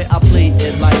forward where I play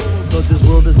in life. Cause this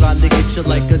world is bound to get you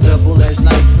like a double-edged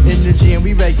knife. In the gym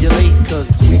we regulate,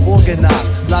 cause we organize.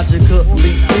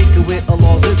 Logically think with a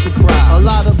law's enterprise. A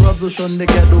lot of brothers from the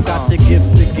ghetto got the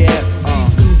gift to gab.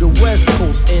 East to the west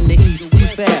coast and the east we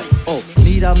fab. Oh,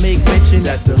 need I make mention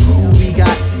that the crew we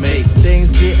got make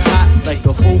things get hot like a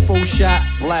fofo shot.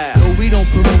 Blast. No, we don't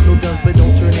promote no guns, but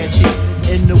don't turn that cheap.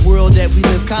 In the world that we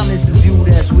live, kindness is viewed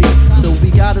as weak. So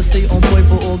we gotta stay on point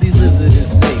for all these lizards and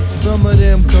snakes. Some of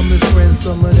them come as friends,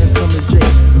 some of them come as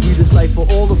jakes. We decipher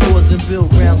all the frauds and build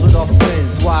grounds with our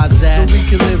friends. Why's that? So we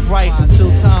can live right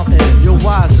until time ends. Yo,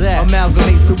 why's that?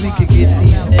 Amalgamate so we can get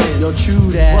these ends. Yo,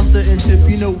 true that. What's the end tip?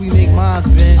 You know we make minds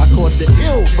bend. I caught the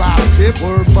ill vibe tip.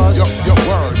 Word buzz. Yo,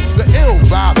 word. The ill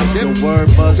vibe tip. The word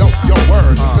buzz. Yo,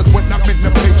 word. Cause when I'm in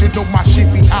the place, you know my shit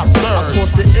be absurd. I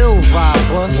caught the ill vibe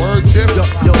buzz. Word tip.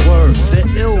 Yo, word. The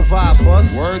ill vibe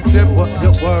buzz. Word tip.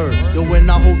 Yo, word. Yo, when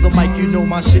I hold the mic, you know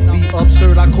my shit be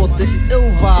absurd. I caught the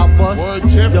ill vibe buzz. Word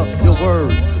tip. Yo,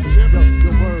 word.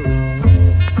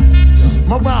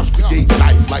 My rhymes create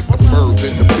life like the birds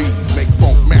and the bees. Make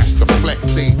funk master flex,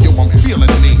 say, yo, I'm feeling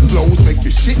these flows. Make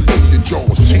your shit in the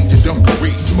jaws, change your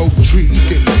dungarees. Smoke trees,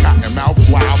 get cotton mouth,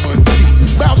 wild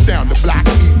munchies. Bounce down the block,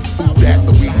 eat food at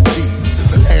Luigi's.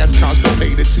 Ass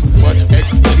constipated, too much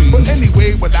extra cheese. But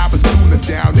anyway, when I was cooling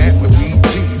down at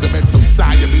Luigi's, I met some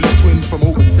Siamese twins from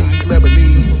overseas,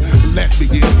 Lebanese.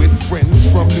 Lesbians with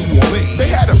friends from New Orleans. They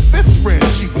had a fifth friend,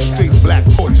 she was straight black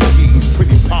Portuguese.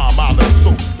 Pretty palm olive,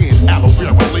 soap skin, aloe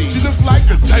vera leaves. She looked like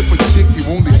the type of chick you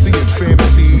only see in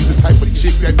fantasies. The type of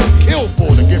chick that you kill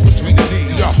for to get between the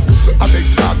knees. Yo, I make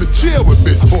time to chill with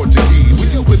Miss Portuguese.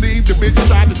 Would you believe the bitch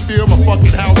tried to steal my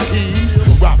fucking house keys?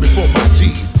 Rob me for my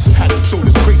G's. Had to show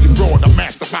this crazy broad, I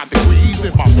mastered my degrees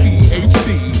and my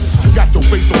PhDs. Got your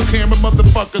face on camera,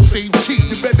 motherfucker, save cheese.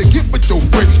 You better get with your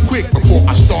friends quick before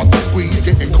I start to squeeze.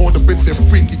 Getting caught up in them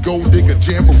freaky gold digger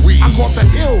jamboree. I call the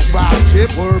ill vibe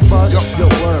tip. Word buzz. Yo,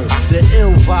 word. The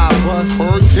ill vibe buzz.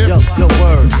 Word tip. Yo,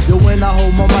 word. Yo, when I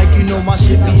hold my mic, you know my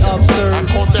shit be absurd. I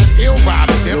call that ill vibe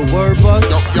tip. Yo, word buzz.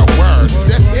 Yo, word.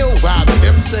 That ill vibe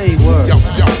tip. Say word. Yo,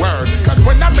 word. Cause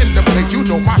when I'm in the place, you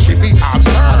know my shit be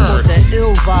absurd. I call that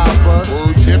ill vibe buzz.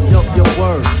 Word tip. Yo,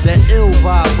 word. That ill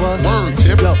vibe buzz. Word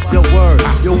tip. Yo, word.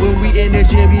 Yo, when we in the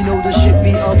gym, you know the shit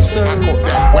be absurd. I call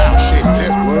that wild shit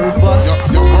tip. Word buzz.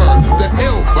 Yo, word. The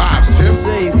ill vibe tip.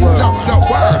 Say word. Yo,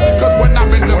 word. Cause when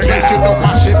I'm in the place, you know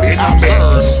my shit be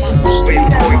absurd.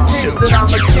 I'm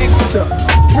a gangster,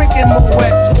 drinking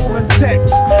Moet's over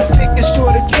text, making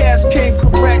sure the cash came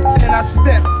correct. Then I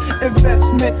step,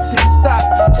 investments in stock,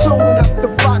 sold up the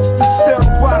box to sell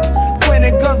rocks.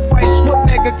 Winning gunfights with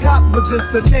nigga cops, but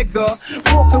just a nigga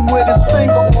walking with his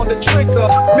finger on the trigger.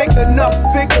 Make enough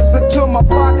figures until my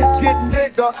pockets get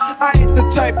bigger. I ain't the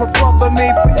type of brother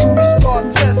made for you to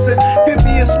start testing. Give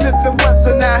me a Smith &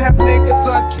 Wesson, I have niggas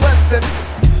undressing.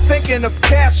 Thinking of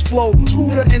cash flow,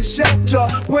 food and shelter.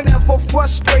 Whenever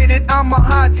frustrated, I'ma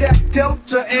hijack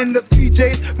Delta and the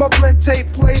PJs. My blend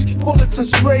tape plays, bullets and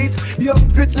sprays. Young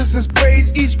bitches is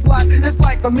braids. Each block is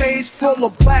like a maze full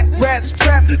of black rats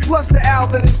trapped. Plus the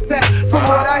album is back. From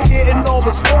what I hear in all the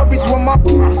the stories when my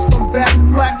boots come back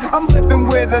black. I'm living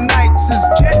where the nights is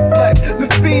jet black. The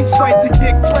fiends fight to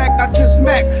get crack. I just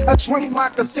max. I drink my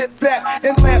cassette back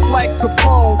and laugh like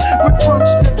Capone. With drug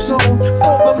strips on,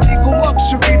 all the legal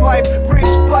luxury life.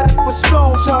 Rings flooded with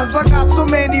stones homes. I got so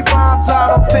many rhymes, I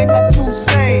don't think I'm too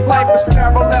sane. Life is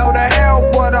parallel to hell,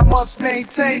 but I must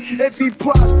maintain it be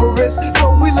prosperous.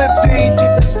 So we live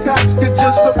dangerous. Cops could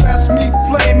just arrest me,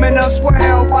 blaming us for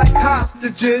hell like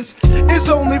hostages. It's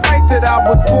only right that I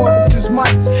was born with these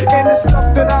mics, and the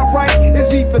stuff that I write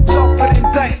is even tougher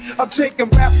than dice. I'm taking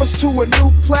rappers to a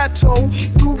new plateau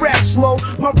through rap slow.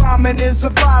 My rhyming is a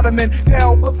vitamin,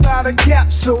 hell without a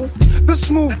capsule. The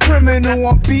smooth criminal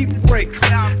on beat breaks.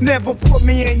 Never put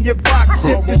me in your box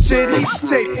if the shit eats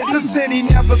tape. The city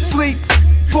never sleeps,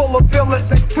 full of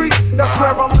villains and creeps. That's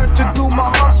where I learned to do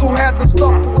my hustle, had the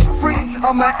stuff for free.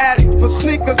 I'm an addict for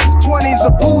sneakers, 20s a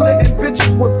Buddha and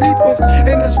bitches with beepers.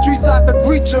 In the streets I the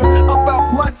preacher,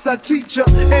 about blunts I teach her.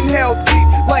 Inhale deep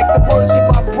like the words in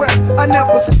my breath. I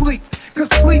never sleep, cause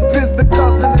sleep is the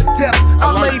cousin of death.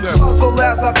 I lay puzzle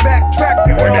as I backtrack.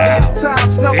 You are now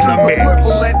times, in the mix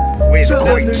with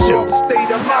Koitsu.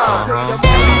 State of mind. I'm a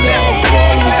bubble in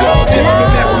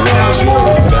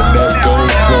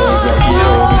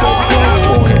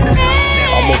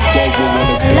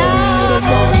a belly and a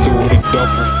monster with a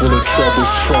duffel full of troubles.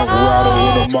 Trunk rider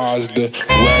with a Mazda,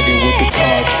 wagon with the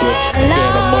Contra,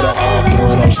 Phantom of the Opera,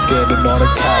 and I'm standing on a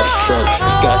cop's truck,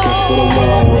 stacking for the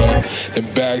long run. And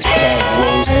bags packed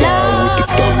roadside with the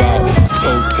thumb out,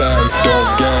 toe tag, don't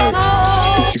gang,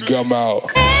 spit your gum out.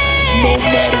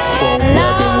 Nomadic chrome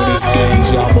grabbing when it's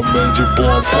danger. I'm a major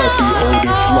born puppy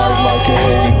holding flight like a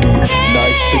hanger dude.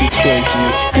 Knife to the trachea,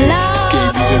 spit,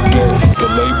 scabies and bed. The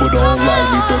label don't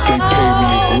like me, but they pay me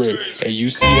a grip. And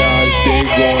you see how his day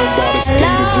going by the state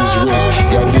of his wrist.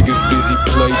 Y'all niggas busy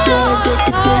play dough and bet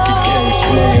the bacon came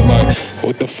swinging like,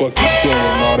 what the fuck you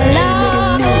saying? All the aim and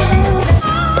a miss.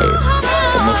 Hey,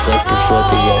 I'ma fuck the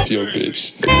freckles off your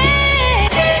bitch, nigga.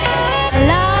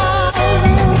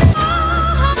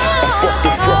 Fuck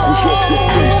the freckles off your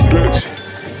face, bitch.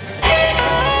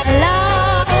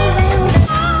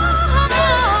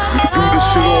 We can do this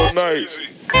shit all night.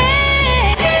 I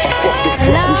fuck the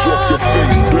freckles off your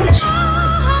face, bitch.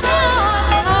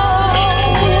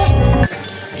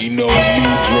 You know me,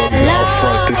 drugs out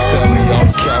front the telly. I'm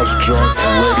couch drunk,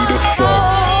 ready to fuck.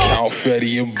 Count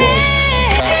Fetty and Bucks.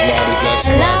 Pack ladders that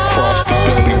slap across the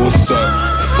belly. What's up?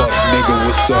 Fuck nigga,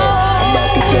 what's up? I'm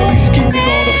at the deli scheming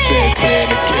on a Fanta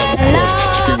and a Camel Crush.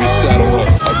 Screaming saddle up,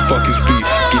 I fuck his beat,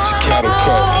 get your cattle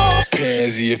cut.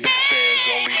 Pansy if the fans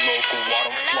only local. Why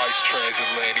them flights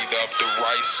transatlantic up? The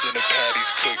rice and the patties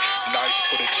cooked. Nice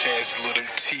for the chance, little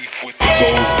teeth with the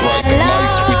goals bright. The light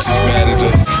switches mad at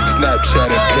us.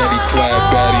 Snapchat and panty clad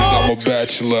baddies. I'm a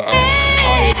bachelor, I'm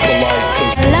high and polite,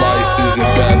 cause police is in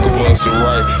back of us,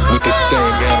 alright. With the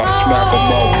same hand I smack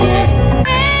them up with.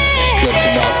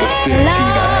 Stretching out the 15 I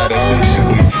had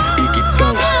initially. Iggy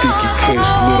thump, sticky kush,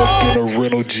 lit up in a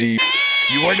rental Jeep.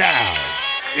 You are now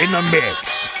in the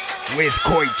mix with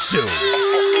Koitsu.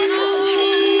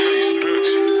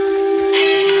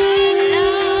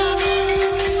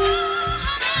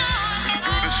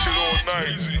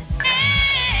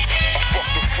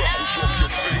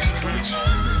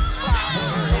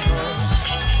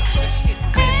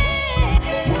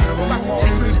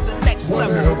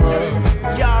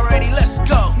 Y'all ready? Let's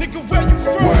go. Nigga, where you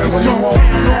from? It's Stone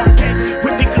Town all day.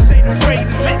 When niggas ain't afraid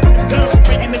to let them guns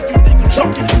swinging. If you think I'm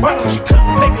joking, why don't you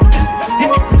come pay a visit?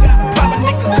 And if you got a problem,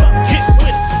 nigga, come get with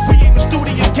us. We ain't the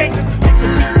studio gangsters, nigga,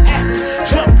 we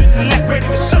act. Jump in the lap, ready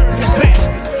to serve the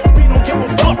bastards. We don't give a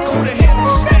fuck who the hell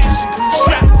is smashing.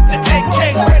 Strapped with the AK,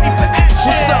 ready for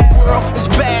action. What's up, world? It's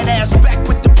badass back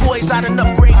with the boys. I done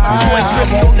upgrade my toys,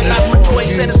 really organize my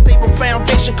toys. Set a stable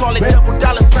foundation, call it $$.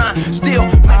 Still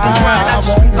make a grind, I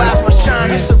just revise my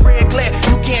shine. It's a red glare,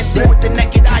 you can't see with the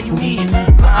naked eye you need.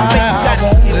 Blind faith, you gotta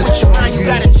see it with your mind. You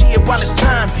gotta G it while it's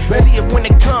time. See it when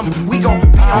it come, we gon'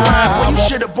 be online. Boy, you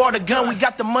should've bought a gun, we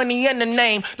got the money and the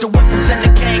name. The weapons and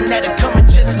the gang that'll come and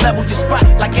just level your spot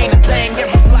like ain't a thing.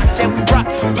 Every block that we rock,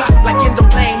 pop like Indo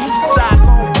Lane. Eastside,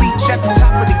 Long Beach, at the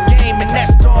top of the game. And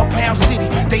that's Dog Pound City.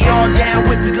 They all down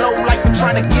with me, low life for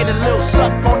trying to get a little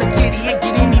suck on the titty. It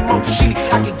get any more shitty.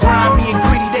 I get grimy and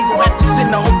gritty. They gon' have to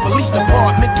send the whole police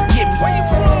department to get me. Where you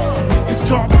from? It's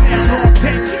Dog Pound all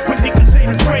day. When niggas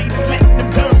ain't afraid of letting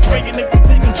them guns spraying. If you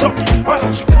think I'm joking, why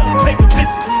don't you come pay a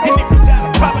visit? And if you got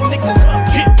a problem, nigga, come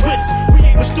get with us. We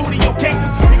ain't the studio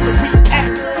gangsters, nigga, we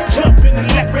act. Jump in the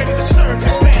lap, ready to serve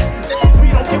the bastards.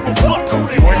 We don't give a fuck who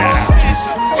the hell is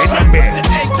smashing. Strap with the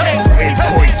AK, ready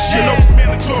for action. You know it's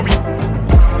mandatory.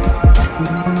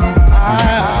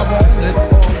 I want it.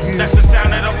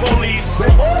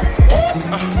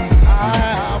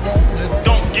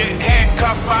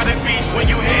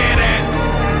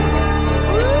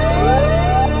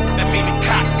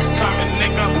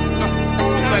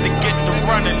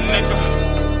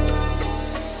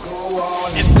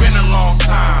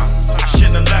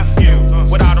 have left you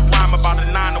without a rhyme about a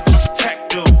 9 to what the tech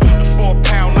do. The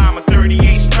 4-pound lima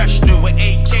 38 special with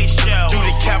AK shells. Do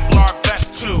the Kevlar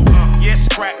vest too. Yeah,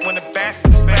 scrap when the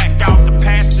bastards back out. The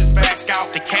pastors back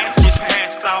out. The caskets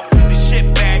passed out. The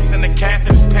shit bags and the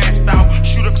catheters passed out.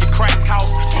 Shoot up the crack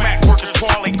house. Smack workers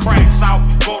falling cracks out.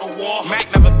 Go to war.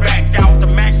 Mac never back out. The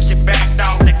Macs get backed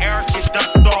out. The Airs get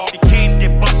dust off. The K's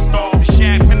get bust off. The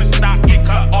shaft in the stock get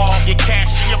cut off. Your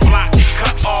cash in your block get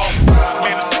cut off.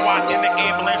 Man, a SWAT in the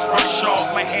ambulance rush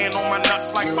off. My hand on my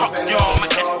nuts like fuck y'all. My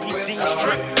SPG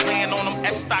strip. Laying on them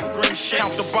S-stock green shit.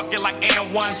 Count the bucket like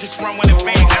N1. Just run when the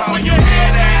van comes. When you hear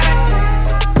that,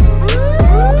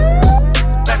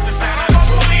 that's the sound of the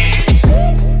police.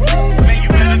 Man, you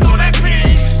better throw that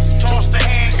piece. Toss the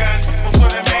handgun before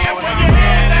the man. When you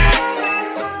hear that,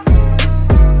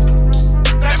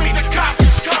 that mean the cops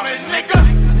is coming, nigga.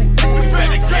 You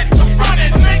better get to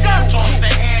running, nigga. Toss the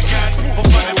handgun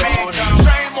before the man comes.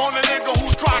 Shame on the nigga who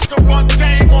tried to run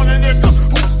game on the nigga.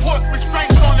 Who put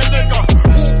restraints on the nigga.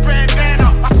 Who bandana,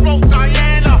 I smoke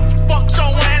Diana. Fuck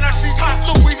Joanna, she hot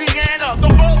Louisiana. The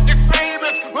road is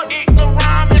famous, but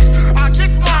ignoramus. I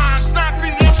get mine,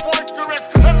 snapping and boisterous.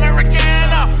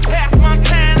 Americana, half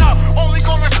Montana. Only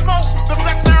gonna smoke the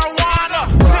black marijuana.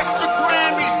 Check the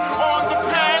Grammys on the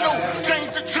panel. Change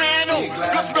the channel,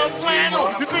 cut the flannel.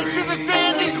 You think she was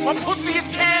dandy? My pussy is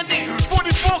candy.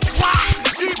 44 clock,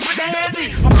 deep with handy.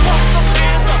 I'm fucked the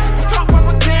panda, we talk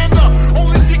propaganda.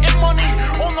 Only getting money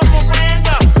on the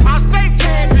veranda. I stay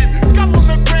candid,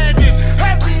 government branded,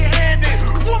 heavy-handed,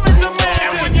 woman demanded.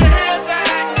 And when you hear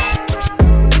that,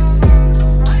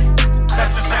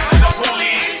 that's the sound of the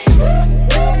police.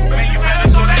 Man, you better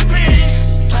throw that piece.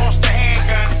 Toss the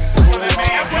handgun before the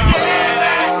man comes. When you hear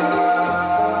that,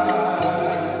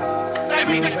 that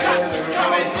mean the cops is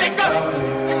coming, nigga.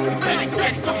 You better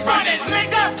get to running,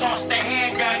 nigga. Toss the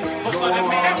handgun before the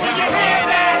man. When you hear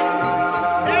that,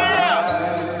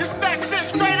 yeah, this that shit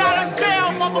straight out of jail,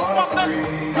 motherfuckers.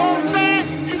 Know what I'm saying?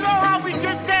 You know how we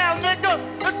get down, nigga.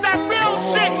 It's that real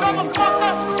shit,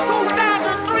 motherfucker.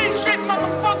 2003 shit,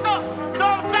 motherfucker. Know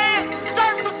what I'm saying?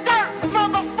 Dirt for dirt,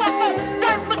 motherfucker.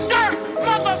 Dirt for dirt,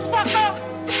 motherfucker.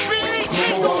 Really,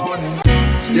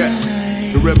 Yeah,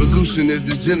 the revolution is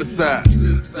the genocide.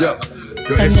 Yup,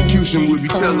 your execution will be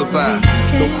televised.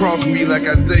 Don't cross me like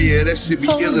Isaiah, that shit be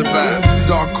ill-advised.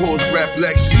 Dark horse, rap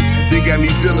black sheep, they got me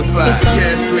vilified.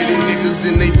 Castrated niggas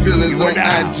in they feelings on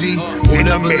IG. Won't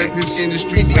ever let this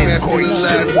industry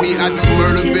demasculinize me. I just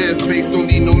murder bare-face, don't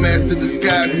need no mask to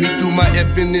disguise me. Through my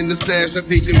effing in the stash, I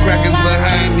think the crackers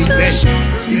behind me.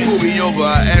 He pulled me over,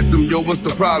 I asked him, yo, what's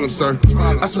the problem, sir?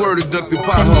 I swear to duck the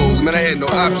potholes, man, I had no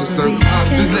option, sir.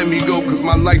 Just let me go, cause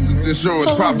my license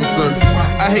insurance proper, sir.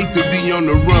 I hate to be on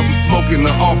the run for smoking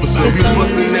the officer. He was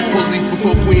busting that police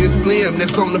before Queen and Slim,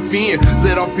 that's on the fin.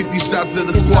 Let off 50 shots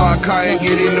of the squad car and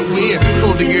get in the wind.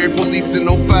 Told the Gary police in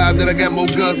 05 that I got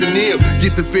more guns than them.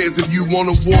 Get the feds if you want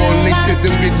a war, and they sent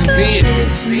them bitches in.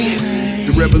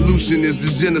 The revolution is the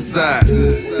genocide.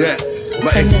 Yeah. My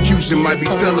execution might be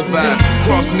televised.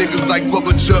 Cross niggas like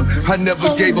Bubba Chuck, I never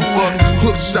gave a fuck.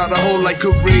 Hook shot a hole like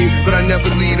Kareem, but I never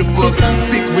lead a fuck.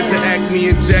 Sick with the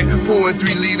acne and Jack, pouring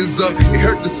 3 liters up. It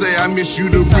hurt to say I miss you,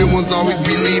 the real ones always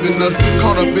be leaving us.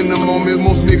 Caught up in the moment,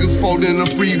 most niggas folding and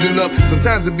freezing up.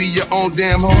 Sometimes it be your own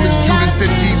damn homies, Judas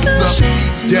set Jesus up.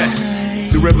 Yeah.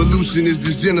 The revolution is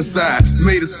just genocide.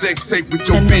 Made a sex tape with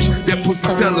your bitch, that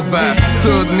pussy televised.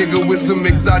 Thug nigga with some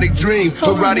exotic dreams,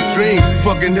 erotic dreams.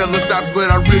 Fucking hella thoughts, but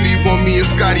I really want me a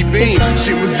Scotty Beam.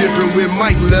 Shit was different when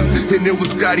Mike left, and it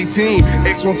was Scotty Team.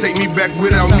 X won't take me back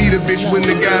without me, the bitch when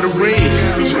they got a ring.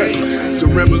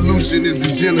 The revolution is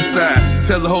the genocide.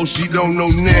 Tell the hoe she don't know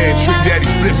Nan, trick daddy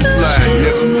slip and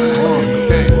slide.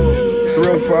 Yeah.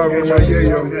 Real 5 in my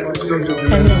yayo, subject to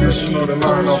additional the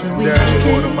line off the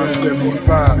dashboard of my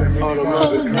 75.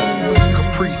 Automatic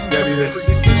Caprice, that is.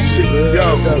 Shit, yo.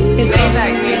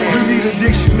 You need a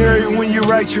dictionary when you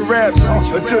write your raps.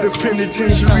 Until the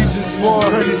penitentiary just for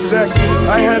 100 seconds.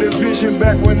 I had a vision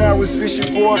back when I was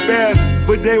fishing for a bass,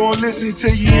 but they won't listen to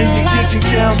you in your kitchen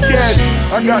count cash.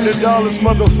 I got the dollars,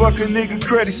 motherfucker, nigga,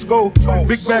 credit scope.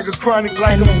 Big bag of chronic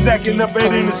like I'm stacking up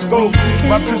at in the scope.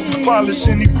 My pistol polish,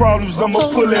 any problems,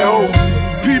 I'ma pull that hoe.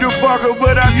 Peter Parker,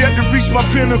 but I've yet to reach my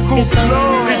pinnacle.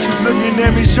 Bitches looking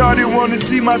at me, shawty wanna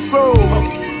see my soul.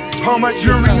 All my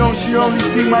jewelry on, she only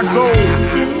see my gold.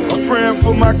 I'm praying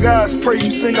for my guys, pray you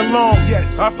sing along.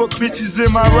 I fuck bitches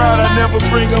in my ride, I never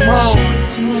bring them home.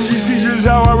 She sees just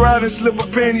how I ride and slip her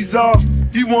panties off.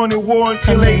 He wanted war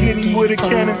until they hit him with a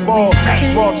cannonball.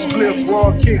 Spark spliff,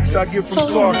 raw kicks, I get from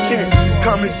Clark Kent.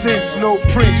 Common sense, no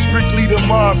print, strictly the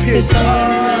mob hits.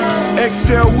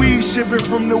 XL weed shipping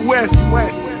from the west.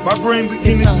 My brain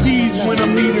begin to seize when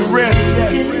I'm needing rest.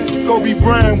 Kobe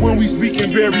Bryant when we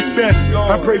speaking very best.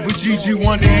 I pray for Gigi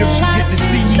one day if she get to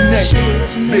see me next.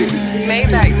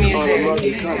 Maybach music.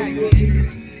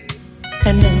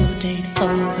 And no date for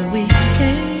the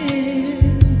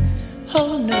weekend.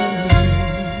 Oh no,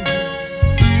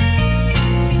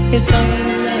 it's all love.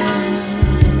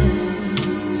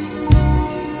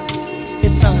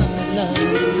 It's all the love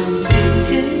I'm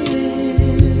seeking.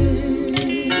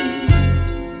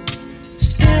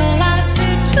 Still I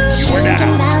see two. You are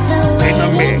now in the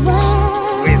mix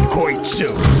with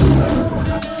Koitsu.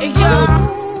 Hey yo.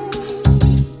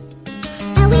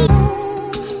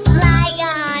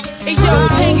 Hey yo,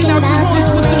 hanging out the boys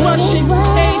with the Russian.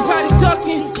 Everybody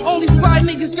ducking. Only 5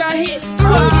 niggas got hit.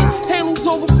 Fuck it. Halos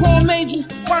over Palm Angels.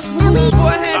 Watch for loose before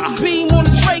I had the beam on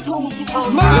the Draco. I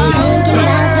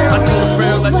threw the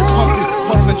barrel at the pumpkin.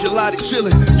 Puffin' gelati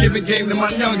chillin', giving game to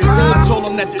my youngin'. I told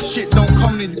him that this shit don't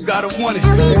come to you, gotta want it.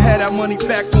 And had that money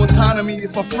back on time to me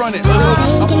if I front it.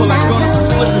 I pull like gun if I'm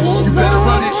slippin'. You better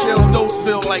run it. Shells dose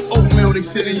feel like oatmeal, they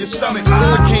sit in your stomach.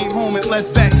 I came home and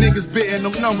left back niggas bitin'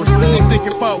 them numbers. They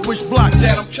thinking about which block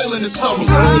that I'm killing this summer.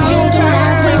 17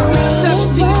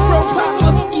 pro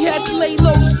popper. He had to lay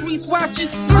low, streets watching.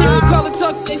 Different color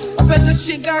tuxes. I bet that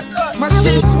shit got cut. My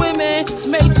shit swimming.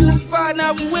 Made 2 to 5,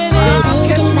 now we winning.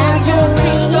 Catch me in your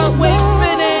pieced up, waist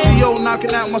spinning. CO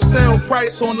knocking out my sale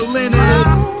price on the linen.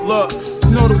 Look, you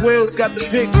know the whales got the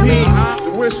big P's. The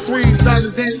wrist freeze,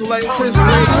 diamonds dancing like Chris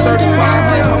Breeze. 35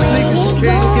 like my sneakers, you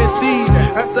can't get these.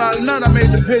 After I nut, I made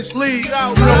the bitch leave. You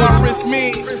know my wrist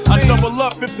mean, I double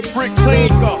up if the brick clean.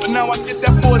 But now I get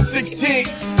that for 16.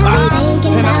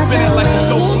 And I spin it like it's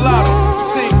dope lotto.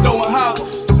 See, throwing hollers.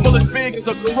 The bullet's big as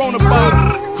a Corona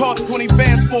bottle. Cost 20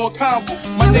 bands for a convo.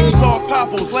 My niggas all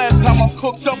coppos. Last time I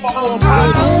cooked up a whole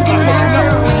bottle. I'm hooking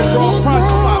up with the raw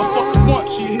pronto. I fucked once,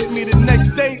 she hit me the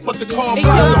next day, but the car blocked. Hey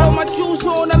yo, all my shoes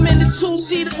on, I'm in the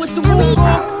 2-seater with the roof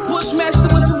on. Bushmaster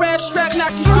with the rat strap,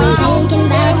 knock your shoes on.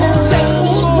 Man, take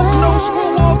pull off, no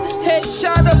screw off. Head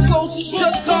shot up close, it's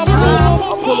just on blue off.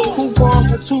 I pull a coupe off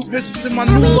with 2 bitches in my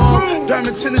new lawn.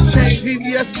 Diamond tennis chain,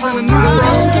 VVS in a new bra.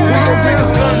 We go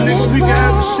biggest gun, nigga, we can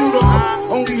have a shoot off.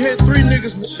 Only hit 3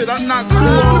 niggas, but shit, I knocked 2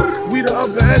 off. We the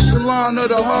upper echelon of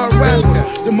the hard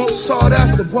rappers. The most sought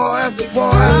after, bar after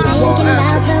bar after bar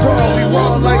after bar. We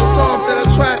raw like soft at a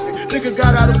traffic. Nigga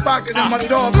got out of pocket and my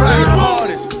dog black. The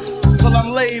hardest, till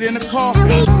I'm laid in the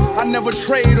coffin. I never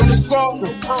trade on the scarf.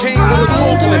 Came with a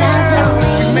forklift.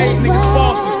 We made niggas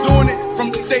bosses, doing it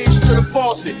from the stage to the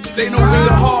faucet. They know we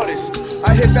the hardest.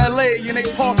 I hit ballet and they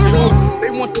park it. They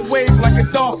want the wave like a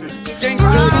dolphin. Gangsters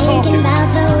are talking. We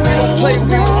don't play,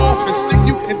 we on offense. Stick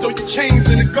you and throw your chains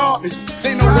in the garbage.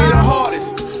 They know we the hardest.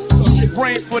 Use your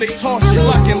brain for they torch it.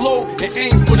 Lock and load and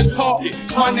aim for the target.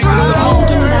 My niggas the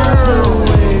hardest.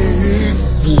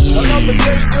 Another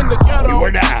day in the ghetto. You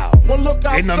are now one look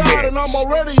outside in the mix and I'm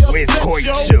already with upset,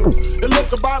 Koitsu. It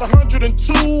looked about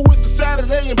 102. It's a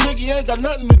Saturday and Biggie ain't got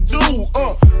nothing to do.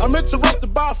 I'm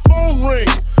interrupted by a phone ring.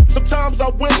 Sometimes I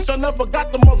wish I never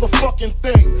got the motherfucking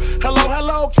thing.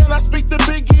 Hello, can I speak to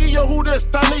Biggie? Yo, who this?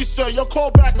 Tanisha, your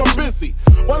call back, I'm busy.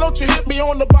 Why don't you hit me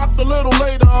on the box a little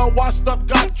later? Washed up,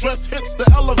 got dressed, hits the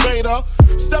elevator.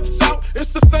 Steps out, it's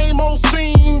the same old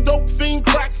scene. Dope fiend,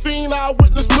 crack fiend,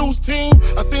 eyewitness news team.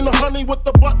 I seen the honey with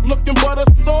the butt looking butter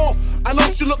soft. I know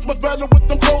she look much better with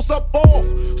them clothes up off.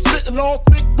 Sitting all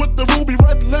thick with the ruby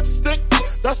red lipstick.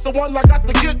 That's the one I got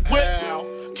to get with.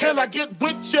 Can I get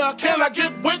with ya? Can I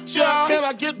get with ya? Can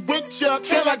I get with ya?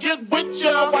 Can I get with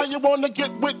ya? Why you wanna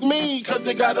get with me? Cause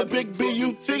they got a big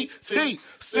B-U-T-T,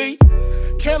 see?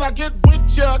 Can I get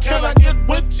with ya? Can I get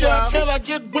with ya? Can I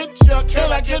get with ya?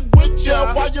 Can I get with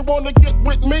ya? Why you wanna get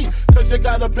with me? Cause you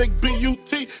got a big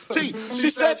B-U-T-T.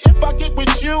 She said if I get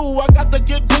with you, I got to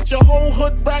get with your whole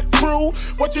hood rat crew.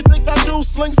 What you think I do?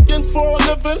 Sling skins for a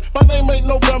living? My name ain't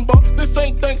November, this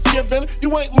ain't Thanksgiving.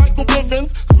 You ain't Michael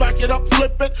Bivins. Smack it up,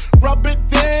 flip it, rub it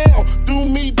down. Do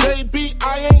me, baby,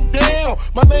 I ain't down.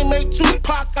 My name ain't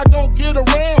Tupac, I don't get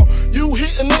around. You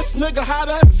hitting this nigga, how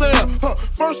that sound?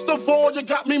 First of all, you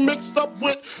got me mixed up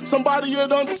with somebody you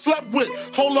done slept with.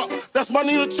 Hold up, that's my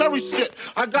Nina Cherry shit.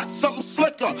 I got something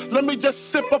slicker, let me just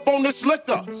sip up on this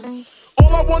liquor.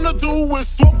 All I wanna do is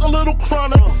smoke a little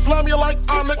chronic, slam you like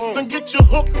Onyx, and get you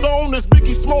hooked on this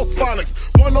Biggie Smalls phonics.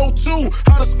 102,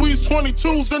 how to squeeze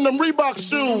 22s in them Reebok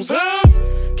shoes, huh?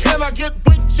 Can I get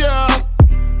with ya?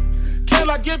 Can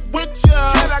I get with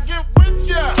ya? Can I get with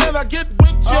ya? Can I get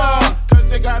with ya?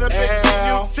 Cause you got a big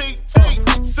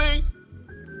B-U-T-T, see?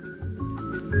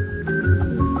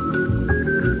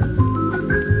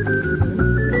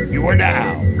 You are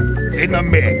now in the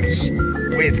mix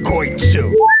with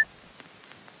Koitsu.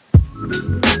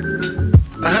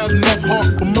 had enough heart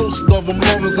for most of them,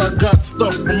 long as I got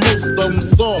stuff for most of them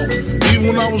solved. Even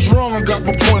when I was wrong, I got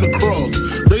my point across.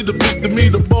 They depicted me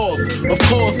the boss. Of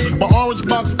course, my orange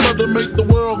box cutter make the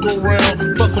world go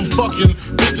round. Plus I'm fucking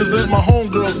bitches ain't my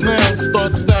homegirls now.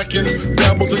 Start stacking,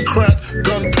 dabbled in crack,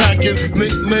 gun packing.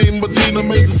 Nickname Medina,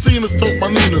 made the scenes, took my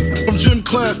Ninas. From gym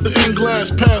class to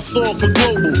English, pass off for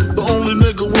global. The only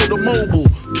nigga with a mobile.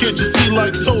 Can't you see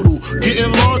like total?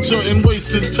 Getting larger in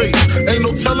wasted taste. Ain't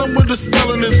no telling where this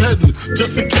felon is heading.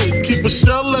 Just in case, keep a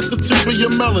shell at the tip of your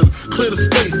melon. Clear the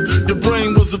space. Your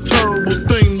brain was a terrible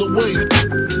thing to waste.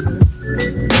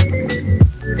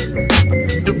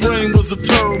 Your brain was a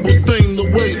terrible thing to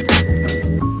waste.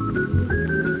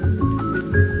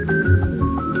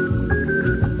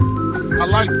 I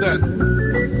like that.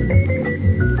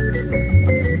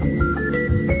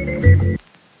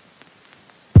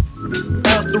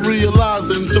 After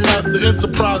realizing to master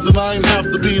enterprise and I ain't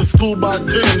have to be in school by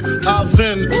 10, I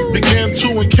then began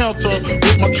to encounter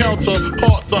with my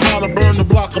counterpart to how to burn the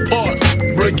block apart.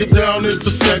 Break it down into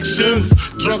sections.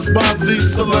 Drugs by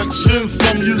these selections.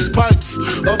 Some use pipes,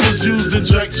 others use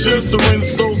injections. Syringe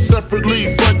sold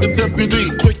separately. Frank the deputy,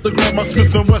 quick to grab my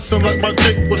Smith & Wesson like my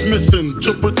dick was missing.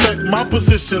 To protect my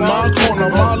position, my corner,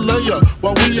 my layer.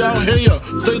 While we out here,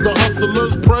 say the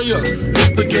hustler's prayer.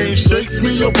 If the game shakes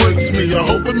me or breaks me, I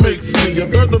hope it makes me a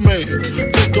better man.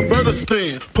 Take a better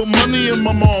stand. Put money in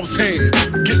my mom's hand.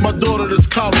 Get my daughter this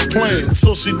college plan,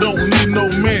 so she don't need no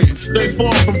man. Stay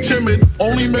far from timid.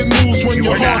 Only make moves when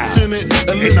your heart's in it.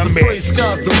 And live the phrase,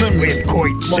 sky's the limit.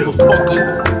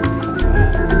 Motherfucker.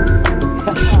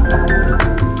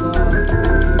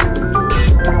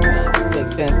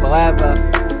 6 and forever.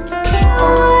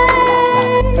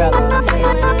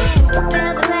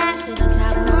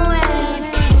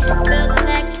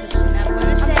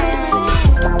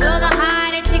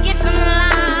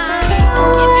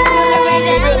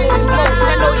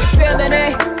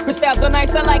 Crystals so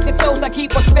nice, I like the toast, I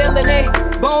keep on spilling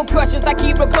it. Bone crushers, I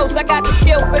keep real close, I got the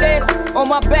skill for this. On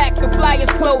my back, the flyers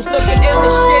close, looking ill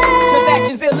as shit.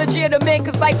 Transactions illegitimate,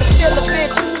 cause life is still a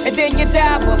bitch. And then you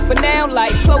die, but for now,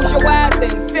 life, close your eyes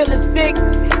and feel it's thick.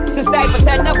 Since diapers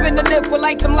had nothing to live for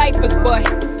like them lifers, but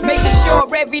making sure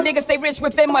every nigga stay rich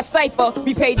within my cipher.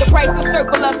 We paid the price, the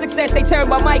circle of success, they turn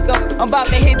my mic up. I'm about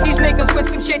to hit these niggas with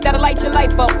some shit that'll light your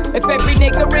life up. If every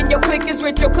nigga in your clique is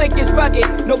rich, your clique is rugged.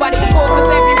 Nobody will fall cause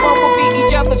everyone will beat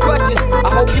each other's grudges. I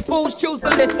hope you fools choose to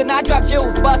listen, I drop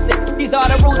jewels, bust it. These are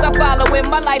the rules I follow in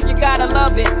my life, you gotta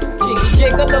love it. Jiggy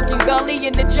jigger looking gully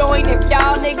in the joint. If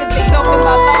y'all niggas ain't talking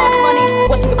about large money,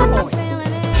 what's the point?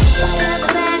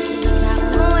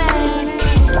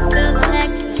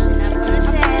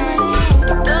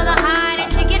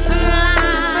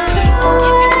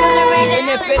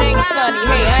 If it ain't sunny,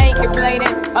 hey, I ain't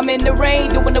complaining. I'm in the rain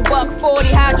doing the $140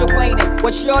 hydroplaning.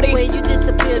 What shorty? Where you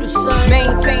disappear to sun?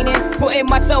 Maintaining, putting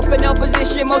myself in a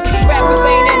position most these rappers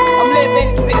ain't in. I'm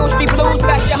living the Ill Street Blues,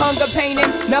 got your hunger painting.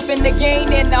 Nothing to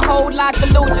gain and a whole lot to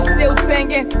lose, just still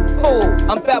singing. Oh,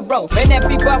 I'm Thorough, and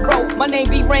every borough, my name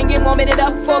be ringing, warming it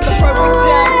up for the perfect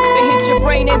time. They hit your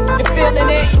brain and you're feeling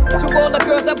it. To all the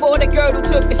girls, I bought a girl who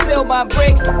took and steal my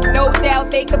bricks. No doubt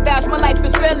they could vouch, my life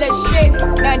is real as shit.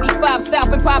 95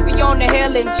 South and Poppy on the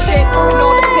hill and shit. And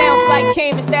all the towns like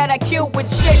Cambridge that I killed with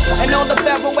shit. And all the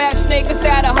thorough ass niggas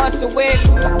that I hustle with.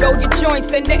 Throw your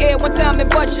joints in the air one time and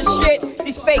bust your shit.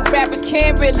 These fake rappers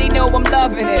can't really know I'm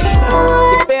loving it.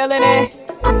 You feeling it?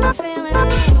 I'm feeling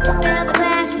it. Feel the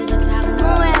glass to the top of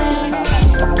my way.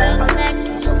 Feel the next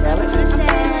pushing up on the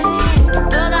set.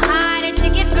 Feel the high that you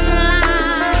get from the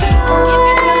line. If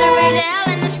you feel the red hell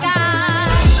in the sky.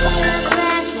 Feel the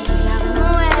glass to the top of my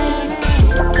way.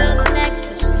 Feel the next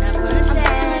pushing up on the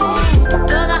set.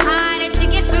 Feel the high that you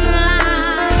get from the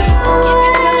line. If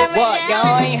you feel the red what,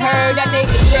 y'all ain't heard that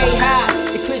nigga Jay High.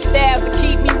 The crystals will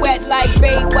keep me wet like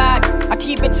Baywatch. I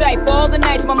keep it tight for all the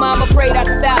nights my mama prayed I'd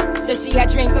stop. Just she had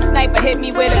dreams a sniper hit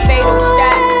me with a fatal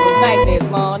shot. Those nightmares,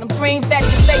 man, them dreams that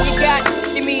you say you got.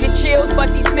 Give me the chills, but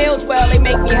these pills, well, they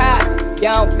make me hot.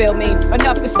 Y'all don't feel me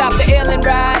enough to stop the ill and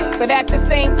ride. But at the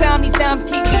same time, these times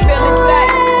keep me feeling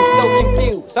tight. I'm so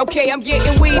confused. Okay, I'm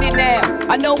getting weeded now.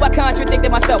 I know I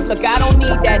contradicted myself. Look, I don't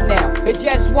need that now. It's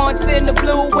just once in the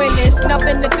blue when there's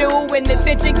nothing to do. When the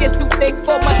tension gets too thick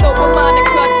for my sober mind to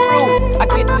cut through. I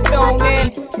get the zone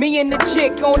in. Me and the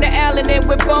chick on the island and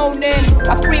we're boning.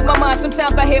 I free my mind,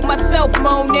 sometimes I hear myself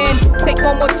moaning. Take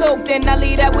one more toke, then I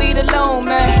leave that weed alone,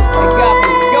 man. It got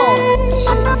me going.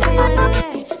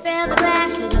 Shit. Feel the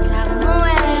glass to the top of my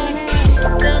way.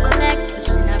 Feel the next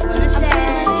pushing up on the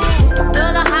set.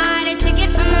 Feel the high that you get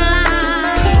from the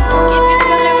line. If you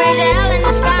feel the red hell in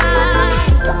the sky.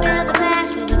 Feel the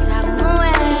glass to the top of my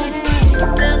way.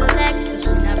 Feel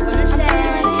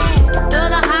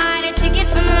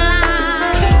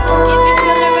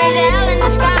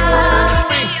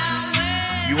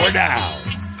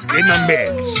In the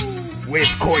mix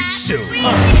with Koitsu.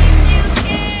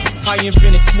 I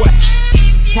invented sweat.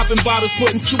 Popping bottles,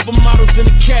 putting supermodels in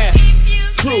the cab.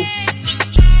 Proof.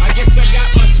 I guess I got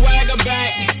my swagger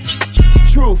back.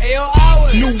 Truth.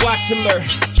 New watch alert.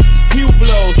 Hue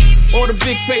blows. Or the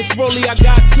big face rollie, I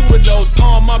got 2 of those.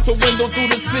 Arm out the window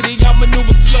through the city, I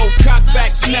maneuver slow. Cock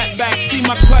back, snap back, see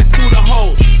my cut through the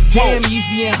holes. Damn,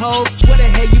 Easy and Ho, where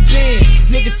the hell you been?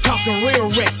 Niggas talking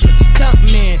real reckless,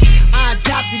 stuntman. I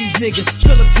adopted these niggas,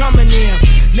 Philip Drummond in.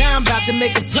 Now I'm about to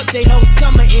make them tuck they whole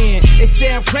summer in. They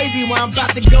say I'm crazy while I'm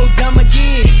about to go dumb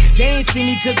again. They ain't see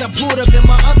me cause I pulled up in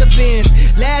my other Benz.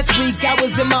 Last week I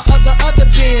was in my other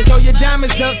Benz. Throw your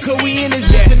diamonds up, cause we in this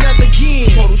bitch another again.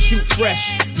 Photo shoot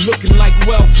fresh, looking like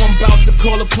wealth. I'm about to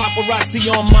call a paparazzi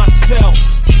on myself.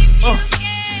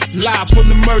 Live from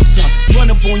the Mercer.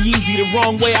 Run up on Yeezy the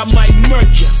wrong way, I might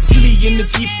murk ya. Flee in the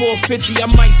G450,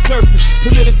 I might surface.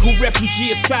 Political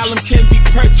refugee asylum can be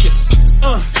purchased.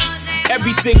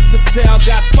 Everything's for sale.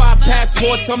 Got 5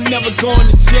 passports, I'm never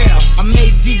going to jail. I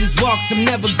made Jesus walks, I'm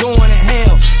never going to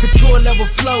hell. Couture level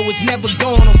flow is never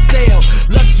going on sale.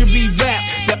 Luxury rap,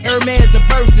 the Hermes of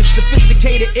verses.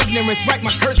 Sophisticated ignorance, write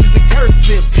my curses in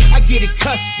cursive. I get it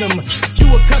custom. You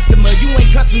a customer, you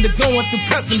ain't custom to going through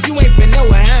customs. You ain't been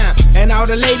nowhere, huh? And all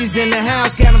the ladies in the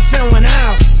house got them showing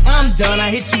out. I'm done,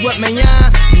 I hit you up, man,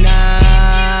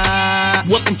 nah.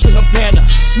 Welcome to Havana,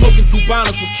 smoking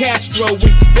Cubanos with Castro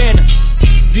with Cabanas.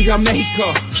 Viva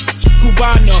Mexico,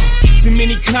 Cubano,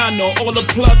 Dominicano, all the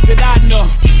plugs that I know.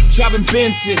 Driving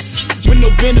Benzes with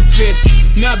no benefits,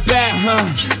 not bad, huh?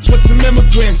 For some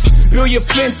immigrants, build your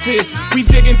fences, we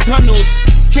digging tunnels.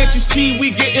 Can't you see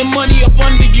we getting money up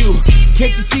under you?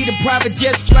 Can't you see the private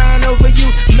jets flying over you?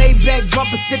 Maybach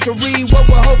bumper stickery, what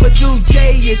we're overdue?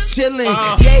 Jay is chillin',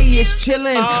 Yay is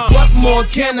chillin'. What more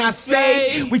can I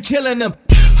say? We killing them.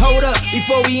 Hold up,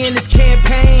 before we end this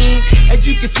campaign. As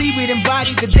you can see, we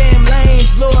embodied the damn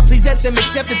lanes. Lord, please let them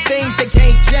accept the things they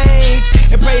can't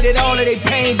change. And pray that all of their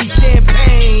pain be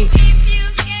champagne.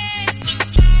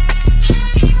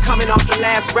 Coming off the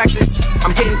last record,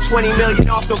 I'm getting 20 million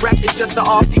off the record. Just to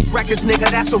off these records, nigga,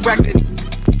 that's a record.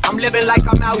 I'm living like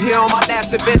I'm out here on my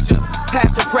last adventure.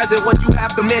 Past or present, what you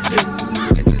have to mention.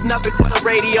 This is nothing for the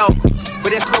radio,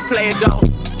 but it's no play it though.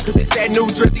 Cause it's that new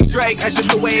Drizzy Drake, that's just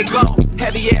the way it go.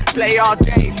 Heavy air play all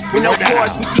day. With no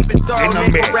chorus, we keep it thorough,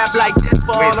 nigga. Rap like this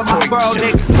for all of my borough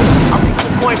niggas. I reach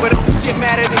a point where don't shit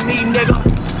matter to me, nigga.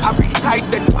 I reach heights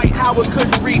that Dwight Howard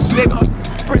couldn't reach, nigga.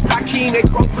 Prince Hakeem, they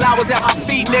throw flowers at my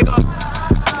feet, nigga.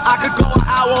 I could go an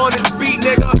hour on the beat,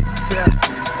 nigga.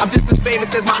 I'm just as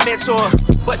famous as my mentor,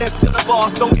 but that's still a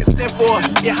boss, don't get sent for.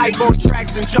 Get hype on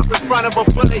tracks and jump in front of a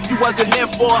bullet you wasn't in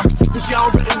for. Cause you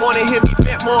don't really wanna hear me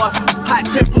vent more. Hot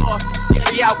temper,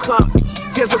 scary outcome.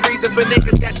 Here's a reason for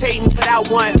niggas that's hating without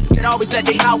one, that always let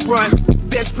they outrun.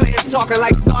 Bench players talking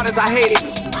like starters, I hate it.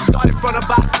 Started from the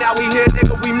bottom, now we here,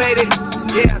 nigga, we made it.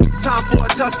 Yeah, time for a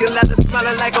Tuscan leather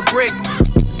smelling like a brick.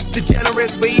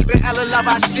 Degenerates, but even Ella love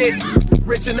our shit.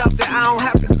 Rich enough that I don't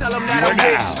have to tell them that I'm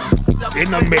rich.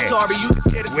 In the mix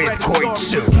with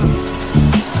Koitsu.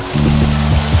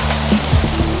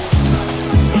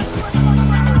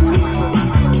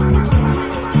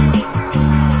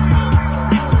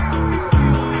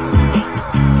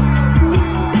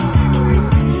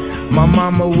 My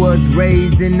mama was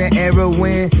raised in the era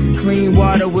when clean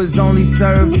water was only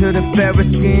served to the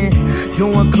fairest skin.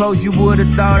 Doing clothes you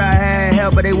would've thought I had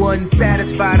help, but they wasn't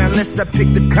satisfied unless I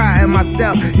picked the cotton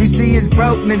myself. You see it's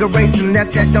broke nigga racing, that's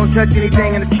that don't touch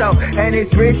anything in the stove. And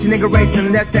it's rich nigga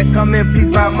racing, that's that come in please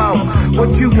buy more.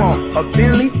 What you want? A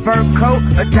Bentley, fur coat,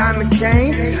 a diamond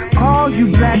chain? All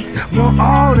you blacks want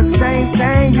all the same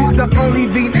thing. Used to only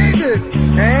be niggas,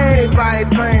 everybody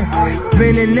playing,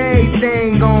 spending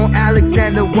everything on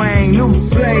Alexander Wang, new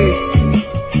slaves.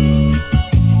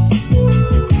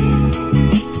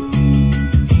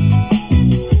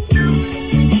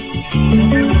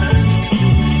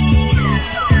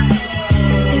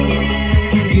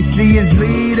 You see his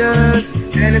leaders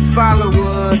and his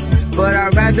followers, but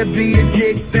I'd rather be a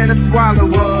dick than a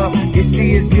swallower. You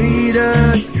see his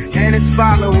leaders and his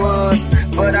followers,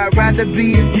 but I'd rather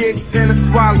be a dick than a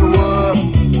swallower.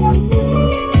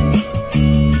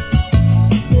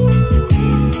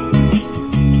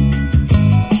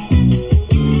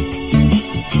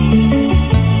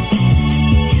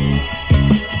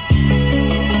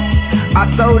 I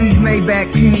throw these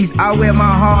Maybach keys, I wear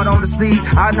my heart on the sleeve.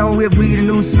 I know if we the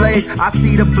new slaves, I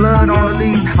see the blood on the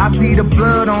leaves. I see the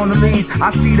blood on the leaves. I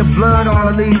see the blood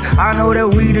on the leaves. I know that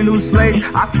we the new slaves,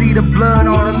 I see the blood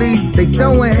on the leaves. They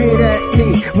throwing hate at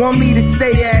me, want me to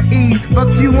stay at ease.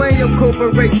 Fuck you and your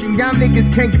corporation, y'all niggas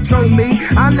can't control me.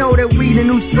 I know that we the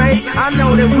new slaves.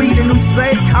 know that we the new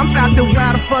slave. I'm about to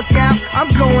wild the fuck out. I'm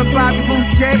going Bobby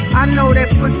Boucher. I know that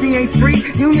pussy ain't free.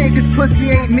 You niggas pussy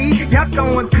ain't me. Y'all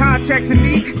throwing contracts at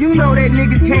me. You know that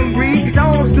niggas can't read.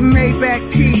 Don't want some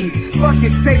Maybach keys. Fucking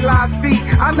say live feet.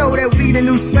 I know that we the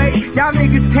new slave. Y'all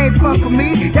niggas can't fuck with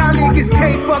me. Y'all niggas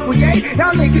can't fuck with yay.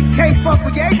 Y'all niggas can't fuck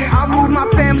with yay. I moved my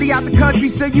family out the country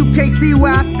so you can't see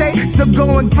where I stay. So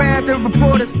go and grab the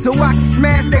reporters so I can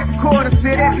smash that recorder.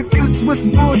 Sit there confused with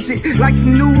some bullshit like the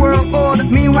New World Order.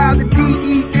 Meanwhile the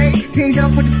DEA teamed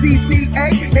up with the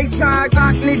CCA. They try to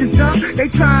lock niggas up. They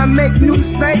try and make new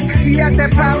slaves. See that's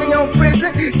that probably on prison.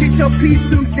 Get your piece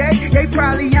today. They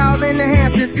probably all in the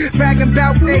Hamptons bragging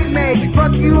about what they made.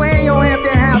 Fuck you and your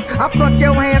Hampton house. I fuck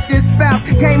your Hampton spouse.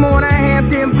 Came on a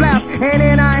Hampton blouse and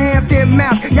then I Hampton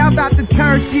mouth. Y'all about to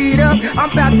turn shit up. I'm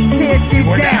about to tear shit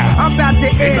down. I'm about to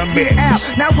air shit out.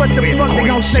 Now what the fuck they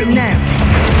gon' say now?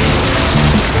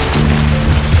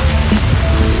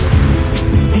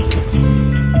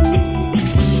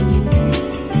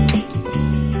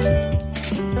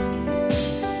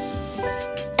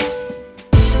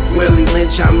 Willie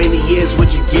Lynch, how many years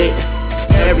would you get?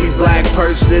 Every black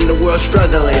person in the world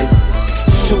struggling.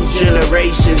 2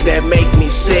 generations that make me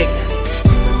sick.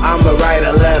 I'ma write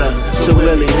a letter to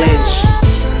Willie Lynch.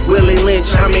 Willie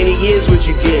Lynch, how many years would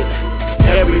you get?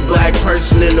 Every black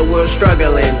person in the world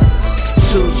struggling.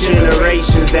 2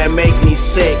 generations that make me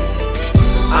sick.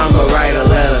 I'ma write a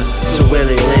letter to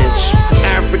Willie Lynch.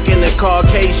 African and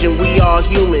Caucasian, we all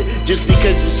human. Just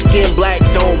because your skin black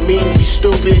don't mean you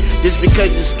stupid. Just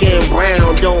because your skin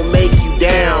brown don't make you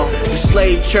down. The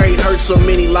slave trade hurt so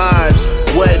many lives.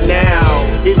 What now?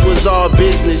 It was all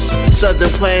business. Southern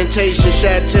plantation,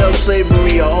 chattel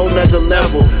slavery, a whole nother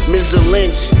level. Mr.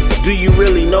 Lynch, do you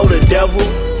really know the devil?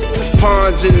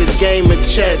 Pawns in this game of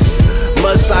chess.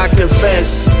 Must I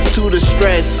confess to the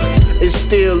stress? It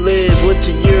still is. Went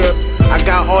to Europe, I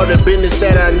got all the business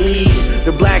that I need.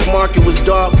 The black market was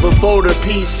dark before the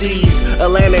PCs.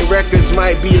 Atlantic Records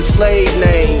might be a slave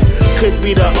name. Could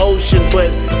be the ocean, but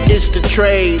it's the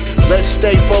trade. Let's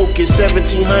stay focused.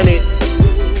 1700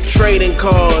 trading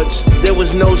cards. There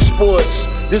was no sports.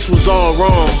 This was all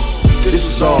wrong. This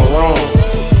is all wrong.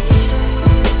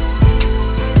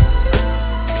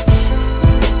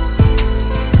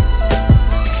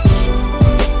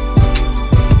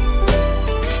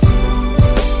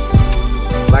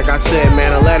 Like I said,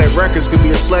 man, Atlantic Records could be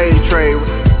a slave trade.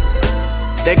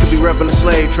 They could be repping the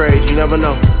slave trade, you never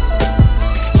know.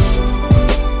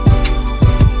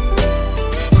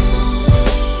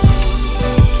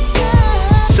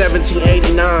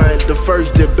 $1789, the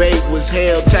first debate was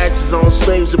held. Taxes on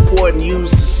slaves imported and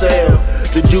used to sell.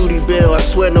 The duty bill, I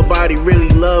swear nobody really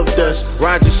loved us.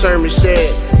 Roger Sherman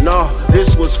said, no,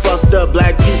 this was fucked up.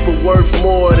 Black people worth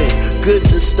more than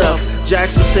goods and stuff.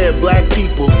 Jackson said black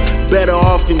people better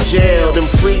off in jail. Them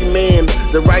free men,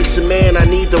 the rights of man, I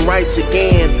need them rights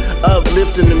again.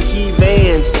 Uplifting them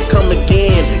heathens, come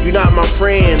again. You're not my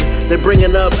friend, they're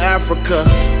bringing up Africa,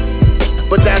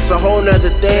 but that's a whole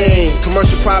nother thing.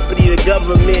 Commercial property, the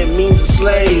government means a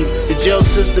slave. The jail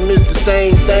system is the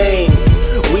same thing.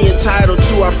 We entitled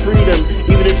to our freedom,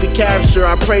 even if we capture,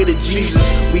 I pray to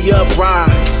Jesus. We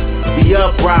uprise, we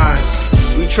uprise.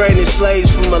 We trading slaves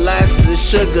from molasses and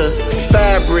sugar,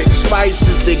 fabric,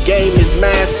 spices, the game is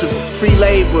massive. Free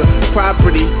labor,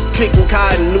 property, kicking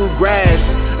cotton, new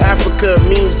grass. Africa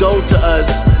means gold to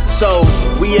us, so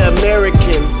we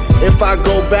American. If I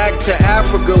go back to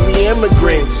Africa, we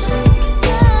immigrants.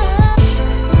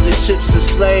 The ships of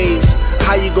slaves,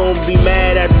 how you gonna be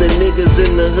mad at the niggas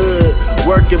in the hood?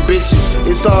 Working bitches,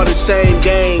 it's all the same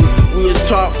game. We was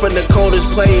taught from the coldest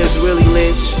players, Willie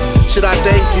Lynch. Should I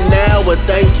thank you now or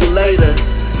thank you later?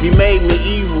 You made me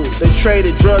evil, they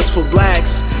traded drugs for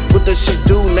blacks. What they should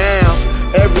do now?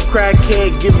 Every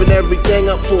crackhead giving everything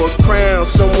up for a crown.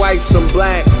 Some white, some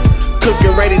black,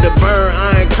 cooking ready to burn.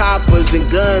 Iron coppers and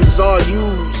guns all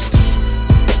used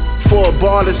for a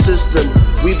barter system.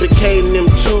 We became them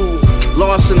too,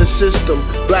 lost in the system.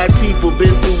 Black people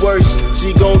been through worse, so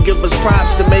you gon' give us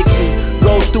props to make you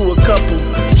go through a couple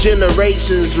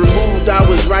generations removed. I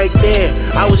was right there,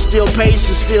 I was still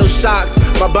patient, still shocked.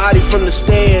 My body from the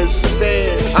stairs.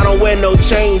 I don't wear no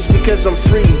chains because I'm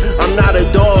free, I'm not a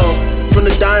dog. From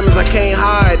the diamonds I can't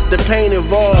hide, the pain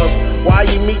involved. Why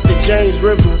you meet the James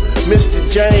River, Mr.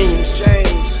 James,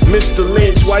 Mr.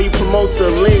 Lynch, why you promote the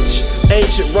lynch?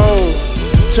 Ancient Rome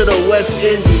to the West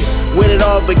Indies, when it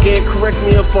all began, correct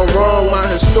me if I'm wrong. My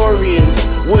historians,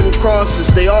 wooden crosses,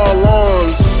 they all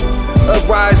lawns.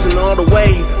 Uprising all the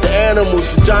way, the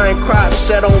animals, the giant crops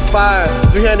set on fire.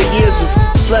 300 years of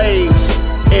slaves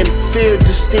and fear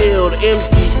distilled,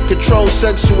 empty. control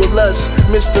sexual lust,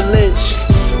 Mr. Lynch.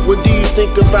 What do you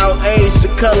think about age, the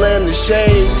color and the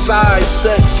shade? Size,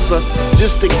 sex is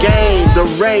just a game. The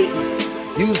rate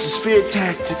uses fear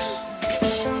tactics.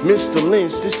 Mr.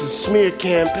 Lynch, this is a smear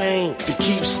campaign to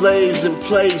keep slaves in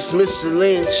place, Mr.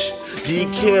 Lynch. Do you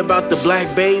care about the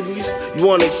black babies? You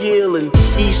wanna heal in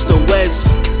east or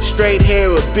west? Straight hair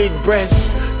or big breasts?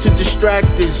 To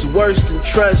distract is worse than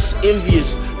trust.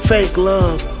 Envious, fake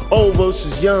love, old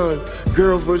versus young,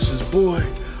 girl versus boy,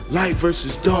 light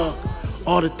versus dark.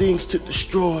 All the things to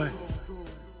destroy.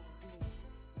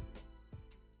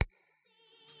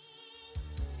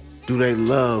 Do they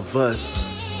love us?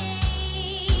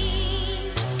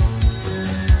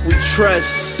 We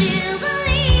trust, but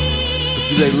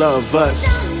do they love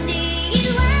us?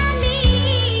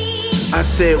 I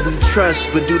said we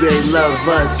trust, but do they love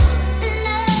us?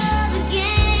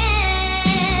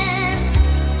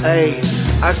 Hey,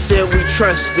 I said we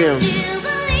trust them,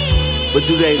 but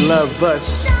do they love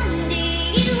us?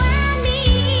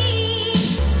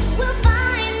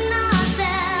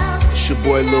 It's your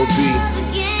boy Lil B.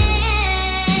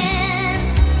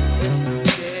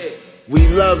 We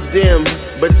love them,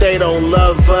 but they don't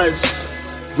love us.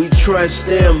 We trust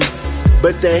them,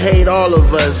 but they hate all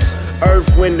of us.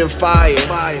 Earth, wind, and fire,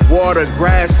 water,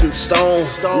 grass, and stone.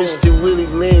 Mr. Willie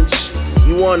Lynch,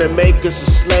 you wanna make us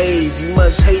a slave? You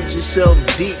must hate yourself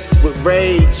deep with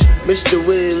rage. Mr.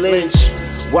 Willie Lynch,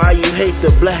 why you hate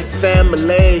the black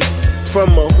family? From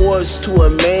a horse to a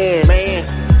man,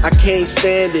 I can't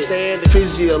stand it.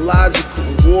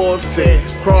 Physiological warfare,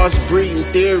 crossbreeding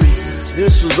theory.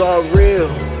 This was all real.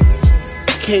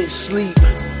 Can't sleep.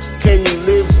 Can you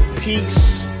live in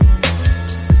peace?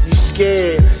 You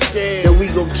scared that we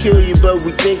gon' kill you, but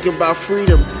we thinking about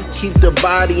freedom. Keep the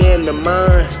body and the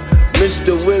mind.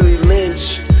 Mr. Willie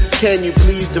Lynch, can you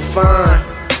please define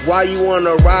why you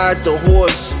wanna ride the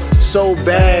horse so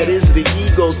bad? It's the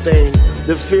ego thing,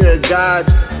 the fear of God,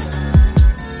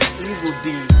 evil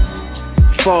deeds,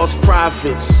 false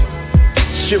prophets.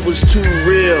 Shit was too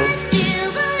real.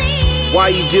 Why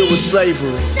you deal with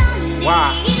slavery?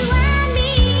 Why?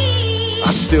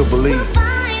 I still believe.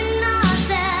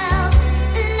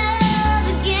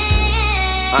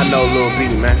 I know Lil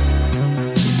B, man.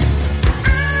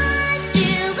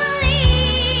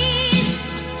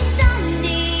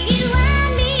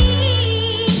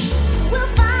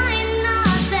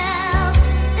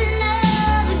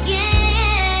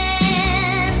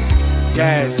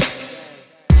 Yes,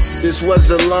 this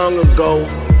wasn't long ago,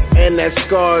 and that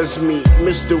scars me.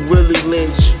 Mr. Willie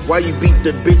Lynch, why you beat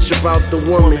the bitch about the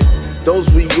woman?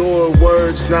 Those were your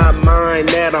words, not mine,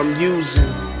 that I'm using.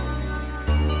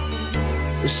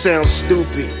 It sounds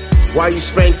stupid. Why you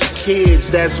spank your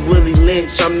kids? That's Willie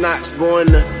Lynch. I'm not going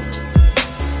to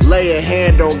lay a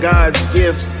hand on God's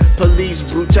gift. Police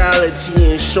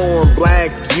brutality and showing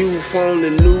black youth on the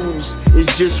news.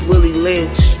 It's just Willie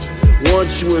Lynch.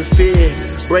 Want you in fear,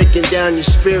 breaking down your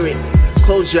spirit.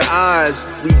 Close your eyes,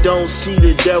 we don't see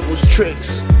the devil's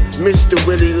tricks. Mr.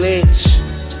 Willie Lynch.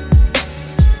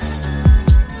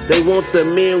 They want the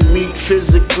men weak,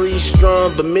 physically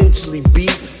strong, but mentally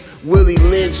beat. Willie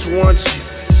Lynch wants you,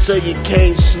 so you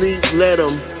can't sleep, let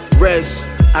him rest.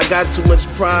 I got too much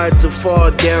pride to fall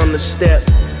down the step.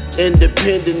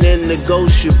 Independent and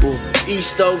negotiable.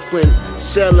 East Oakland,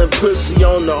 selling pussy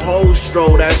on the whole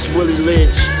stroll, that's Willie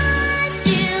Lynch.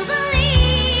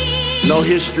 No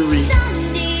history,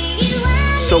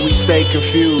 so we stay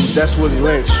confused, that's Willie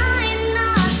Lynch.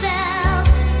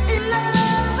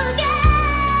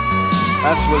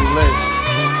 That's Willie Lynch.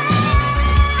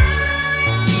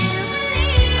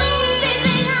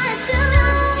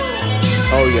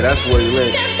 Oh yeah, that's Willie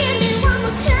Lynch.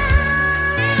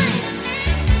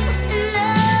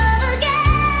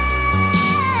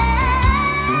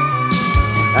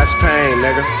 That's pain,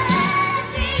 nigga.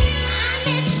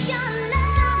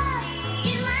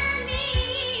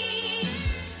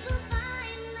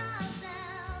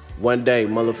 One day,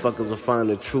 motherfuckers will find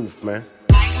the truth, man.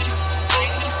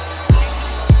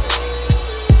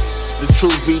 The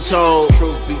truth be told,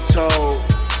 truth be told,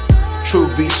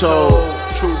 truth be told,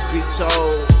 truth be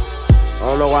told. I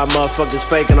don't know why motherfuckers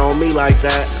faking on me like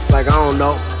that. Like, I don't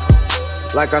know.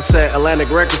 Like I said,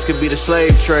 Atlantic Records could be the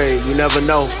slave trade, you never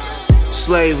know.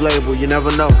 Slave label, you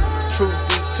never know. Truth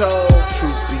be told,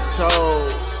 truth be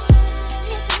told.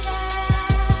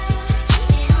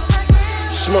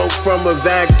 Smoke from a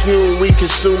vacuum, we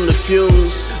consume the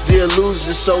fumes. The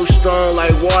illusion so strong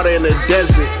like water in a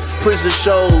desert. Prison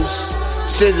shows,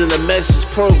 sending a message,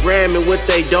 programming what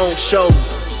they don't show.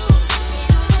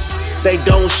 They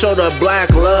don't show the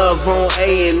black love on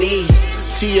A&E.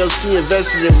 TLC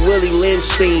invested in Willie Lynch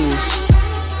themes.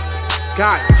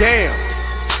 God damn.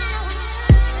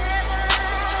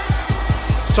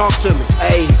 Talk to me.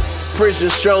 Hey, prison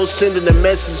shows sending the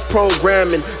message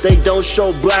programming. They don't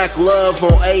show black love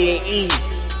on A&E.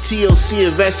 TLC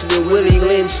invested in Willie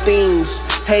Lynch themes.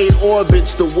 Hate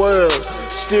orbits the world,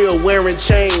 still wearing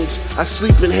chains. I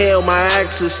sleep in hell, my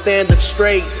axes stand up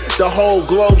straight. The whole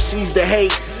globe sees the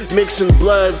hate, mixing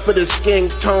blood for the skin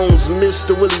tones.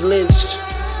 Mr. Willie Lynch,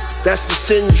 that's the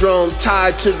syndrome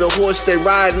tied to the horse. They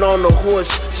riding on the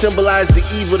horse, symbolize the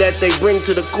evil that they bring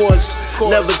to the course.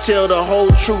 Never tell the whole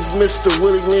truth, Mr.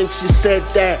 Willie Lynch, you said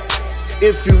that.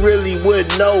 If you really would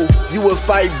know, you would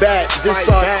fight back. This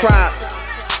our crop,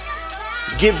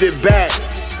 give it back.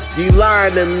 You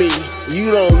lying to me,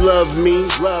 you don't love me.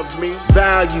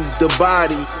 Value the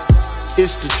body,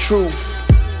 it's the truth.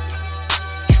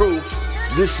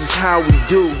 This is how we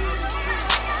do.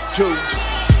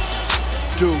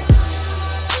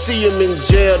 See him in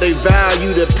jail, they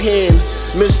value the pen.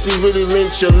 Mr. Willie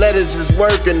Lynch, your letters is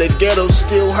working, the ghetto's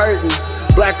still hurting.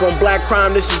 Black on black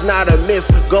crime, this is not a myth.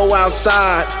 Go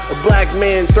outside, a black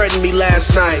man threatened me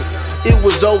last night. It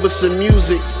was over some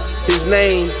music, his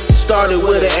name started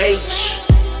with an H.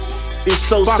 It's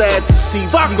so sad to see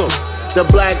people, the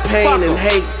black pain and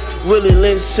hate. Willie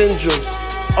Lynch syndrome,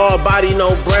 all body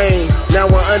no brain. Now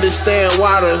I understand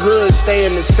why the hood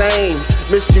staying the same.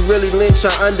 Mr. Willie Lynch,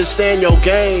 I understand your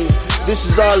game. This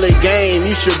is all a game,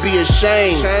 you should be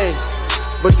ashamed.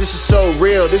 But this is so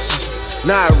real, this is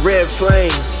not red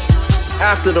flame.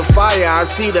 After the fire, I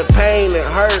see the pain, it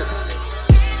hurts.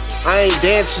 I ain't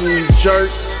dancing, you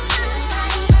jerk.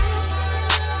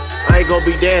 I ain't gonna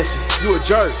be dancing. You a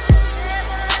jerk.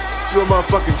 You a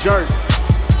motherfucking jerk.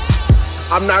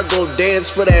 I'm not gonna dance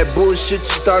for that bullshit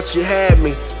you thought you had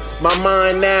me. My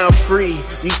mind now free,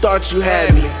 you thought you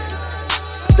had me.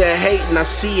 That hating, I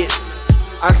see it.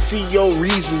 I see your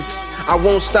reasons. I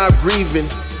won't stop grieving.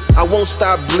 I won't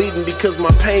stop bleeding because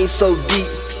my pain's so deep.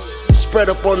 Spread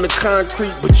up on the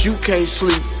concrete, but you can't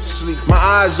sleep. My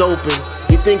eyes open.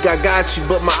 You think I got you,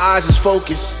 but my eyes is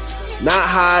focused. Not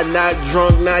high, not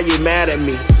drunk, now you're mad at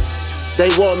me. They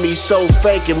want me so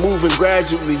fake and moving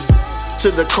gradually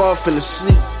to the coffin to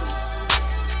sleep.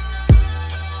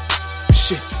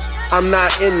 Shit, I'm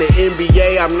not in the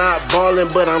NBA, I'm not ballin',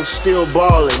 but I'm still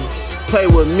ballin'. Play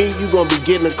with me, you gon' be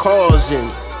getting the calls in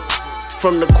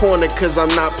from the corner, cause I'm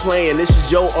not playing. This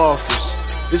is your office,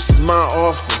 this is my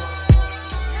offer.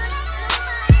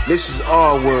 This is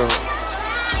our world.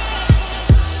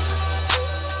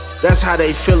 That's how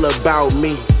they feel about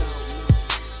me.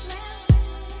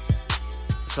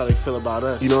 That's how they feel about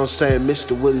us. You know what I'm saying?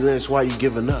 Mr. Willie Lynch, why you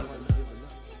giving up?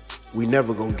 We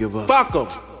never gonna give up. Fuck them.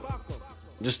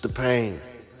 Just the pain.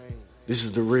 This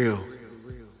is the real.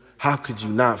 How could you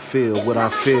not feel what I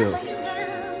feel?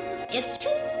 It's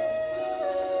true.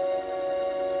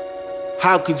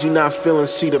 How could you not feel and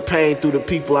see the pain through the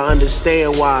people? I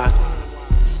understand why.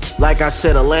 Like I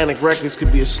said, Atlantic Records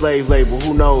could be a slave label.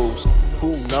 Who knows?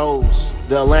 Who knows?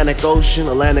 The Atlantic Ocean,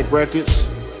 Atlantic Records,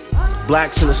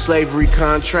 blacks in a slavery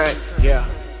contract. Yeah.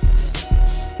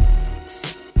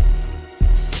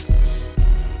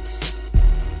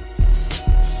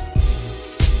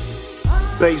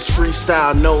 Bass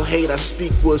freestyle, no hate, I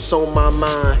speak what's on my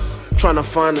mind. Trying to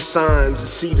find the signs and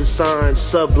see the signs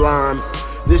sublime.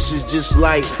 This is just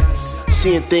like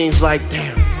seeing things like,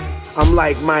 damn, I'm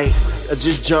like Mike. I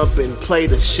just jump and play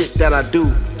the shit that I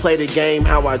do. Play the game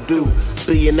how I do.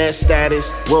 Billionaire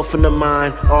status, wealth in the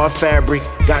mind, all fabric.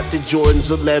 Got the Jordans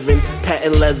 11,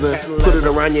 patent leather. Put it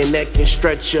around your neck and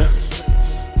stretch ya.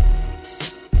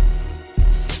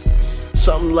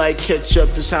 Something like ketchup,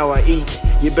 that's how I eat.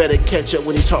 You better catch up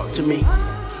when you talk to me.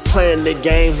 Playing the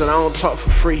games and I don't talk for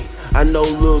free. I know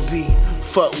Lil B,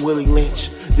 fuck Willie Lynch.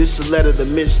 This is a letter to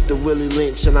Mr. Willie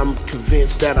Lynch, and I'm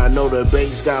convinced that I know the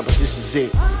bass guy, but this is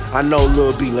it. I know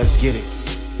Lil B, let's get it.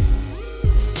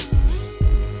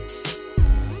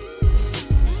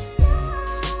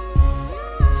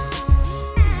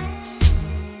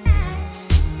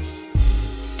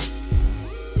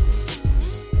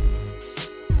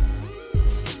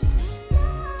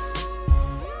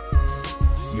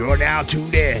 You're now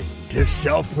tuned in to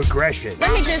Self-Progression.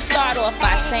 Let me just start off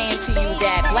by saying to you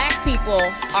that black people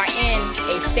are in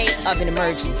a state of an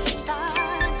emergency.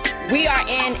 We are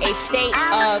in a state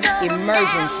of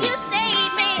emergency.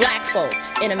 Black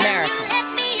folks in America.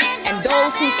 And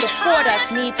those who support us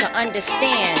need to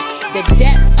understand the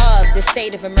depth of the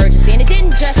state of emergency. And it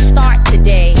didn't just start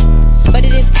today, but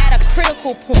it is at a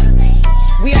critical point.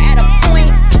 We are at a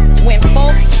point when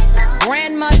folks,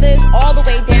 grandmothers, all the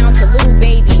way down to little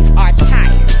babies are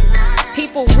tired.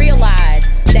 People realize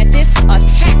that this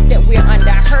attack that we're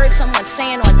under, I heard someone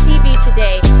saying on TV today,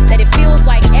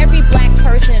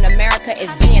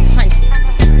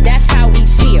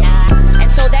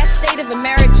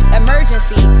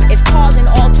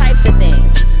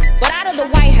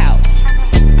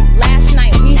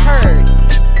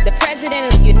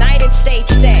 United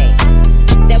States say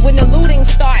that when the looting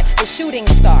starts, the shooting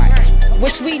starts,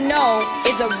 which we know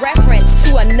is a reference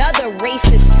to another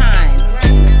racist time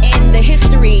in the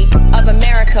history of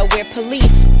America where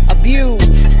police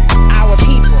abused our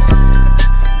people.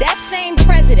 That same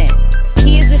president,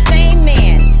 he is the same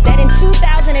man that in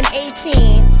 2018,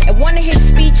 at one of his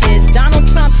speeches, Donald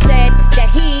Trump said that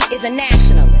he is a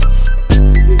nationalist.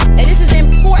 Now this is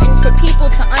important for people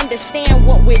to understand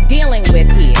what we're dealing with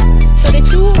here, so that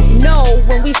you know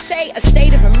when we say a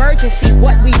state of emergency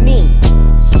what we mean.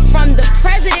 From the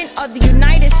President of the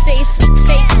United States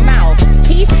mouth,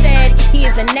 he said he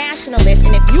is a nationalist,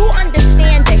 and if you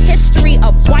understand the history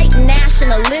of white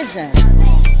nationalism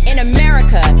in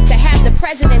America, to have the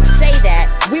president say that,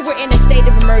 we were in a state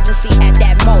of emergency at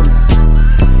that moment.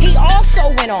 He also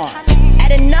went on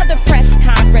at another press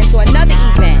conference or another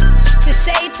event to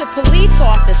say to police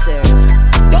officers,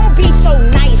 don't be so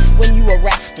nice when you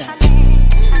arrest them.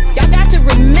 Y'all got to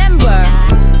remember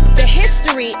the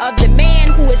history of the man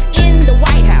who was in the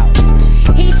White House.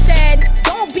 He said,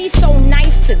 don't be so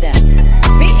nice to them.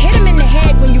 Hit him in the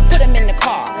head when you put him in the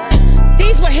car.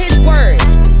 These were his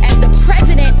words as the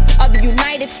President of the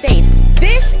United States.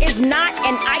 This is not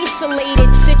an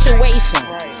isolated situation.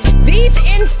 These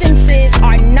instances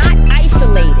are not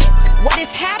isolated. What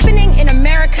is happening in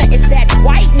America is that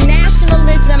white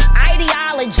nationalism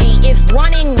ideology is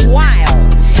running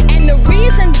wild. And the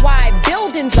reason why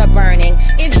buildings are burning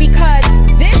is because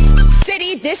this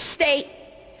city, this state,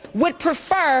 would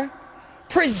prefer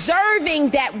preserving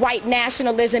that white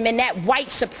nationalism and that white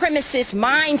supremacist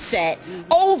mindset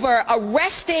over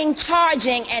arresting,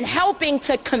 charging, and helping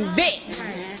to convict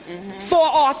 4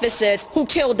 officers who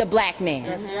killed a black man.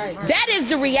 That is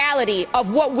the reality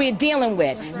of what we're dealing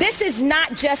with. This is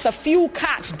not just a few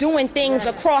cops doing things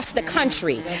across the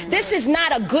country. This is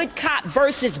not a good cop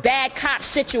versus bad cop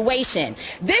situation.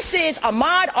 This is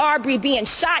Ahmaud Arbery being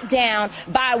shot down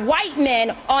by white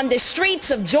men on the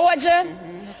streets of Georgia.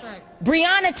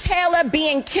 Breonna Taylor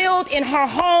being killed in her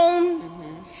home.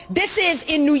 This is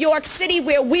in New York City,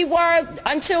 where we were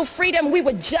until freedom. We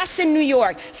were just in New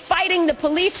York fighting the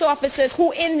police officers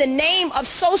who, in the name of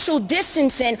social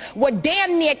distancing, were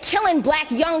damn near killing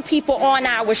black young people on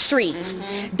our streets.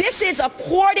 This is a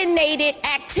coordinated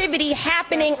activity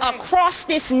happening across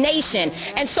this nation.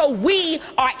 And so we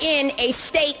are in a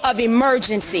state of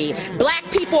emergency. Black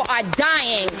people are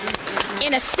dying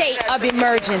in a state of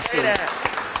emergency.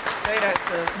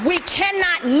 We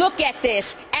cannot look at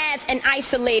this as an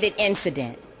isolated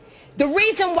incident. The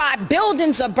reason why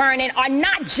buildings are burning are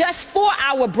not just for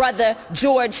our brother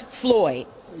George Floyd.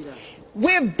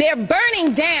 They're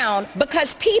burning down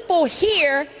because people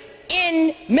here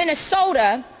in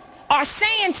Minnesota are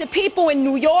saying to people in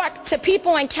New York, to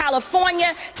people in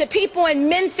California, to people in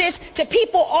Memphis, to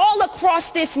people all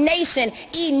across this nation,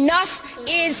 enough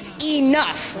is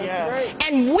enough.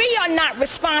 And we are not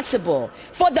responsible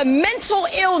for the mental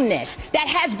illness that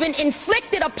has been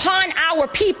inflicted upon our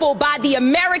people by the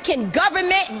American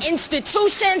government,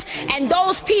 institutions, and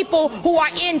those people who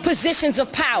are in positions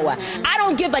of power. I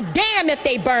don't give a damn if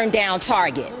they burn down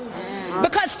Target,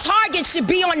 because Target should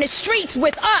be on the streets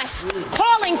with us,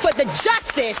 calling for the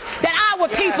justice that our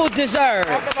people deserve.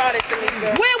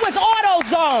 Where was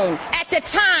AutoZone at the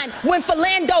time when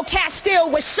Philando Castile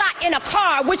was shot in a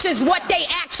car, which is what they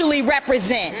actually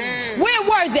represent? Where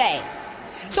were they?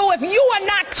 So if you are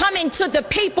not coming to the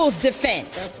people's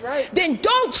defense, then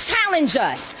don't challenge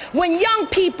us when young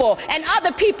people and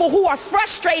other people who are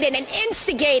frustrated and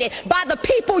instigated by the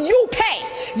people you pay.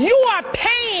 You are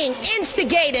paying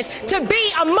instigators to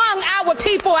be among our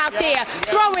people out there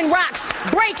throwing rocks,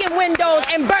 breaking windows,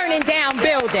 and burning down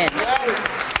buildings.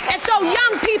 And so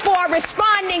young people are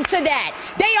responding to that.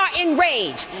 They are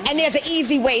enraged, and there's an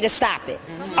easy way to stop it.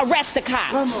 Arrest the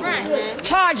cops.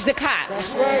 Charge the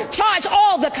cops. Charge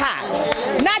all the cops.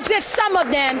 Not just some of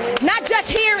them, not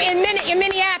just here in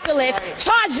Minneapolis.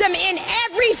 Charge them in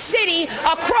every city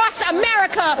across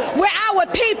America where our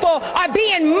people are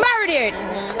being murdered.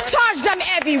 Charge them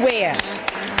everywhere.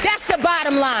 That's the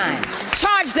bottom line.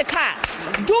 Charge the cops.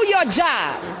 Do your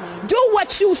job. Do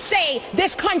what you say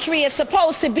this country is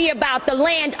supposed to be about, the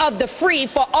land of the free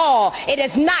for all. It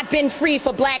has not been free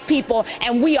for black people,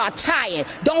 and we are tired.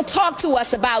 Don't talk to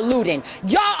us about looting.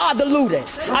 Y'all are the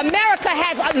looters. America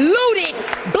has looted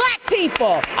black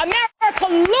people. America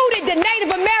looted the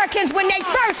Native Americans when they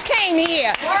first came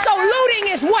here. So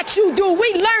looting is what you do.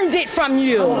 We learned it from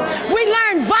you. We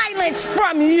learned violence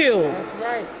from you.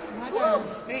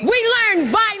 We learned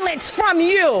violence from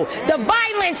you. The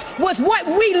violence was what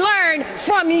we learned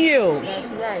from you.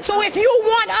 So if you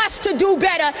want us to do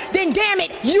better, then damn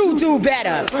it, you do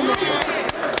better.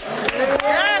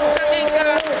 Yeah.